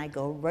face, and I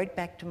go right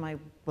back to my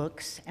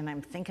books, and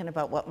I'm thinking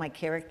about what my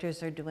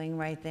characters are doing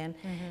right then.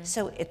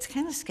 So it's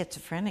kind of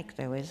schizophrenic,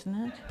 though, isn't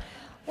it?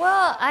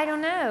 Well, I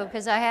don't know,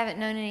 because I haven't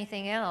known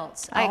anything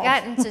else. I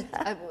got into,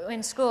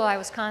 in school, I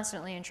was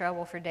constantly in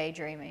trouble for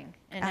daydreaming,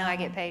 and now I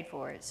get paid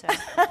for it, so.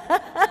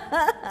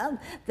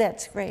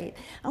 That's great.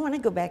 I want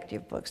to go back to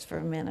your books for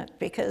a minute,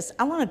 because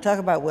I want to talk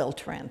about Will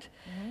Trent.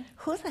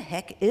 Who the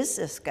heck is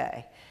this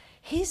guy?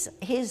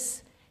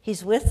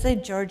 He's with the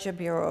Georgia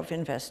Bureau of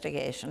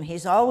Investigation.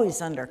 He's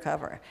always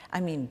undercover. I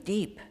mean,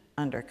 deep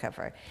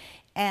undercover.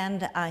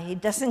 And he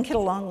doesn't get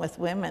along with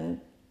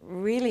women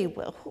really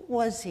well. Who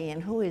was he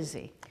and who is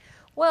he?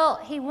 Well,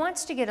 he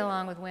wants to get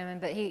along with women,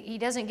 but he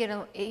doesn't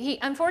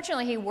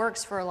unfortunately, he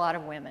works for a lot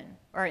of women,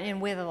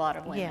 and with a lot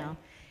of women. Yeah.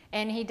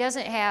 And he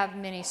doesn't have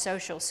many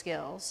social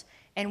skills.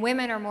 And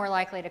women are more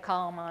likely to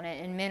call him on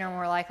it, and men are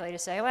more likely to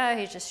say, well,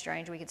 he's just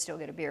strange, we could still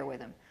get a beer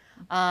with him.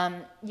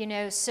 You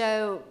know,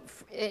 so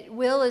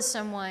Will is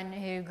someone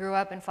who grew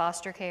up in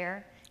foster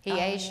care. He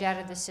aged out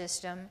of the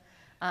system.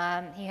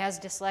 He has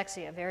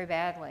dyslexia very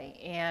badly,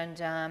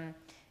 and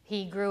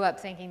he grew up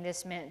thinking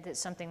this meant that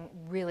something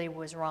really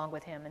was wrong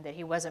with him and that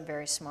he wasn't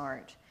very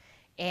smart.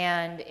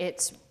 And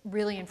it's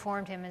really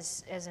informed him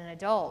as an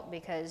adult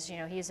because, you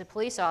know, he's a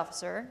police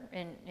officer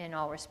in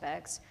all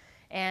respects,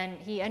 and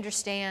he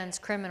understands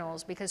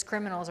criminals because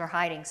criminals are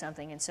hiding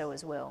something, and so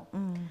is Will.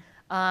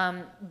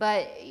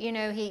 But, you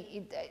know,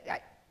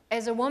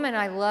 as a woman,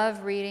 I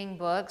love reading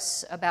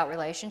books about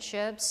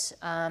relationships,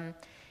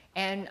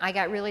 and I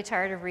got really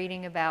tired of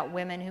reading about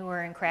women who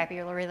were in crappy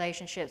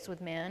relationships with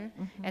men.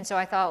 And so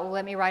I thought, well,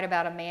 let me write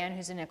about a man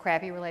who's in a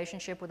crappy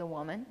relationship with a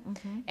woman,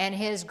 and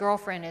his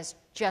girlfriend is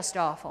just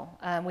awful.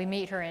 We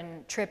meet her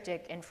in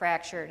Triptych and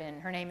Fractured,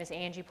 and her name is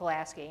Angie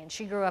Pulaski, and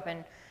she grew up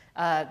in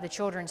the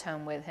children's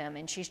home with him,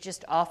 and she's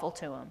just awful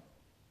to him.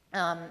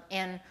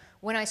 And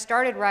when I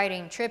started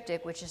writing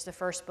Triptych, which is the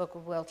first book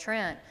of Will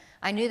Trent,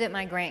 I knew that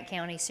my Grant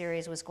County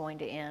series was going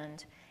to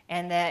end,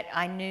 and that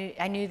I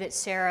knew that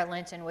Sarah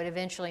Linton would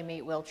eventually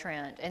meet Will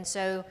Trent. And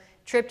so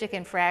Triptych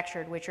and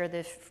Fractured, which are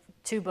the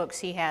two books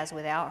he has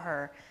without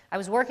her, I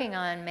was working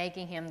on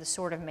making him the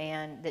sort of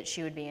man that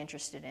she would be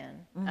interested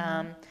in.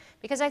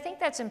 Because I think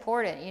that's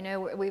important. You know,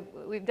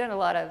 we've done a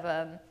lot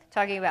of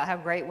talking about how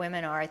great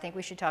women are. I think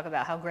we should talk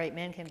about how great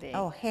men can be.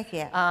 Oh, heck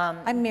yeah.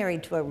 I'm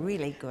married to a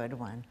really good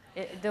one.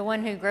 The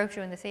one who groped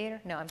you in the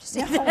theater? No, I'm just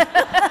kidding.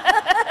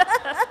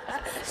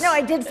 No,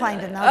 I did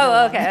find another one.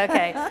 Oh,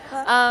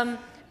 okay.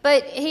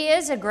 But he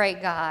is a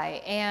great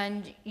guy,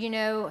 and, you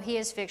know, he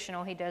is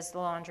fictional. He does the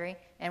laundry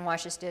and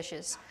washes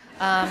dishes.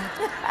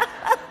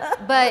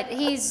 But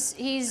he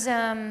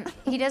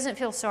doesn't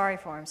feel sorry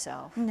for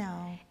himself.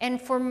 No.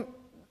 And for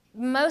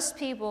most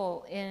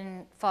people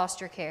in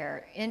foster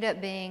care end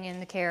up being in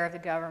the care of the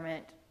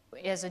government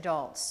as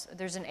adults.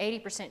 There's an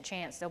 80%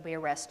 chance they'll be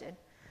arrested.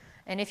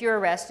 And if you're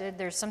arrested,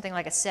 there's something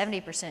like a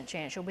 70%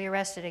 chance you'll be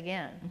arrested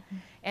again.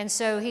 And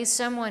so he's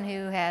someone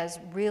who has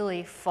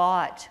really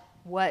fought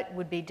what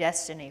would be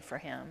destiny for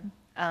him.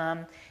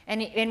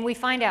 And we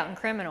find out in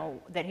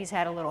Criminal that he's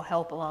had a little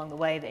help along the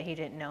way that he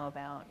didn't know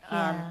about.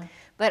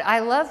 But I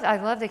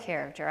love the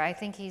character. I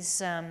think he's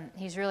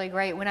really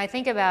great. When I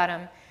think about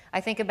him, I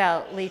think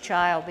about Lee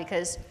Child,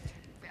 because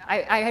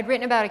I had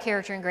written about a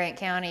character in Grant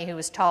County who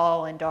was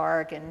tall and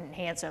dark and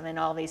handsome and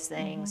all these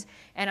things.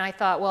 And I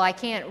thought, well, I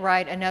can't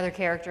write another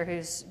character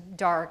who's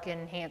dark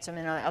and handsome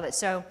and all that.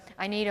 So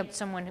I need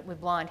someone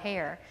with blonde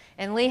hair.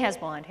 And Lee has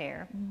blonde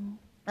hair.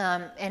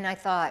 And I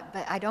thought,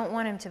 but I don't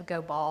want him to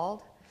go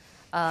bald.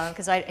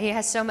 Because he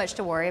has so much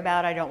to worry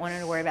about. I don't want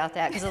him to worry about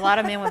that, because a lot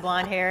of men with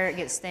blonde hair, it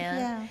gets thin.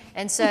 Yeah.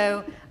 And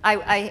so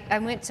I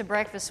went to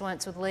breakfast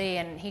once with Lee,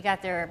 and he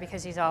got there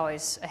because he's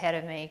always ahead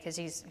of me, because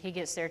he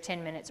gets there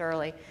 10 minutes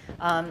early.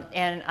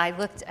 And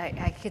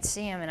I could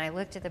see him, and I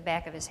looked at the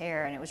back of his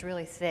hair, and it was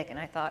really thick, and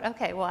I thought,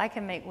 okay, well, I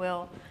can make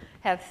Will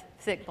have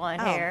thick blonde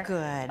hair. Oh,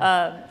 good.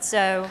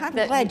 I'm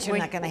glad you're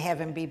not going to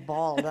have him be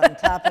bald on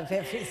top of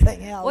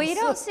everything else. Well, you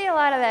don't see a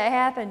lot of that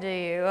happen, do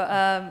you?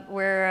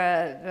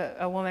 Where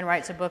a woman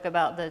writes a book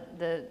about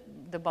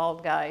the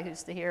bald guy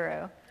who's the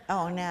hero.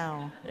 Oh,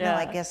 no. Yeah. No,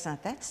 I guess not.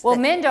 Well,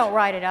 men don't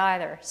write it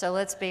either, so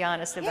let's be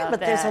honest about that. Yeah, but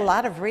there's a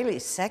lot of really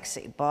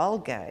sexy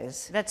bald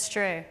guys. That's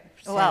true.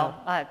 So.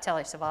 Well,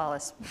 Telly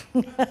Savalas.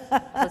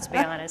 Let's be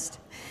honest.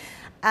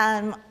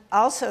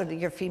 Also, to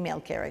your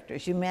female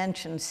characters, you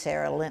mentioned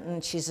Sarah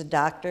Linton. She's a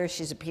doctor,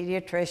 she's a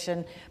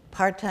pediatrician,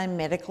 part-time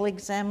medical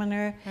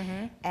examiner,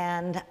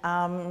 and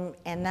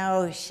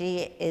now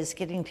she is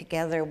getting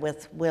together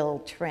with Will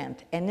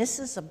Trent. And this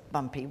is a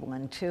bumpy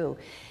one, too.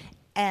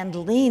 And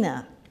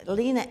Lena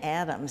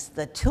Adams,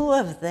 the two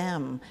of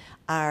them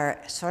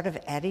are sort of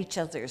at each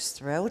other's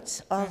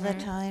throats all the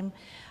time.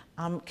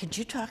 Could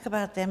you talk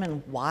about them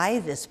and why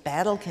this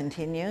battle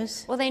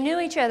continues? Well, they knew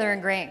each other in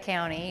Grant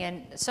County,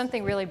 and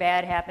something really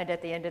bad happened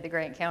at the end of the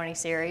Grant County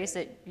series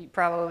that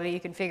you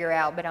can figure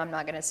out, but I'm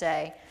not going to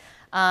say.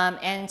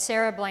 And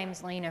Sarah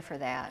blames Lena for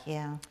that.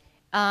 Yeah.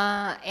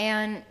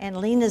 And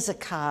Lena's a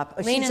cop.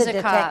 Lena's she's a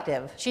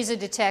detective. Cop. She's a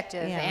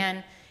detective. Yeah.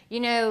 And, you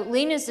know,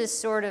 Lena's this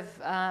sort of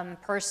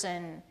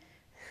person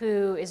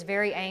who is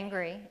very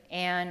angry,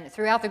 and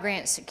throughout the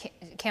Grant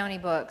County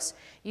books,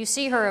 you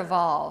see her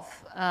evolve,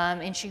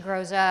 and she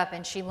grows up,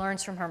 and she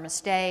learns from her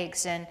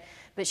mistakes,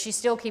 but she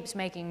still keeps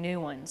making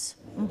new ones.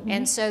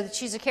 And so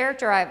she's a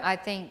character I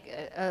think,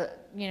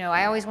 you know,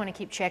 I always want to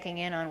keep checking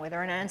in on with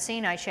her. And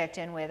Unseen, I checked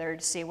in with her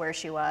to see where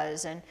she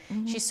was, and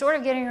she's sort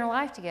of getting her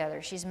life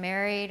together. She's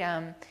married.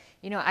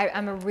 You know,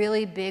 I'm a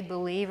really big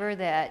believer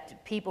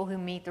that people who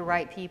meet the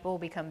right people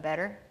become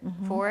better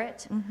for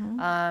it.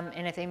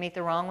 And if they meet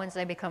the wrong ones,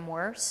 they become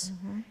worse.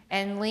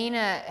 And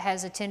Lena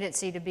has a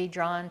tendency to be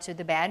drawn to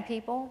the bad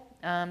people.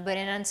 But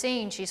in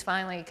Unseen, she's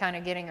finally kind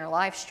of getting her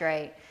life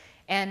straight.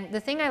 And the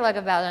thing I like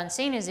about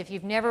Unseen is if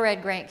you've never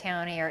read Grant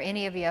County or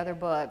any of the other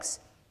books,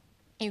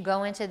 you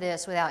go into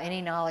this without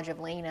any knowledge of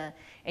Lena,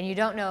 and you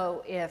don't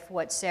know if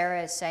what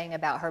Sarah is saying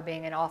about her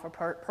being an awful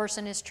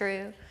person is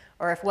true,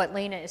 or if what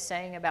Lena is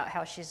saying about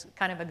how she's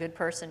kind of a good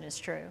person is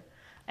true.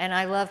 And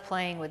I love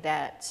playing with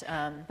that.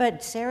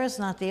 But Sarah's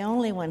not the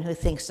only one who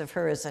thinks of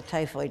her as a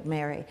typhoid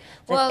Mary.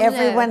 That Well,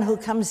 everyone no. who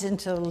comes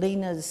into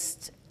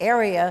Lena's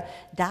area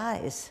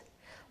dies.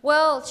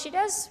 Well, she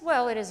does,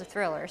 well, it is a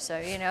thriller, so,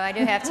 you know, I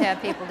do have to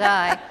have people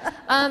die.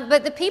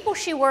 But the people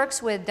she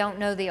works with don't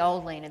know the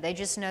old Lena. They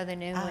just know the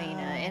new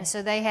Lena. And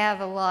so they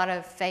have a lot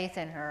of faith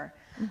in her.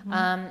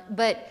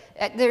 But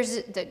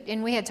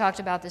and we had talked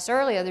about this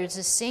earlier, there's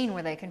this scene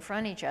where they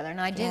confront each other, and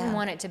I didn't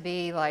want it to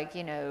be like,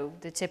 you know,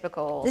 the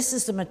typical... This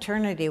is the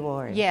maternity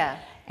ward. Yeah.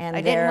 And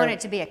I didn't want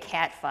it to be a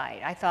cat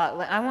fight. I thought,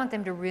 I want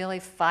them to really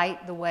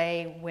fight the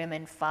way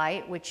women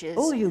fight, which is...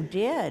 Oh, you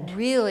did?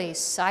 Really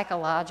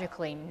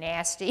psychologically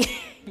nasty,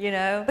 you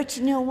know? But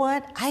you know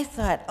what? I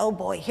thought, oh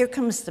boy, here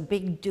comes the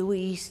big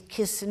dewy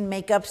kiss and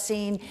makeup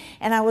scene,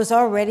 and I was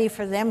all ready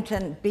for them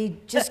to be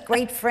just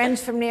great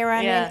friends from there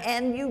on in,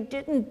 and you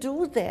didn't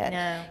do that.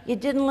 No. You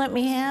didn't let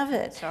me have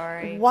it.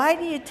 Sorry. Why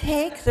do you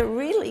take the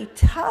really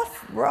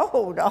tough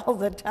road all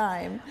the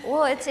time?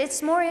 Well,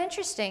 it's more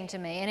interesting to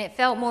me, and it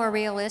felt more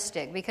realistic,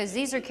 because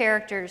these are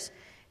characters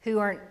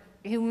who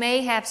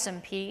may have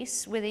some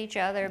peace with each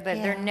other, but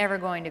they're never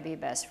going to be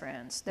best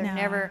friends. They're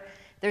never.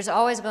 There's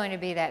always going to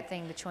be that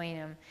thing between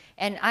them.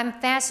 And I'm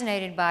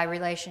fascinated by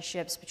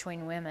relationships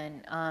between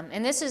women.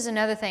 And this is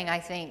another thing I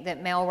think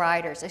that male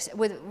writers,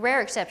 with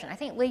rare exception, I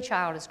think Lee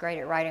Child is great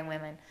at writing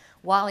women.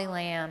 Wally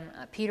Lamb,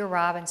 Peter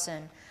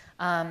Robinson,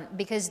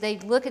 because they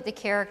look at the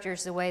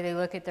characters the way they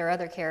look at their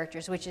other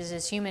characters, which is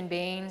as human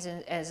beings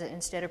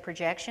instead of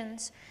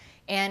projections.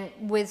 And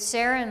with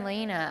Sarah and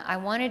Lena, I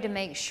wanted to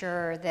make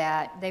sure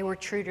that they were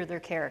true to their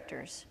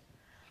characters.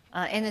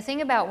 And the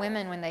thing about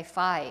women when they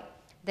fight,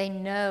 they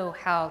know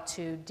how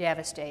to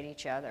devastate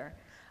each other.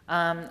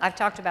 I've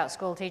talked about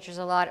school teachers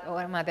a lot.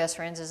 One of my best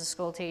friends is a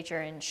school teacher,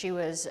 and she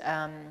was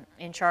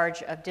in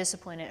charge of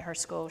discipline at her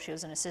school. She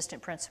was an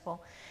assistant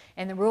principal.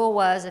 And the rule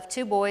was if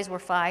two boys were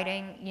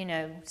fighting, you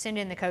know, send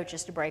in the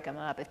coaches to break them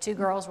up. If two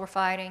girls were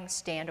fighting,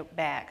 stand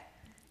back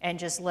and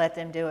just let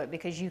them do it,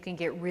 because you can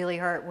get really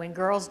hurt. When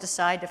girls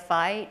decide to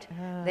fight,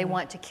 they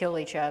want to kill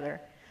each other.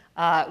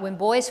 When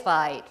boys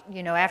fight,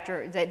 you know,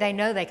 after they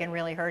know they can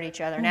really hurt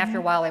each other, and after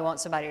a while they want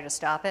somebody to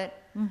stop it.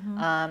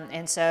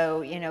 And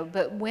so, you know,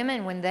 but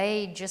women, when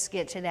they just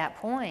get to that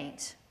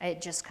point,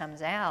 it just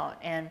comes out.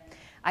 And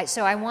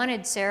So I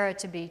wanted Sarah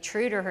to be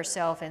true to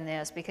herself in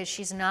this because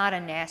she's not a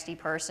nasty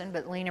person,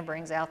 but Lena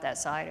brings out that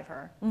side of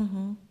her.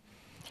 Mm-hmm.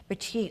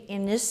 But she,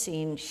 in this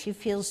scene, she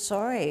feels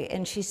sorry,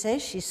 and she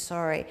says she's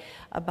sorry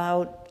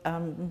about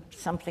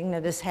something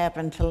that has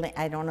happened to,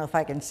 I don't know if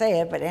I can say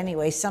it, but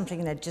anyway,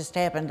 something that just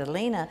happened to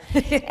Lena.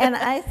 And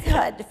I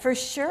thought, for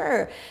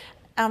sure,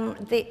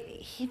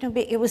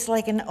 it was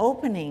like an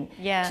opening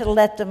to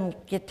let them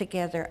get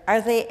together. Are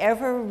they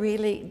ever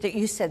really,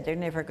 you said they're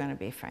never going to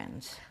be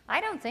friends.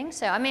 I don't think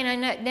so. I mean, I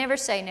never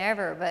say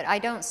never, but I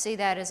don't see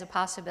that as a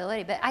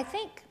possibility. But I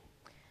think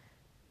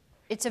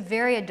it's a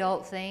very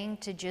adult thing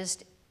to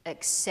just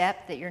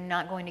accept that you're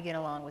not going to get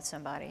along with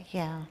somebody.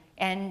 Yeah.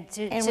 And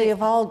we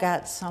have all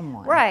got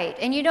someone. Right.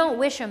 And you don't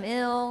wish them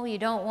ill. You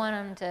don't want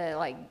them to,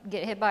 like,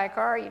 get hit by a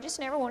car. You just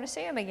never want to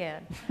see them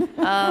again.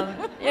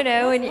 You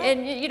know,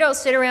 and you don't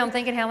sit around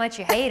thinking how much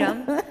you hate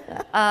them.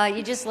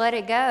 You just let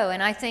it go.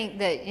 And I think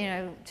that, you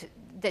know,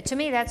 that to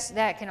me,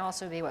 that can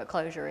also be what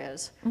closure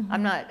is. Mm-hmm.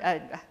 I'm not,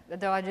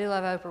 though I do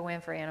love Oprah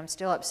Winfrey, and I'm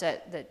still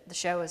upset that the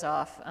show is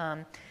off.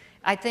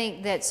 I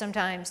think that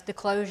sometimes the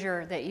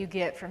closure that you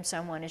get from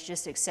someone is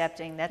just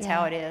accepting that's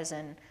how it is,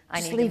 and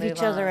I need to move on. Just leave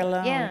each other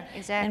alone. Yeah,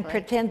 exactly. And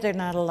pretend they're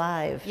not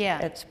alive. Yeah.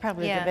 That's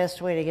probably the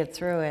best way to get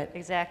through it.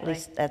 Exactly. At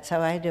least that's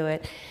how I do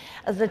it.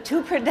 The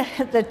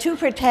two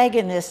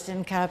protagonists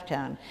in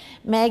Coptown,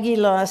 Maggie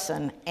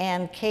Lawson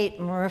and Kate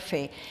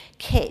Murphy.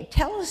 Kate,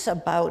 tell us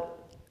about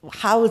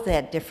how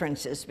that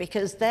difference is,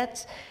 because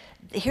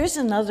here's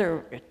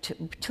another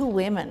two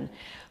women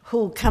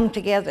who come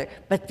together,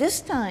 but this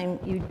time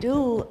you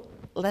do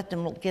let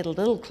them get a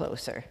little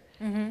closer.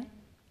 Mm-hmm.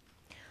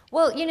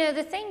 Well, you know,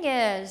 the thing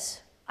is,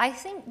 I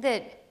think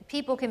that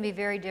people can be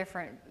very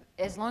different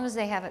as long as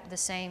they have the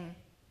same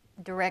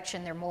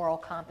direction their moral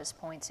compass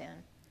points in.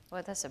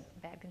 Well, that's a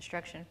bad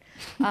construction.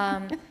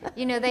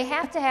 You know, they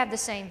have to have the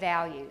same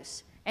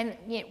values. And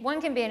you know,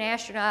 one can be an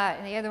astronaut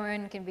and the other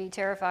one can be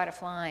terrified of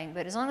flying,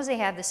 but as long as they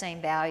have the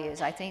same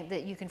values, I think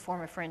that you can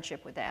form a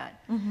friendship with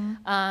that.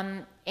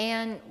 Mm-hmm.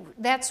 And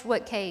that's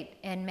what Kate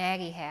and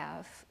Maggie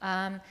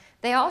have.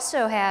 They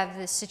also have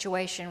this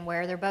situation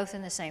where they're both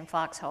in the same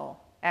foxhole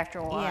after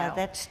a while. Yeah,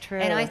 that's true.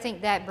 And I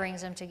think that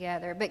brings them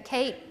together. But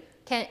Kate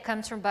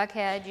comes from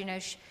Buckhead, you know,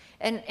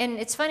 and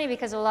it's funny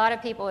because a lot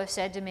of people have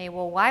said to me,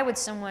 well, why would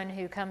someone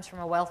who comes from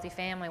a wealthy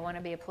family want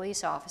to be a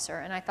police officer?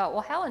 And I thought,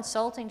 well, how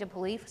insulting to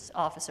police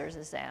officers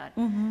is that?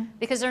 Mm-hmm.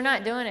 Because they're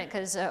not doing it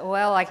because,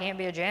 well, I can't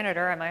be a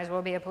janitor, I might as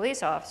well be a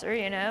police officer,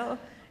 you know?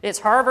 It's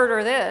Harvard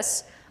or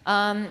this.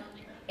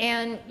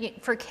 And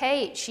for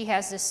Kate, she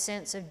has this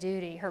sense of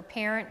duty. Her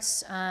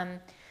parents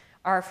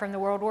are from the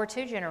World War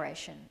II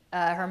generation.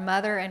 Her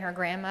mother and her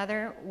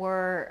grandmother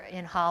were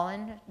in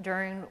Holland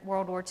during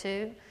World War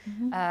II.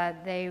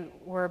 Mm-hmm. They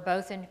were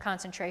both in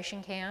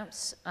concentration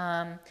camps.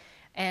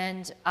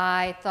 And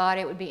I thought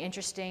it would be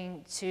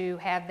interesting to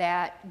have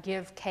that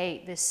give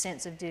Kate this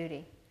sense of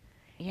duty.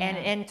 Yeah.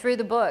 And through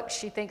the book,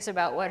 she thinks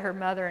about what her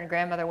mother and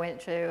grandmother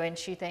went through, and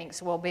she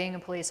thinks, well, being a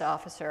police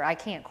officer, I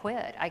can't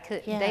quit.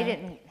 They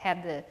didn't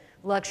have the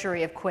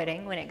luxury of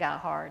quitting when it got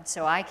hard,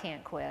 so I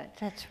can't quit.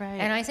 That's right.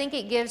 And I think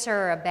it gives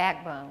her a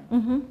backbone.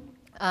 Mm-hmm.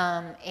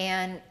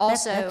 And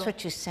also... That's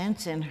what you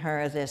sense in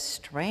her, this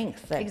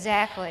strength.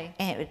 Exactly.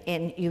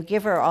 And you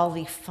give her all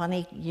the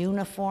funny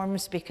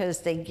uniforms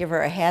because they give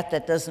her a hat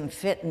that doesn't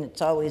fit and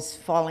it's always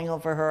falling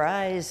over her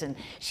eyes, and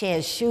she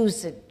has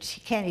shoes that she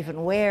can't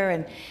even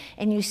wear,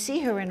 and you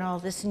see her in all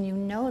this and you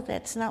know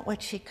that's not what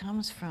she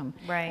comes from.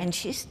 Right. And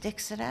she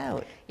sticks it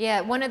out.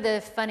 Yeah, one of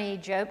the funny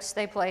jokes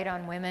they played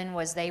on women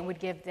was they would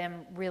give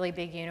them really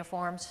big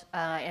uniforms,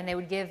 and they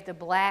would give the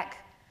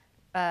black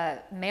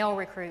male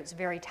recruits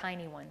very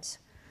tiny ones.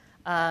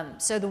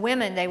 So the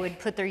women, they would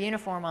put their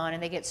uniform on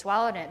and they get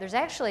swallowed in it. There's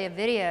actually a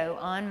video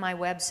on my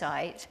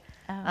website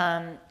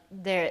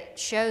that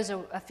shows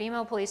a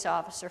female police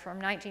officer from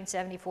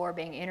 1974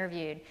 being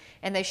interviewed,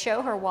 and they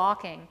show her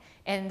walking,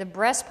 and the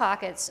breast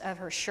pockets of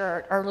her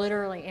shirt are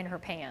literally in her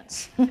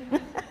pants.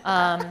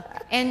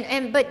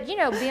 But you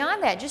know,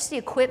 beyond that, just the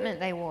equipment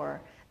they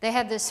wore. They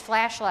had this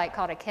flashlight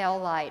called a Kell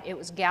light. It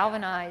was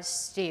galvanized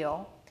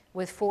steel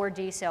with 4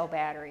 D-cell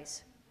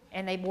batteries.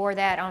 And they wore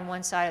that on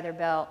one side of their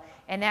belt,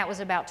 and that was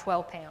about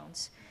 12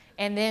 pounds.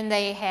 And then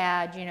they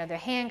had, you know, their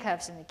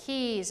handcuffs and the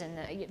keys and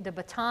the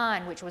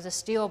baton, which was a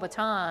steel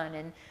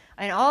baton,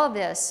 and all of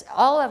this,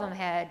 all of them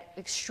had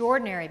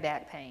extraordinary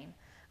back pain.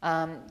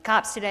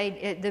 Cops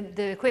today,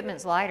 the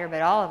equipment's lighter,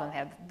 but all of them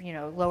have, you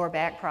know, lower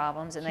back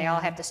problems, and they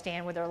all have to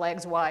stand with their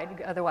legs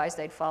wide, otherwise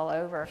they'd fall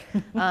over.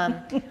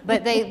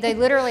 But they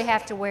literally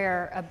have to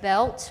wear a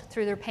belt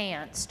through their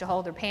pants to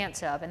hold their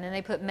pants up, and then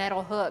they put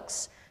metal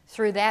hooks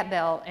through that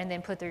belt and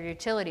then put their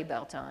utility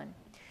belt on.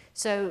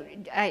 So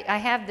I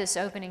have this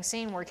opening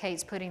scene where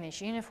Kate's putting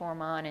this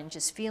uniform on and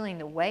just feeling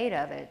the weight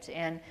of it,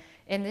 and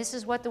this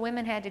is what the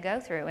women had to go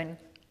through. And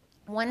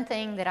one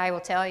thing that I will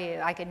tell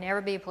you, I could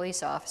never be a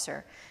police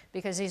officer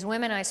because these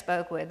women I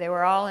spoke with, they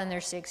were all in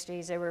their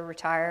 60s, they were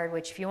retired,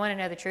 which if you want to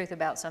know the truth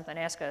about something,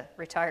 ask a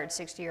retired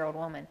 60-year-old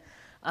woman.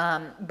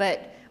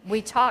 But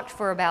we talked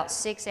for about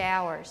 6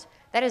 hours.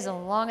 That is the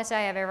longest I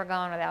have ever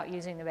gone without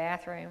using the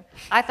bathroom.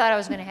 I thought I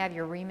was going to have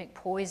uremic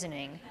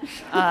poisoning.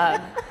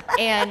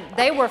 And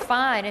they were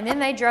fine. And then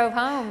they drove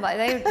home.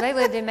 They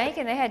lived in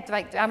Macon. They had,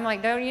 like, I'm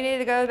like, don't you need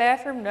to go to the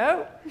bathroom?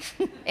 No.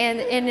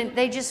 And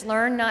they just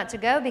learned not to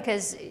go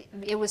because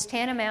it was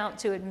tantamount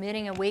to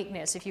admitting a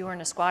weakness if you were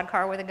in a squad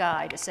car with a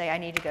guy to say, I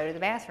need to go to the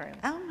bathroom.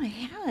 Oh, my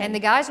God. And the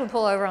guys would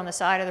pull over on the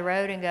side of the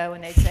road and go,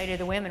 and they'd say to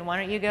the women, why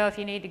don't you go if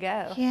you need to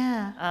go?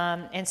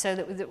 Yeah. And so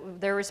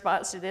their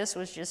response to this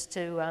was just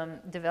to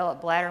develop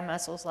bladder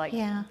muscles like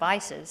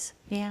vices.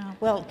 Yeah,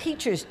 well,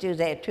 teachers do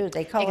that too.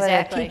 They call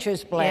Exactly. it a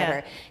teacher's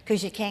bladder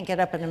because you can't get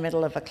up in the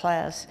middle of a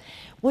class.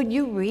 Would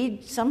you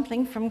read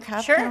something from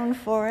Coptown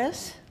for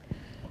us?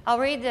 I'll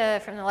read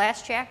from the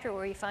last chapter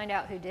where you find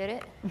out who did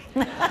it.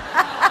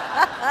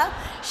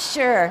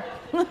 Sure.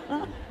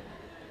 All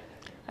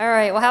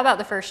right, well, how about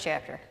the first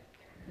chapter?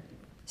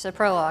 It's a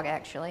prologue,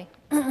 actually.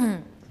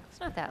 It's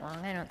not that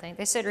long, I don't think.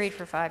 They said read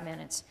for 5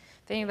 minutes.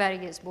 If anybody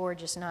gets bored,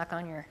 just knock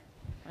on your...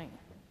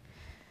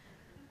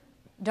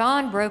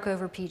 Dawn broke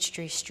over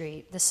Peachtree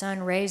Street. The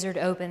sun razored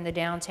open the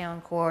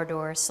downtown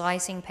corridor,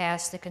 slicing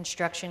past the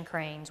construction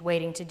cranes,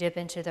 waiting to dip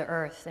into the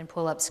earth and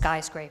pull up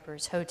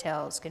skyscrapers,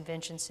 hotels,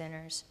 convention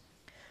centers.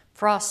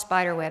 Frost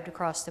spiderwebbed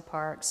across the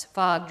parks.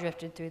 Fog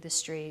drifted through the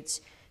streets.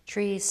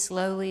 Trees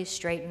slowly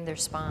straightened their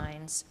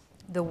spines.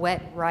 The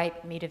wet,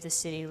 ripe meat of the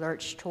city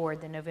lurched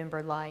toward the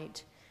November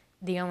light.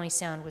 The only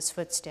sound was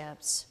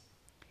footsteps.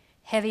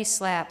 Heavy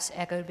slaps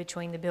echoed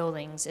between the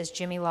buildings as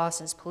Jimmy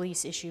Lawson's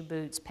police-issue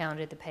boots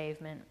pounded the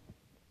pavement.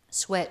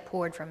 Sweat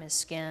poured from his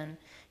skin.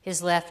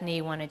 His left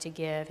knee wanted to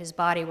give. His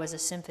body was a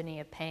symphony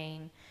of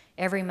pain.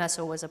 Every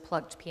muscle was a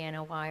plucked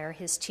piano wire.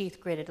 His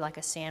teeth gritted like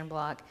a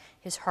sandblock.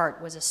 His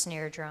heart was a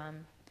snare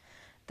drum.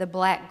 The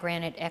black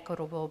granite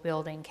Equitable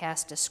building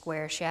cast a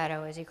square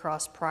shadow as he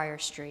crossed Pryor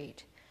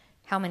Street.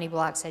 How many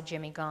blocks had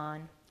Jimmy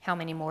gone? How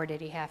many more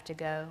did he have to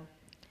go?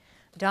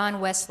 Don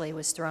Wesley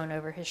was thrown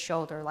over his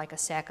shoulder like a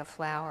sack of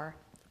flour.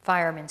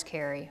 Fireman's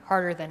carry,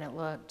 harder than it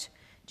looked.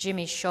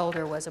 Jimmy's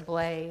shoulder was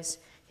ablaze.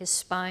 His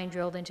spine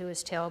drilled into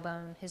his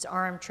tailbone. His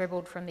arm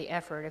trembled from the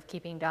effort of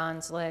keeping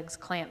Don's legs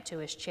clamped to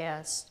his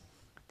chest.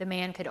 The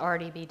man could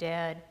already be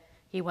dead.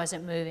 He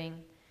wasn't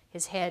moving.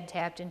 His head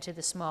tapped into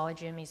the small of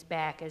Jimmy's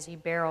back as he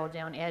barreled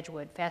down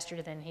Edgewood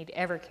faster than he'd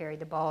ever carried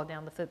the ball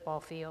down the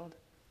football field.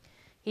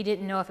 He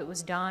didn't know if it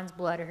was Don's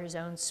blood or his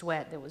own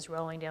sweat that was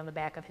rolling down the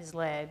back of his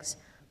legs,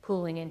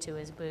 pooling into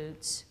his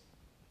boots.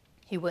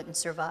 He wouldn't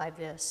survive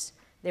this.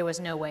 There was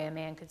no way a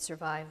man could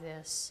survive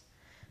this.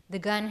 The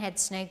gun had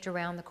snaked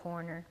around the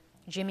corner.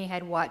 Jimmy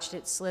had watched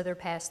it slither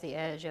past the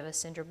edge of a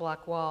cinder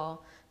block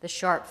wall. The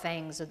sharp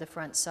fangs of the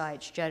front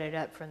sights jutted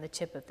up from the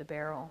tip of the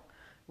barrel.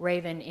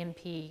 Raven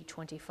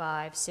MP-25,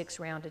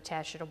 6-round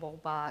detachable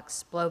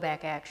box,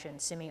 blowback action,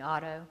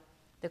 semi-auto.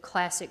 The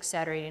classic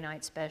Saturday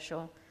night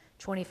special,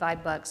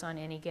 $25 on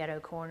any ghetto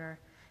corner.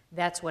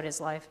 That's what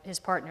his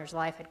partner's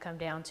life had come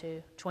down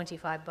to,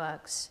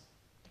 $25.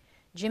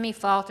 Jimmy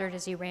faltered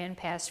as he ran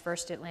past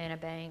First Atlanta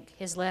Bank.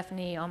 His left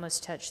knee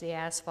almost touched the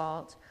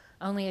asphalt.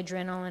 Only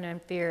adrenaline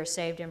and fear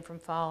saved him from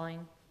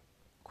falling.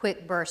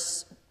 Quick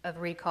bursts of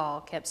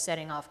recall kept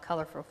setting off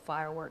colorful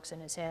fireworks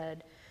in his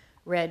head.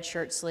 Red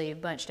shirt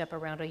sleeve bunched up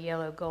around a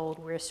yellow gold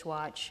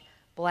wristwatch,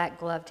 black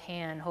gloved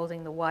hand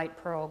holding the white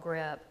pearl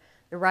grip.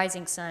 The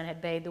rising sun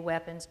had bathed the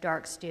weapon's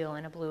dark steel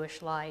in a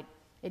bluish light.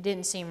 It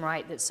didn't seem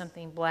right that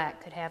something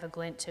black could have a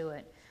glint to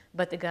it,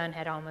 but the gun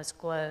had almost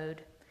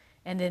glowed.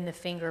 And then the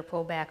finger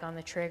pulled back on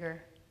the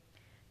trigger.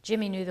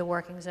 Jimmy knew the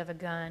workings of a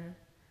gun.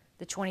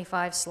 The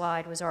 .25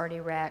 slide was already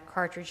racked,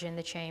 cartridge in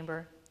the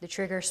chamber. The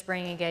trigger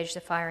spring engaged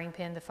the firing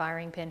pin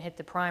hit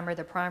the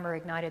primer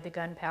ignited the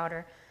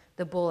gunpowder.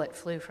 The bullet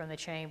flew from the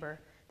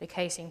chamber. The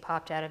casing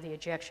popped out of the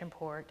ejection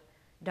port.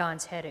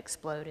 Don's head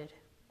exploded.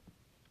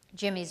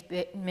 Jimmy's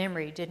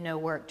memory did no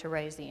work to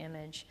raise the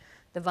image.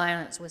 The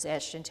violence was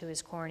etched into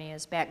his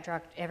corneas,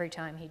 backdropped every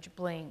time he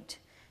blinked.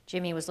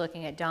 Jimmy was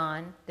looking at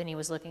Don, then he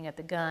was looking at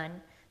the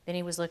gun, then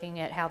he was looking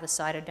at how the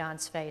side of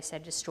Don's face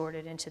had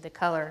distorted into the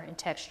color and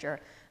texture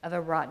of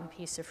a rotten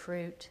piece of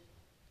fruit.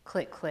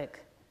 Click,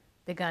 click.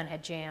 The gun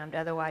had jammed,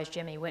 otherwise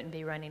Jimmy wouldn't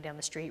be running down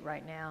the street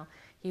right now.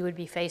 He would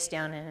be face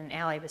down in an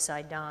alley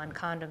beside Don,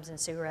 condoms and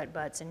cigarette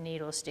butts and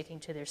needles sticking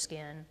to their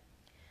skin.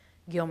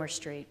 Gilmer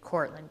Street,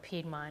 Cortland,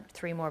 Piedmont,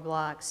 3 more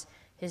blocks.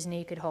 His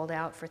knee could hold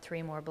out for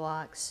 3 more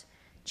blocks.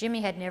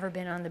 Jimmy had never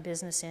been on the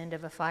business end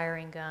of a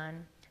firing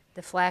gun.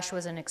 The flash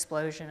was an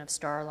explosion of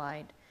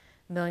starlight,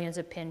 millions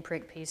of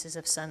pinprick pieces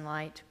of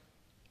sunlight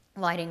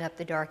lighting up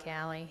the dark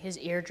alley. His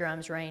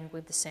eardrums rang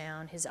with the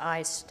sound. His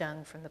eyes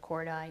stung from the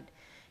cordite.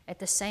 At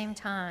the same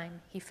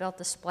time, he felt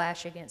the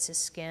splash against his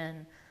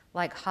skin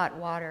like hot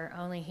water,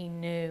 only he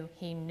knew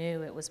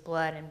it was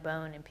blood and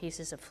bone and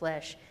pieces of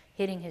flesh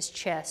hitting his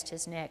chest,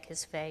 his neck,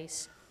 his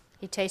face.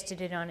 He tasted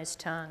it on his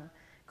tongue,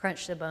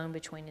 crunched the bone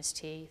between his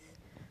teeth.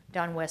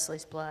 Don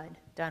Wesley's blood,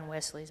 Don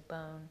Wesley's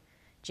bone.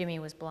 Jimmy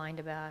was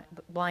blinded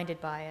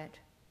by it.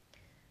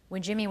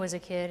 When Jimmy was a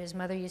kid, his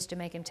mother used to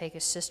make him take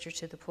his sister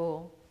to the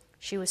pool.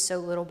 She was so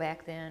little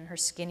back then. Her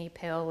skinny,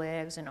 pale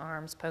legs and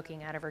arms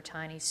poking out of her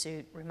tiny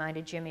suit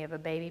reminded Jimmy of a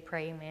baby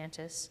praying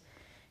mantis.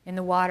 In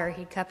the water,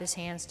 he'd cup his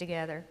hands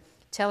together,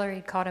 tell her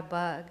he'd caught a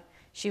bug.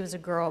 She was a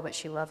girl, but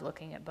she loved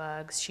looking at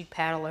bugs. She'd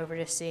paddle over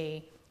to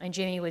see, and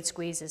Jimmy would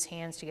squeeze his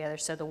hands together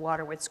so the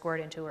water would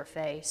squirt into her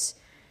face.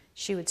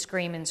 She would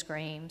scream and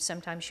scream.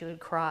 Sometimes she would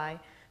cry,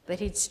 but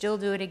he'd still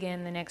do it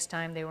again the next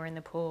time they were in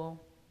the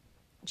pool.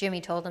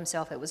 Jimmy told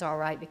himself it was all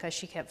right because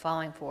she kept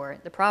falling for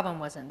it. The problem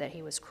wasn't that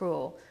he was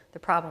cruel. The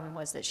problem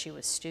was that she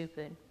was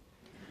stupid.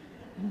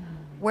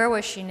 Where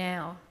was she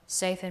now?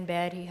 Safe in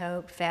bed, he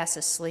hoped. Fast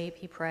asleep,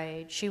 he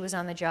prayed. She was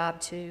on the job,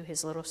 too,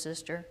 his little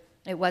sister.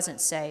 It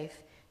wasn't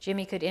safe.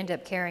 Jimmy could end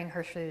up carrying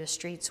her through the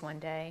streets one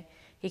day.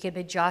 He could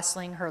be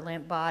jostling her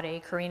limp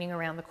body, careening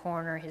around the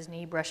corner, his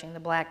knee brushing the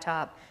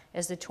blacktop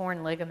as the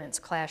torn ligaments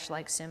clashed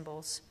like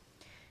cymbals.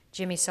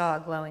 Jimmy saw a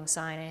glowing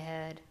sign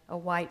ahead, a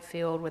white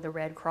field with a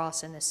red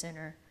cross in the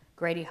center,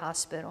 Grady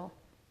Hospital.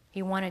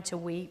 He wanted to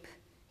weep.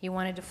 He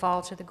wanted to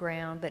fall to the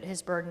ground, but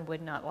his burden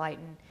would not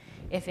lighten.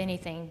 If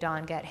anything,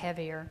 Dawn got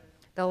heavier.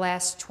 The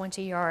last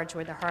 20 yards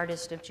were the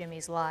hardest of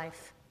Jimmy's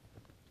life.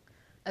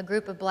 A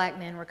group of black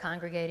men were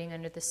congregating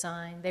under the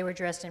sign. They were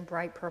dressed in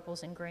bright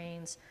purples and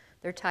greens.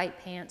 Their tight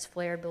pants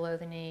flared below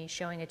the knee,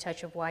 showing a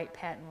touch of white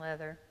patent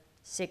leather,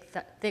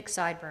 thick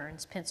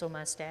sideburns, pencil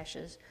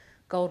mustaches,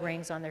 gold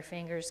rings on their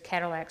fingers,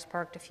 Cadillacs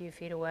parked a few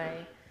feet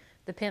away.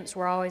 The pimps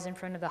were always in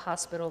front of the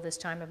hospital this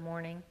time of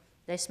morning.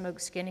 They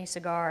smoked skinny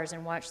cigars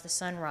and watched the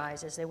sun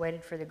rise as they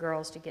waited for the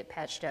girls to get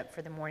patched up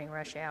for the morning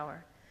rush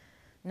hour.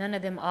 None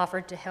of them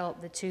offered to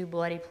help the two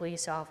bloody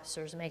police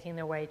officers making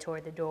their way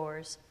toward the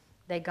doors.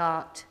 They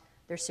gawked.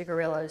 Their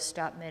cigarillos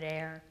stopped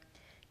midair.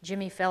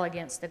 Jimmy fell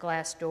against the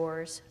glass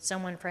doors.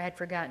 Someone had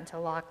forgotten to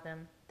lock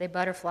them. They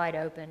butterflied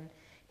open.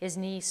 His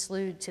knee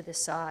slewed to the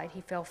side.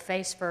 He fell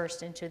face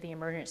first into the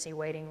emergency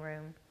waiting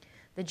room.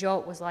 The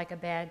jolt was like a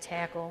bad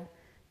tackle.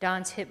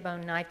 Don's hip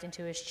bone knifed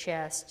into his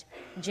chest.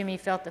 Jimmy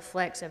felt the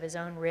flex of his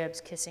own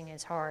ribs kissing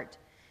his heart.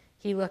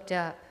 He looked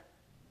up.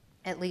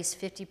 At least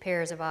 50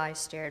 pairs of eyes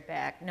stared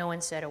back. No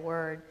one said a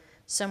word.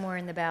 Somewhere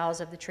in the bowels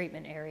of the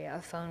treatment area,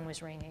 a phone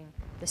was ringing.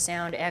 The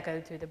sound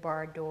echoed through the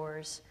barred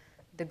doors.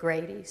 The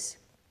Gradys.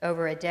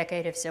 Over a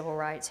decade of civil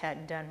rights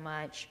hadn't done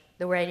much.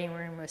 The waiting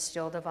room was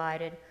still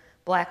divided.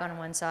 Black on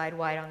one side,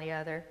 white on the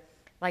other.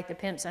 Like the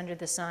pimps under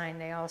the sign,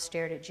 they all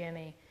stared at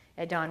Jimmy,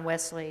 at Don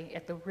Wesley,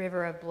 at the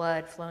river of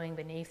blood flowing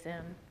beneath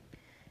them.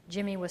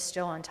 Jimmy was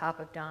still on top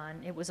of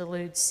Don. It was a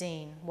lewd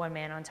scene, one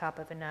man on top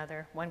of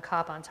another, one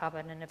cop on top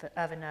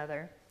of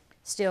another.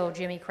 Still,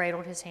 Jimmy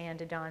cradled his hand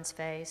to Don's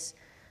face,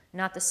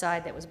 not the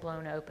side that was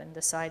blown open,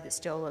 the side that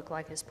still looked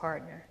like his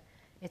partner.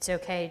 It's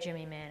okay,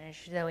 Jimmy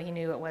managed, though he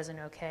knew it wasn't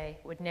okay,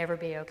 would never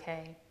be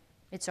okay.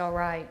 It's all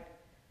right.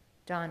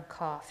 Don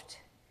coughed.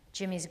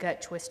 Jimmy's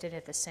gut twisted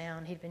at the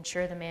sound. He'd been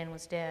sure the man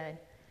was dead.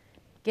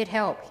 Get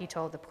help, he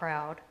told the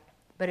crowd.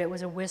 But it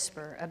was a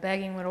whisper, a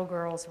begging little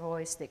girl's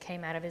voice that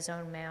came out of his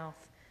own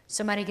mouth.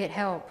 Somebody get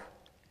help.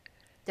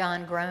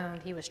 Don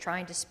groaned. He was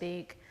trying to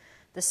speak.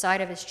 The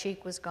side of his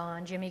cheek was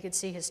gone. Jimmy could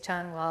see his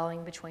tongue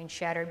lolling between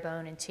shattered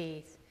bone and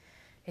teeth.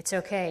 It's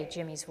okay,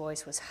 Jimmy's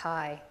voice was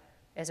high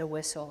as a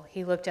whistle.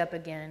 He looked up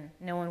again.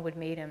 No one would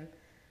meet him.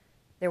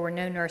 There were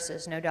no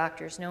nurses, no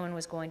doctors. No one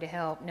was going to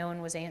help. No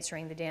one was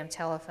answering the damn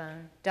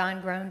telephone.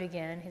 Don groaned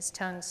again. His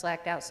tongue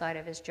slacked outside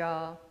of his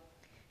jaw.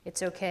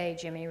 It's okay,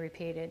 Jimmy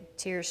repeated.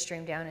 Tears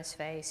streamed down his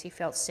face. He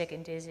felt sick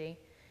and dizzy.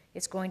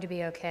 It's going to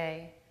be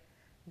okay.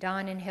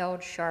 Don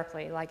inhaled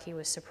sharply like he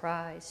was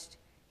surprised.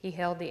 He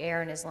held the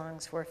air in his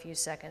lungs for a few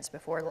seconds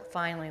before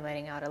finally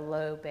letting out a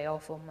low,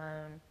 baleful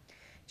moan.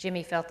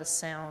 Jimmy felt the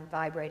sound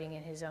vibrating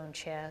in his own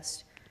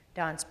chest.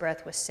 Don's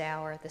breath was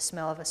sour, the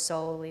smell of a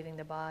soul leaving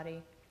the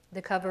body.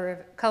 The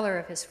color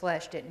of his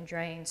flesh didn't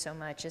drain so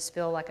much as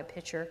feel like a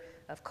pitcher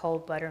of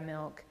cold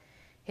buttermilk.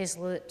 His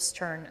lips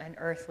turned an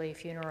earthly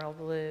funeral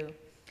blue.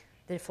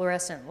 The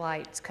fluorescent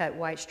lights cut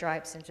white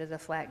stripes into the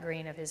flat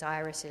green of his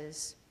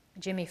irises.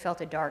 Jimmy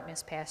felt a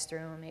darkness pass through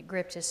him. It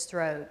gripped his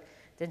throat,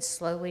 then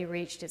slowly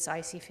reached its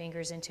icy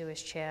fingers into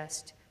his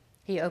chest.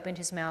 He opened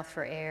his mouth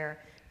for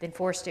air, then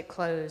forced it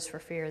closed for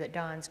fear that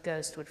Don's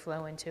ghost would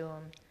flow into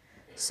him.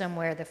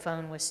 Somewhere the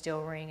phone was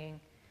still ringing.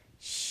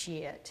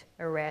 Shit,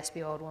 a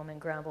raspy old woman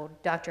grumbled.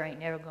 Doctor ain't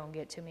never gonna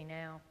get to me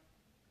now.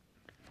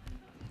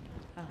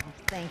 Oh,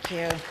 thank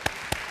you. Thank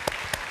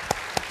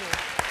you.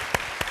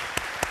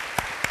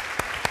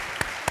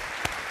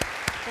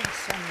 Thanks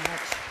so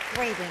much.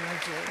 Great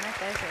energy. My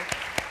pleasure.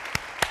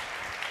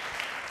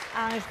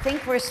 I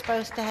think we're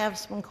supposed to have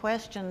some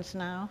questions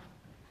now.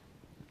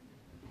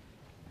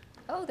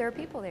 Oh, there are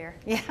people there.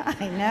 Yeah,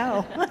 I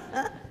know.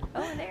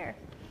 Oh, there.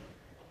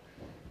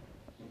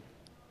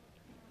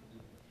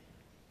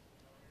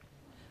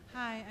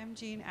 Hi, I'm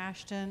Jean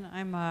Ashton.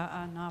 I'm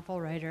a novel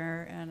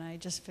writer, and I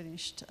just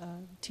finished a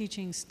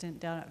teaching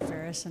stint down at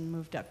Ferris and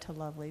moved up to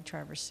lovely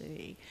Traverse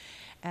City.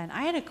 And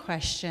I had a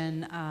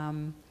question.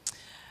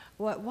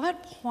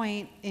 What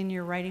point in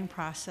your writing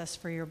process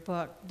for your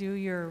book do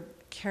your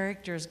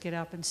characters get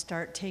up and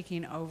start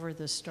taking over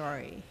the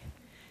story?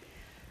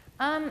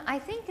 I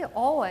think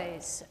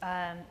always,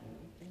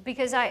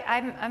 because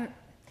I'm,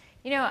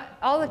 you know,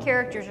 all the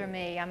characters are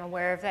me. I'm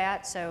aware of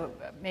that, so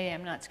maybe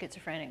I'm not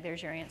schizophrenic.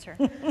 There's your answer.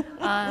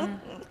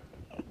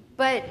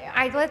 But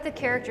I let the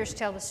characters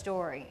tell the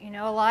story. You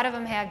know, a lot of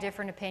them have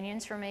different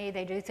opinions from me.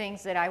 They do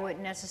things that I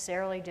wouldn't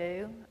necessarily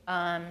do.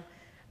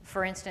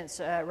 For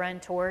instance, run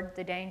toward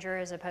the danger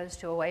as opposed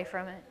to away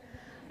from it.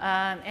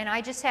 And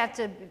I just have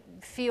to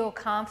feel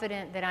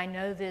confident that I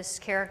know this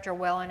character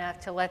well enough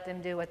to let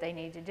them do what they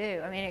need to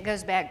do. I mean, it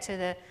goes back to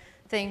the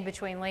thing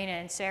between Lena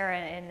and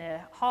Sarah in the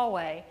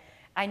hallway.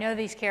 I know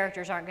these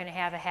characters aren't going to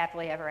have a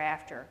happily ever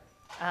after.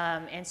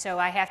 And so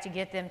I have to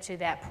get them to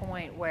that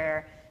point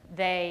where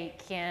they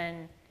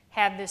can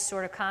have this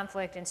sort of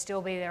conflict and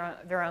still be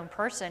their own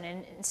person,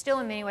 and still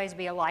in many ways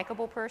be a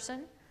likable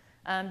person.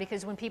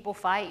 Because when people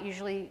fight,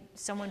 usually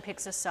someone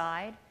picks a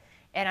side.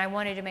 And I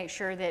wanted to make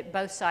sure that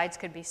both sides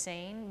could be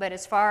seen. But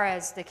as far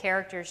as the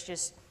characters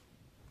just,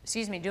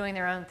 doing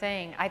their own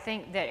thing, I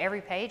think that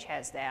every page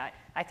has that.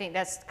 I think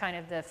that's kind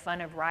of the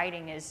fun of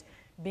writing, is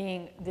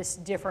being this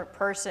different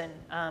person.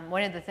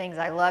 One of the things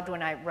I loved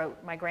when I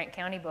wrote my Grant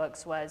County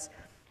books was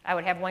I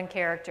would have one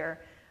character.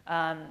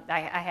 I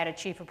had a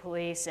chief of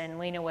police, and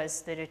Lena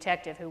was the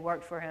detective who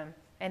worked for him.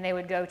 And they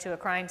would go to a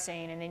crime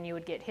scene, and then you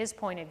would get his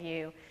point of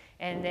view.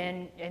 And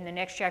then in the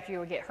next chapter, you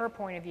would get her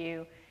point of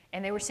view.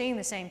 And they were seeing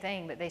the same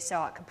thing, but they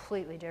saw it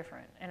completely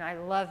different. And I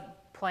love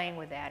playing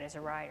with that as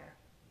a writer.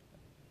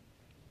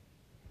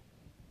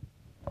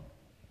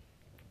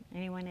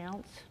 Anyone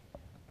else?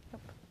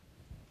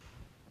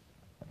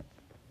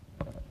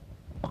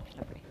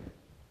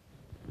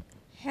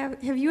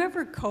 Have you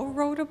ever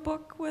co-wrote a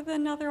book with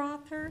another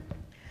author?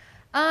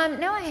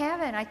 No, I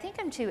haven't. I think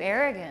I'm too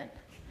arrogant.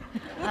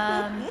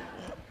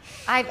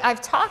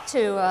 I've talked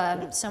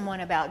to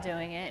someone about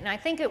doing it, and I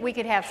think that we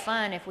could have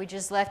fun if we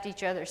just left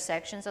each other's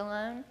sections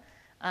alone.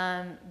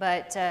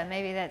 But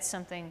maybe that's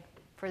something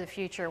for the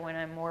future when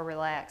I'm more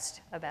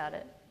relaxed about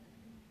it.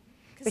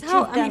 But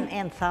you've done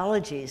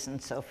anthologies and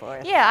so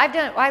forth. Yeah,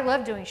 I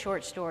love doing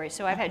short stories,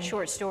 so I've had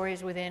short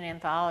stories within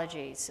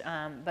anthologies.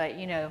 But,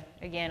 you know,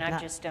 again,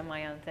 I've just done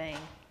my own thing.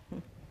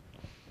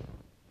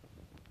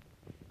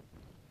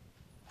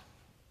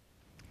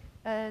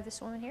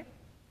 This woman here?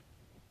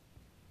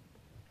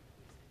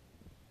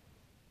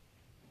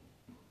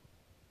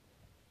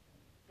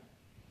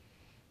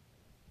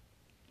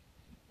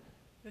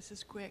 This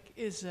is quick.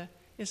 Is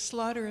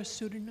Slaughter a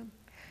pseudonym?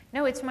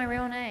 No, it's my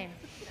real name.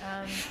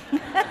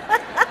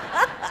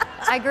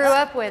 I grew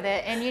up with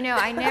it, and you know,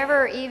 it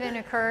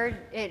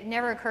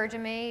never occurred to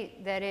me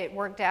that it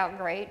worked out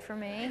great for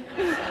me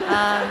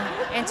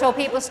until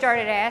people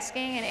started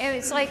asking, and it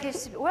was like,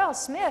 well,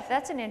 Smith,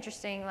 that's an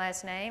interesting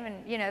last name,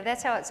 and you know,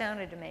 that's how it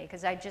sounded to me,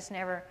 because I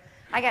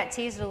got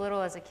teased a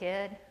little as a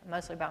kid,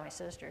 mostly by my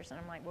sisters, and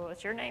I'm like, well,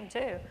 it's your name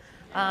too.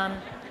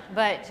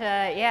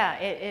 Yeah,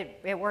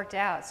 it worked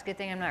out. It's a good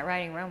thing I'm not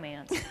writing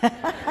romance.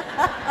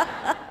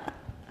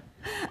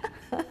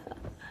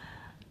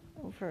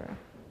 Over.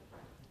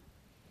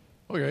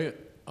 Okay,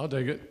 I'll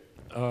take it.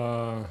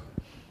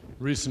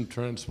 Recent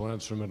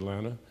transplants from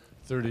Atlanta,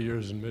 30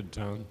 years in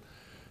Midtown.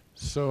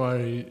 So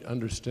I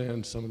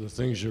understand some of the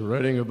things you're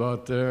writing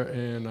about there,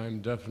 and I'm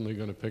definitely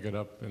going to pick it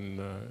up and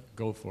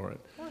go for it.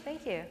 Oh,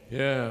 thank you.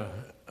 Yeah,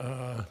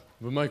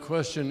 but my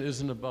question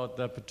isn't about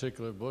that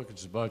particular book,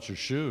 it's about your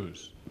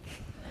shoes.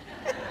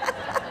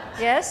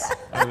 Yes?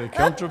 Are they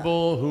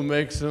comfortable? Who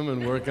makes them,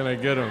 and where can I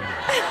get them?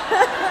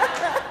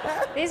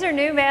 These are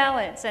New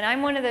Balance, and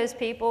I'm one of those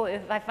people,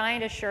 if I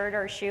find a shirt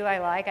or a shoe I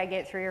like, I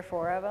get 3 or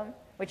 4 of them,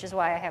 which is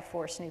why I have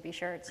 4 Snoopy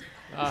shirts.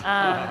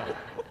 They're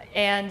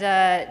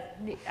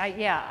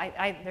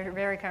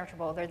very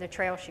comfortable. They're the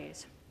trail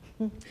shoes.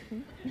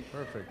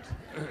 Perfect.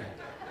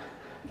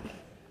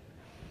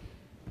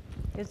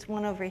 There's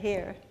one over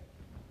here.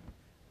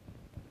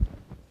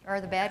 Are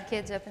the bad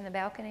kids up in the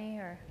balcony,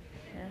 or?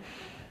 Yeah.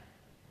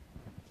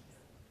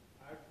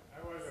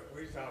 I was a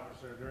police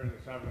officer during the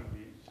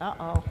 70s.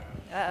 Uh-oh.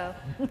 Uh-oh.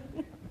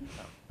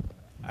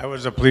 I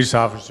was a police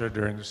officer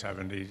during the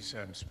 70s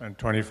and spent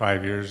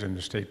 25 years in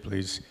the state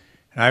police.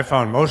 And I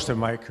found most of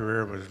my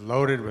career was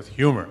loaded with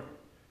humor.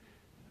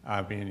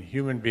 I mean,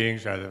 human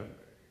beings are,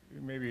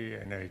 maybe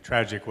in a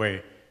tragic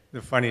way,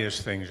 the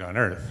funniest things on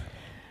earth.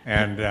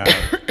 And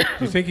do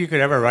you think you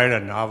could ever write a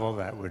novel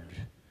that would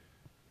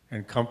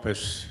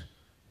encompass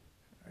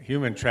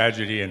human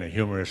tragedy in a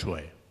humorous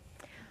way?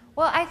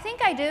 Well, I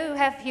think I do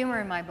have humor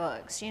in my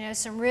books. You know,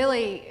 some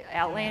really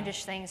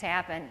outlandish things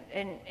happen,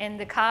 and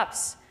the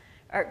cops,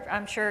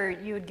 I'm sure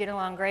you would get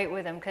along great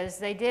with them, because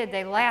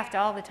they laughed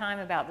all the time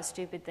about the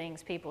stupid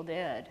things people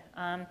did.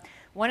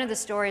 One of the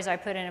stories I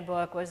put in a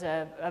book was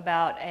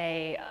about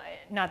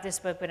not this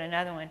book, but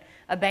another one,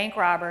 a bank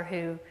robber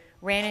who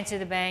ran into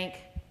the bank,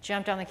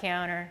 jumped on the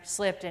counter,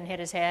 slipped and hit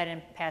his head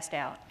and passed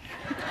out.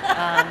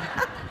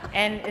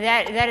 And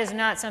that is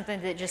not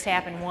something that just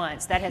happened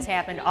once. That has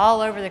happened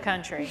all over the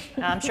country.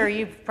 I'm sure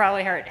you've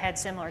probably had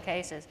similar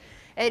cases.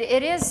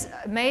 It is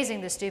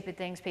amazing the stupid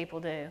things people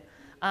do.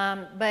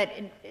 But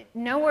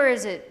nowhere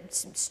is it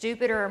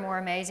stupider or more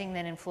amazing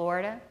than in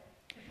Florida.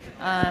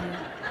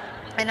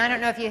 And I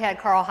don't know if you had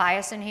Carl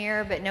Hyacin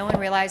here, but no one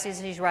realizes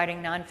he's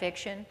writing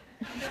nonfiction.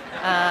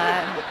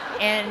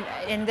 And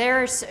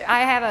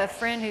I have a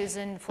friend who's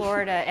in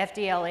Florida,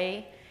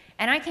 FDLE,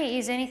 and I can't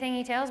use anything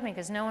he tells me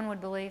because no one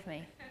would believe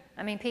me.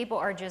 I mean, people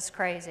are just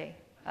crazy.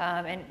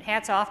 And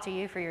hats off to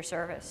you for your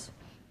service.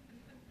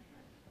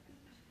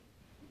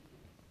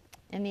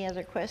 Any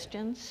other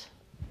questions?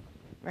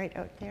 Right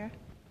out there.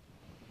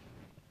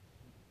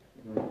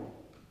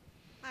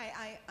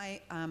 Hi,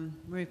 I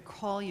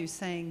recall you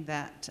saying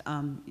that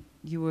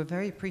you were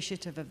very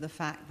appreciative of the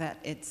fact that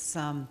it's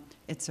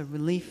a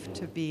relief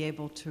to be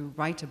able to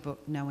write a book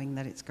knowing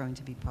that it's going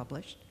to be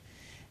published,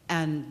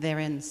 and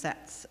therein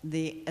sets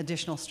the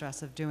additional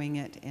stress of doing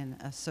it in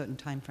a certain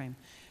time frame.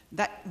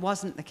 That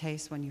wasn't the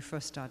case when you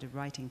first started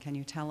writing. Can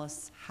you tell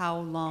us how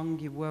long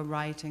you were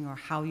writing, or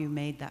how you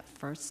made that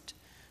first,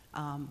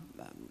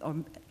 or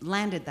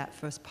landed that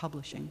first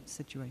publishing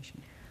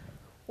situation?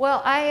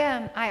 Well,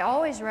 I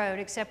always wrote,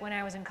 except when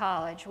I was in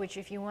college, which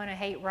if you want to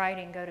hate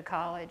writing, go to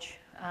college,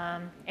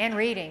 and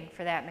reading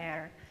for that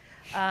matter.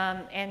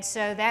 And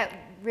so that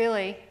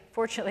really,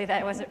 fortunately,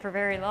 that wasn't for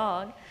very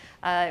long.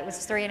 It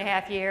was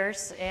 3.5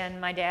 years,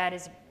 and my dad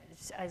is,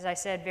 as I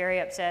said, very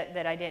upset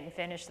that I didn't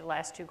finish the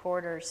last 2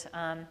 quarters.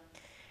 You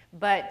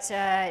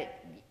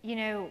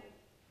know,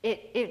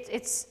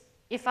 it's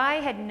if I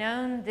had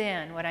known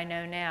then what I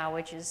know now,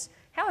 which is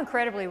how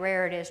incredibly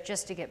rare it is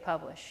just to get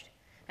published.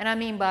 And I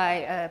mean by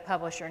a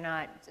publisher,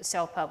 not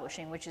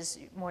self-publishing, which is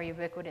more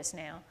ubiquitous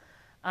now.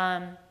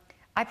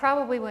 I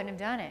probably wouldn't have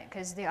done it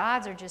because the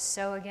odds are just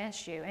so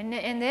against you. And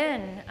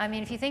then, I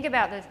mean, if you think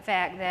about the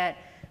fact that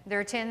there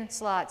are 10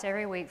 slots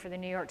every week for the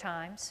New York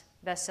Times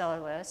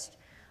bestseller list,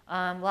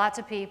 lots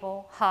of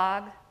people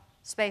hog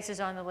spaces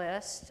on the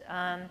list.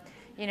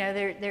 You know,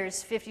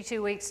 there's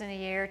 52 weeks in a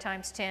year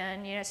times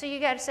 10. You know, so you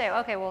got to say,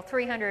 okay, well,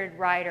 300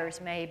 writers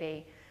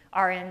maybe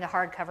are in the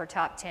hardcover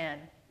top 10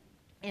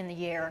 in the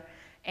year.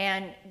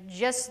 And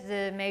just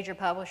the major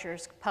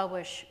publishers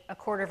publish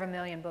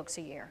 250,000 books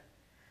a year.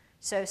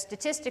 So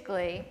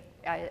statistically,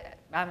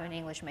 I'm an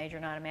English major,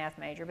 not a math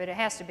major, but it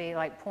has to be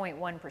like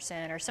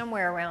 0.1% or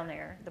somewhere around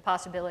there, the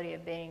possibility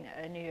of being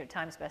a New York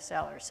Times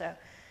bestseller. So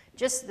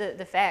just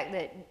the fact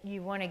that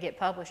you want to get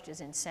published is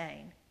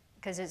insane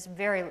because it's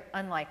very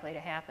unlikely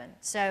to happen.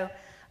 So,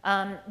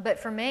 but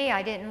for me,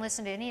 I didn't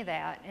listen to any of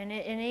that. And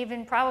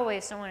even probably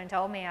if someone had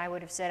told me, I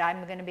would have said,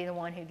 I'm going to be the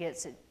one who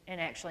gets it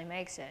and actually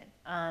makes it.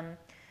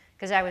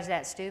 Because I was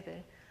that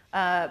stupid.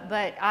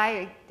 But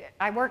I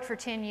worked for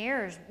 10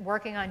 years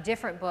working on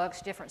different books,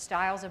 different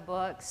styles of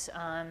books,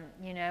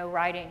 you know,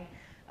 writing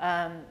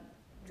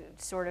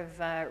sort of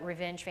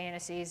revenge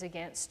fantasies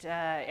against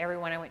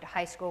everyone I went to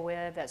high school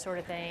with, that sort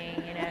of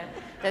thing, you know.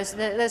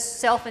 Those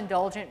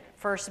self-indulgent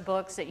first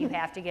books that you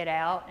have to get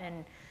out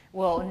and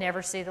will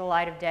never see the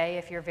light of day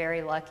if you're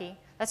very lucky.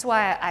 That's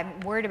why I'm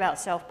worried about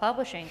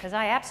self-publishing, because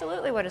I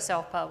absolutely would have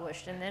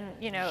self-published, and then,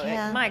 you know,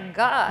 Yeah. my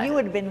God. You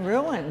would have been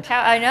ruined.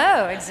 I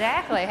know,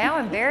 exactly. How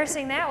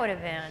embarrassing that would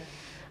have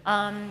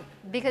been.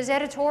 Because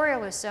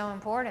editorial is so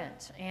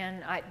important,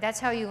 and that's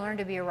how you learn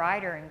to be a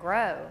writer and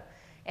grow.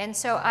 And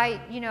so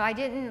I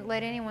didn't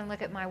let anyone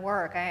look at my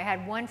work. I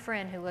had one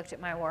friend who looked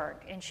at my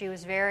work, and she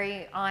was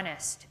very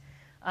honest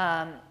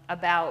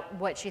about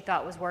what she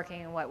thought was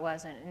working and what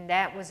wasn't, and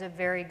that was a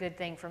very good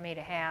thing for me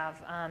to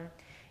have.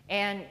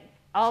 And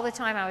all the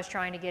time I was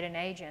trying to get an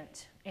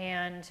agent,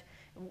 and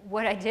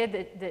what I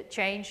did that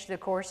changed the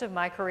course of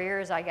my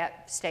career is I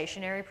got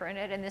stationery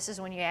printed, and this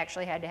is when you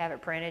actually had to have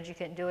it printed. You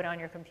couldn't do it on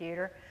your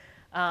computer.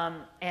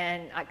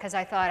 Because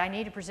I thought I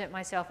need to present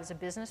myself as a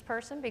business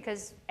person,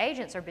 because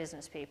agents are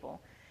business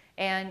people.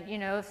 And you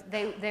know, if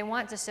they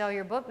want to sell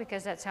your book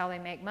because that's how they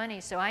make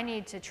money, so I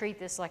need to treat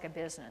this like a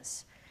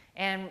business.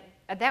 And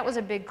that was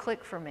a big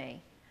click for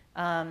me.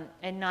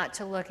 And not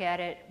to look at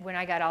it when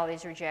I got all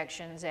these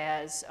rejections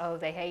as, oh,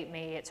 they hate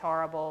me, it's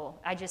horrible.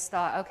 I just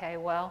thought, okay,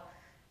 well,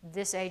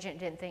 this agent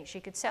didn't think she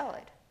could sell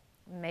it.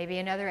 Maybe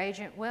another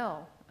agent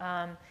will.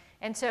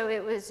 And so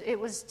it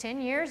was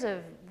 10 years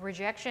of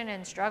rejection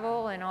and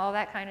struggle and all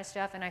that kind of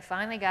stuff, and I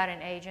finally got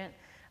an agent.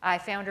 I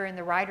found her in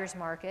the writer's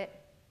market,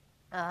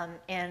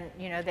 and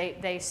you know,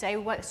 they say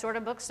what sort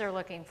of books they're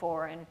looking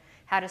for and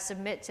how to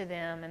submit to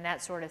them and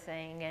that sort of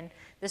thing. And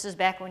this was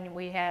back when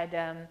we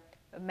had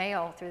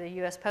mail through the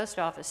U.S. Post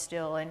Office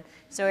still, and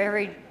so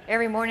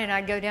every morning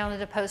I'd go down to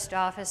the post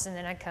office and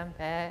then I'd come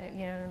back,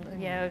 you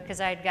know, because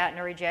I had gotten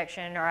a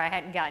rejection or I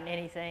hadn't gotten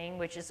anything,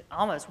 which is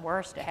almost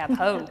worse to have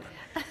hope.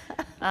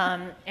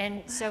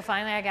 And so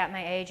finally I got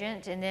my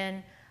agent, and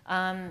then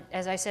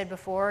as I said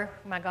before,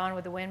 my Gone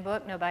with the Wind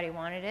book, nobody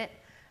wanted it,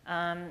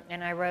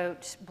 and I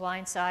wrote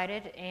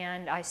Blindsided,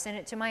 and I sent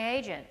it to my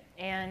agent,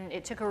 and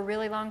it took a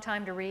really long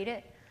time to read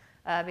it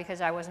because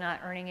I was not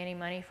earning any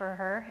money for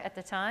her at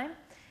the time.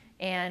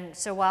 And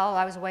so while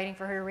I was waiting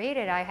for her to read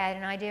it, I had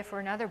an idea for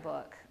another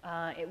book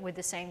with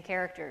the same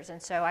characters.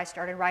 And so I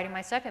started writing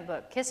my second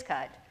book, Kiss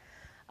Cut.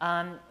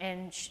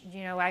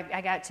 You know,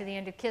 I got to the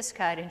end of Kiss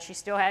Cut, and she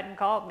still hadn't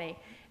called me.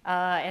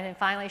 And then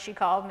finally she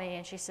called me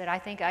and she said, I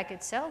think I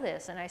could sell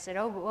this. And I said,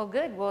 oh, well,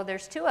 good. Well,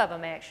 there's 2 of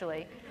them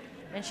actually.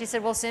 And she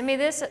said, well, send me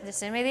this,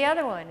 send me the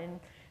other one. And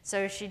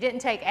so she didn't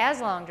take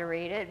as long to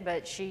read it,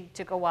 but she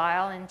took a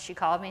while, and she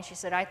called me and she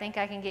said, I think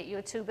I can get you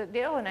a 2-book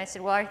deal. And I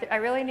said, well, I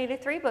really need a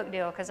 3-book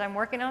deal because I'm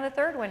working on the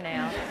 3rd one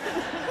now.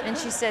 And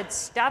she said,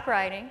 stop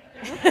writing.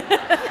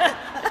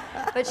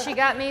 But she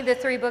got me the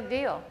 3-book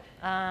deal.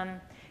 And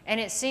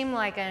it seemed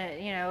like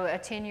a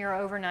 10-year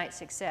overnight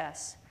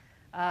success.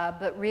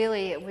 But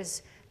really it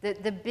was,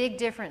 the big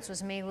difference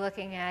was me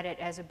looking at it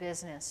as a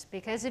business,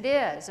 because it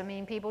is. I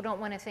mean, people don't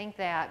want to think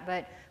that,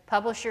 but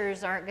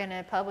publishers aren't going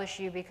to publish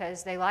you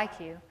because they like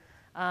you.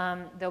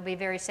 They'll be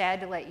very sad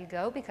to let you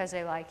go because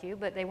they like you,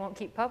 but they won't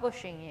keep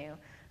publishing you.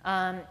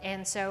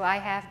 And so I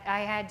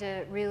had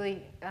to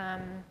really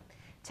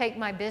take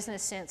my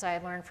business sense I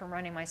had learned from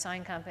running my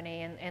sign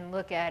company and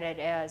look at it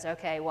as,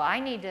 okay, well, I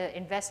need to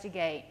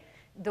investigate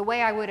the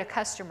way I would a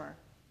customer.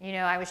 You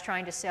know, I was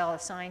trying to sell a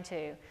sign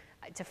to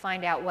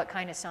find out what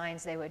kind of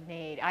signs they would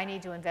need. I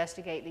need to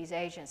investigate these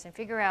agents and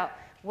figure out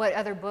what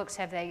other books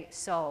have they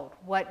sold,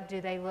 what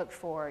do they look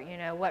for, you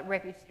know, what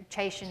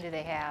reputation do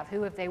they have,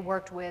 who have they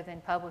worked with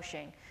in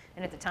publishing.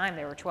 And at the time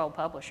there were 12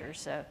 publishers,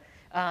 so,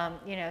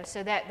 you know,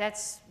 so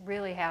that's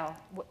really how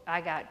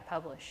I got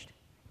published.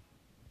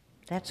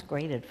 That's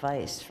great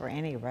advice for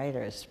any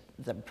writers,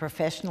 the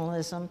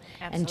professionalism.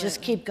 Absolutely. And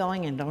just keep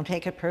going and don't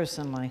take it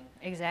personally.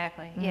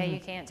 Exactly. Yeah, you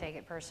can't take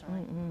it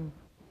personally.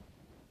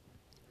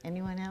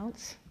 Anyone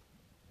else?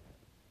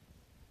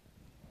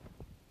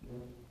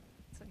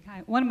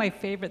 Hi. One of my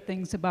favorite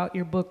things about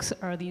your books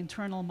are the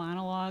internal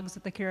monologues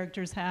that the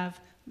characters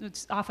have.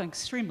 It's often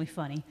extremely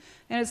funny.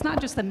 And it's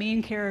not just the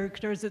main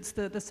characters, it's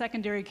the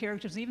secondary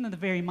characters, even the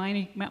very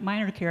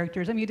minor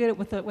characters. I mean, you did it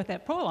with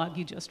that prologue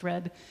you just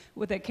read,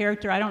 with that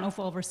character. I don't know if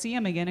we'll ever see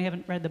him again. I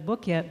haven't read the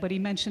book yet, but he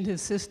mentioned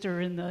his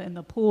sister in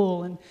the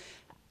pool. And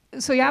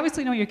so you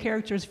obviously know your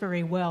characters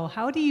very well.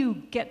 How do you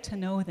get to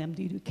know them?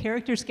 Do you do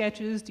character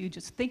sketches? Do you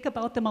just think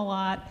about them a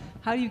lot?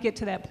 How do you get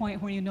to that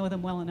point where you know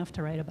them well enough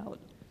to write about?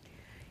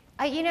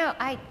 You know,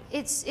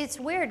 it's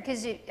weird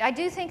because I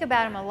do think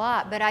about them a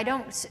lot, but I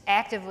don't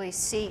actively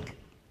seek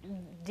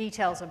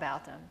details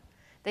about them.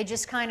 They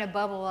just kind of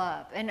bubble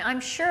up. And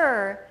I'm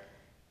sure,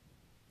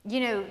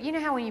 you know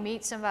how when you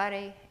meet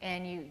somebody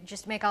and you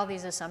just make all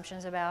these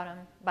assumptions about them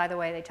by the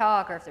way they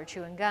talk, or if they're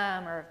chewing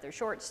gum, or if they're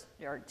short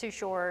or too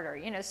short,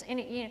 or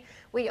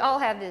we all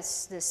have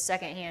this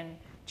secondhand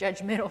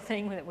judgmental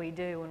thing that we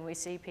do when we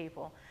see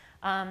people.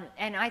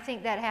 And I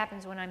think that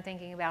happens when I'm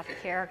thinking about the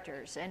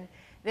characters. And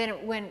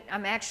then when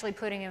I'm actually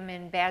putting them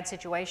in bad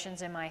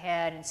situations in my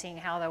head and seeing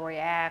how they'll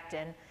react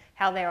and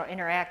how they'll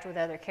interact with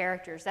other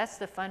characters, that's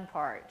the fun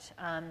part.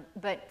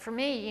 But for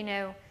me, you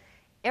know,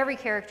 every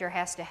character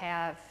has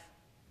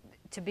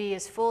to be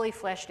as fully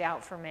fleshed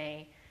out for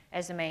me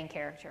as the main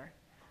character.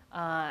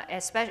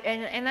 Especially,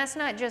 and that's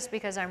not just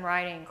because I'm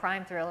writing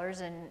crime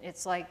thrillers and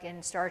it's like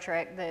in Star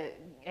Trek, the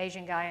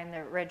Asian guy in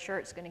the red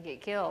shirt's going to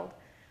get killed.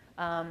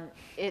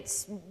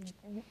 It's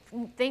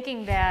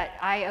thinking that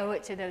I owe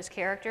it to those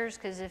characters,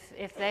 because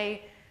if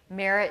they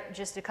merit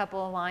just a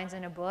couple of lines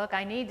in a book,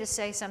 I need to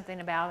say something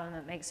about them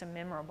that makes them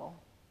memorable.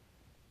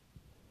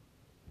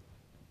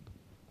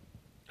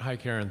 Hi,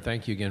 Karin.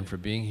 Thank you again for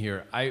being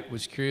here. I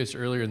was curious,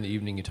 earlier in the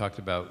evening you talked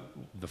about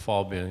the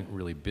fall being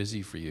really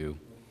busy for you.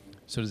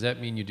 So does that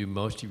mean you do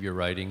most of your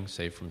writing,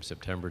 say, from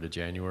September to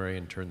January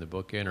and turn the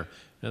book in? Or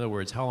in other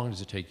words, how long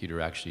does it take you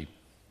to actually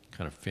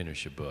kind of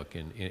finish a book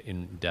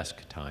in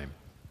desk time?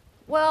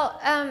 Well,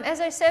 as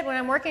I said, when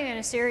I'm working on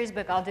a series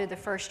book, I'll do the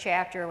first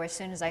chapter as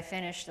soon as I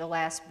finish the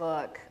last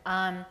book.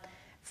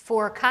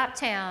 For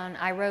Coptown,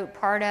 I wrote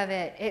part of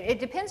it. It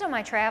depends on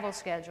my travel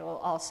schedule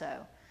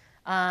also.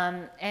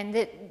 And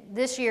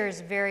this year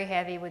is very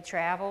heavy with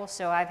travel,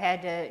 so I've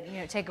had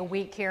to take a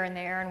week here and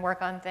there and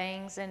work on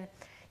things. And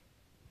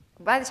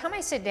by the time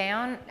I sit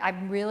down,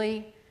 I'm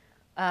really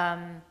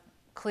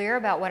clear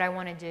about what I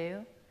want to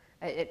do.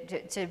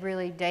 To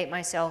really date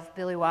myself,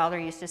 Billy Wilder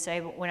used to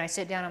say, when I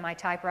sit down on my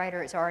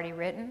typewriter, it's already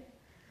written.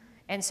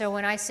 And so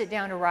when I sit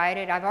down to write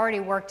it, I've already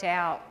worked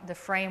out the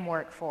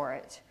framework for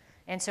it.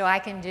 And so I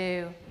can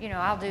do,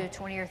 I'll do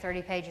 20 or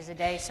 30 pages a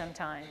day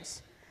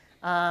sometimes.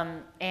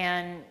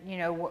 And,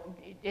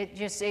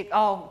 it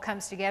all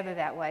comes together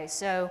that way.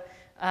 So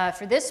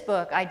for this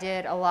book, I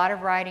did a lot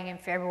of writing in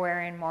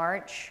February and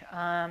March.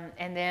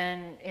 And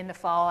then in the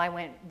fall, I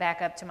went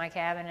back up to my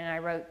cabin and I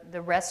wrote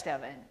the rest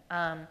of it.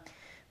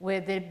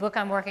 With the book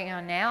I'm working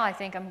on now, I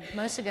think I'm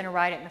mostly going to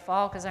write it in the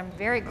fall because I'm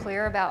very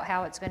clear about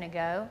how it's going to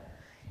go.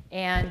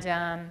 And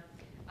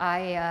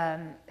I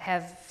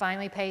have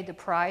finally paid the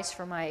price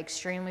for my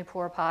extremely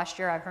poor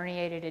posture. I've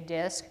herniated a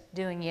disc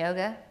doing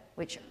yoga,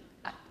 which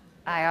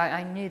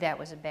I knew that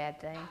was a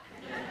bad thing.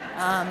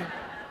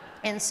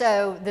 And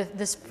so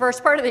this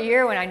first part of the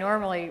year when I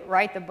normally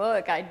write the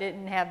book, I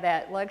didn't have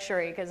that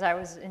luxury because I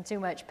was in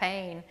too much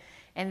pain.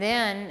 And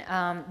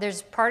then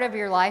there's part of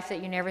your life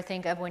that you never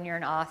think of when you're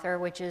an author,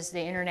 which is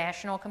the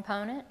international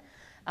component.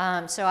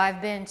 So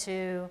I've been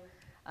to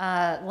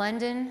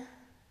London,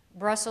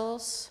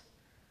 Brussels,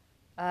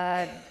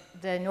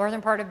 the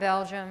northern part of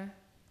Belgium,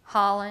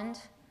 Holland,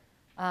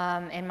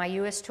 and my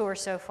U.S. tour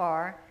so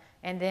far.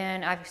 And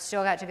then I've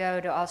still got to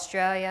go to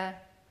Australia,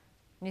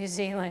 New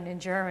Zealand,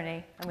 and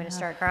Germany. I'm going to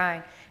start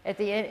crying at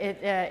the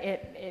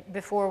end,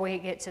 before we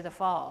get to the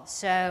fall.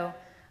 So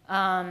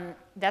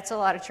that's a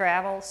lot of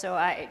travel. So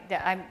I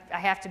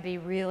have to be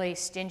really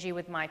stingy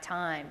with my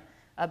time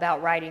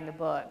about writing the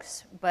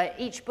books. But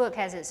each book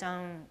has its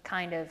own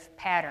kind of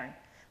pattern.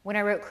 When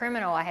I wrote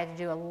Criminal, I had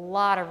to do a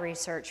lot of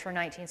research for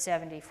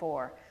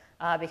 1974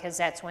 because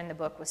that's when the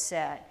book was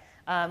set.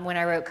 When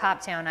I wrote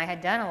Coptown, I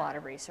had done a lot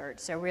of research,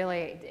 so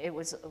really it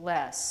was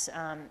less.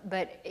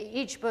 But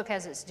each book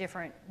has its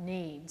different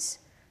needs,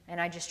 and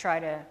I just try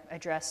to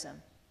address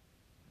them.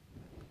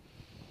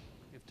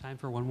 We have time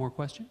for one more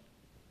question.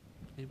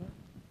 Anybody?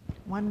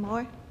 One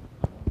more?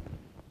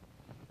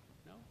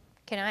 No?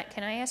 Can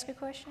I ask a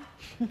question?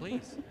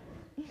 Please.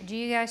 Do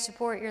you guys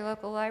support your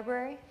local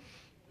library?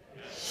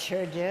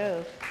 Sure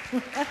do.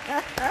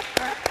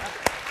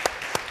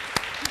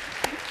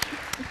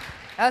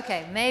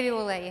 Okay, maybe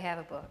we'll let you have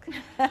a book.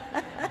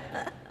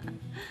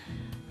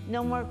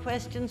 No more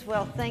questions?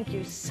 Well, thank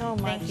you so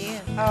much. Thank you.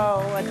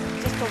 Oh,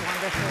 it's just a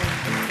wonderful,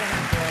 it's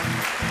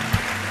been a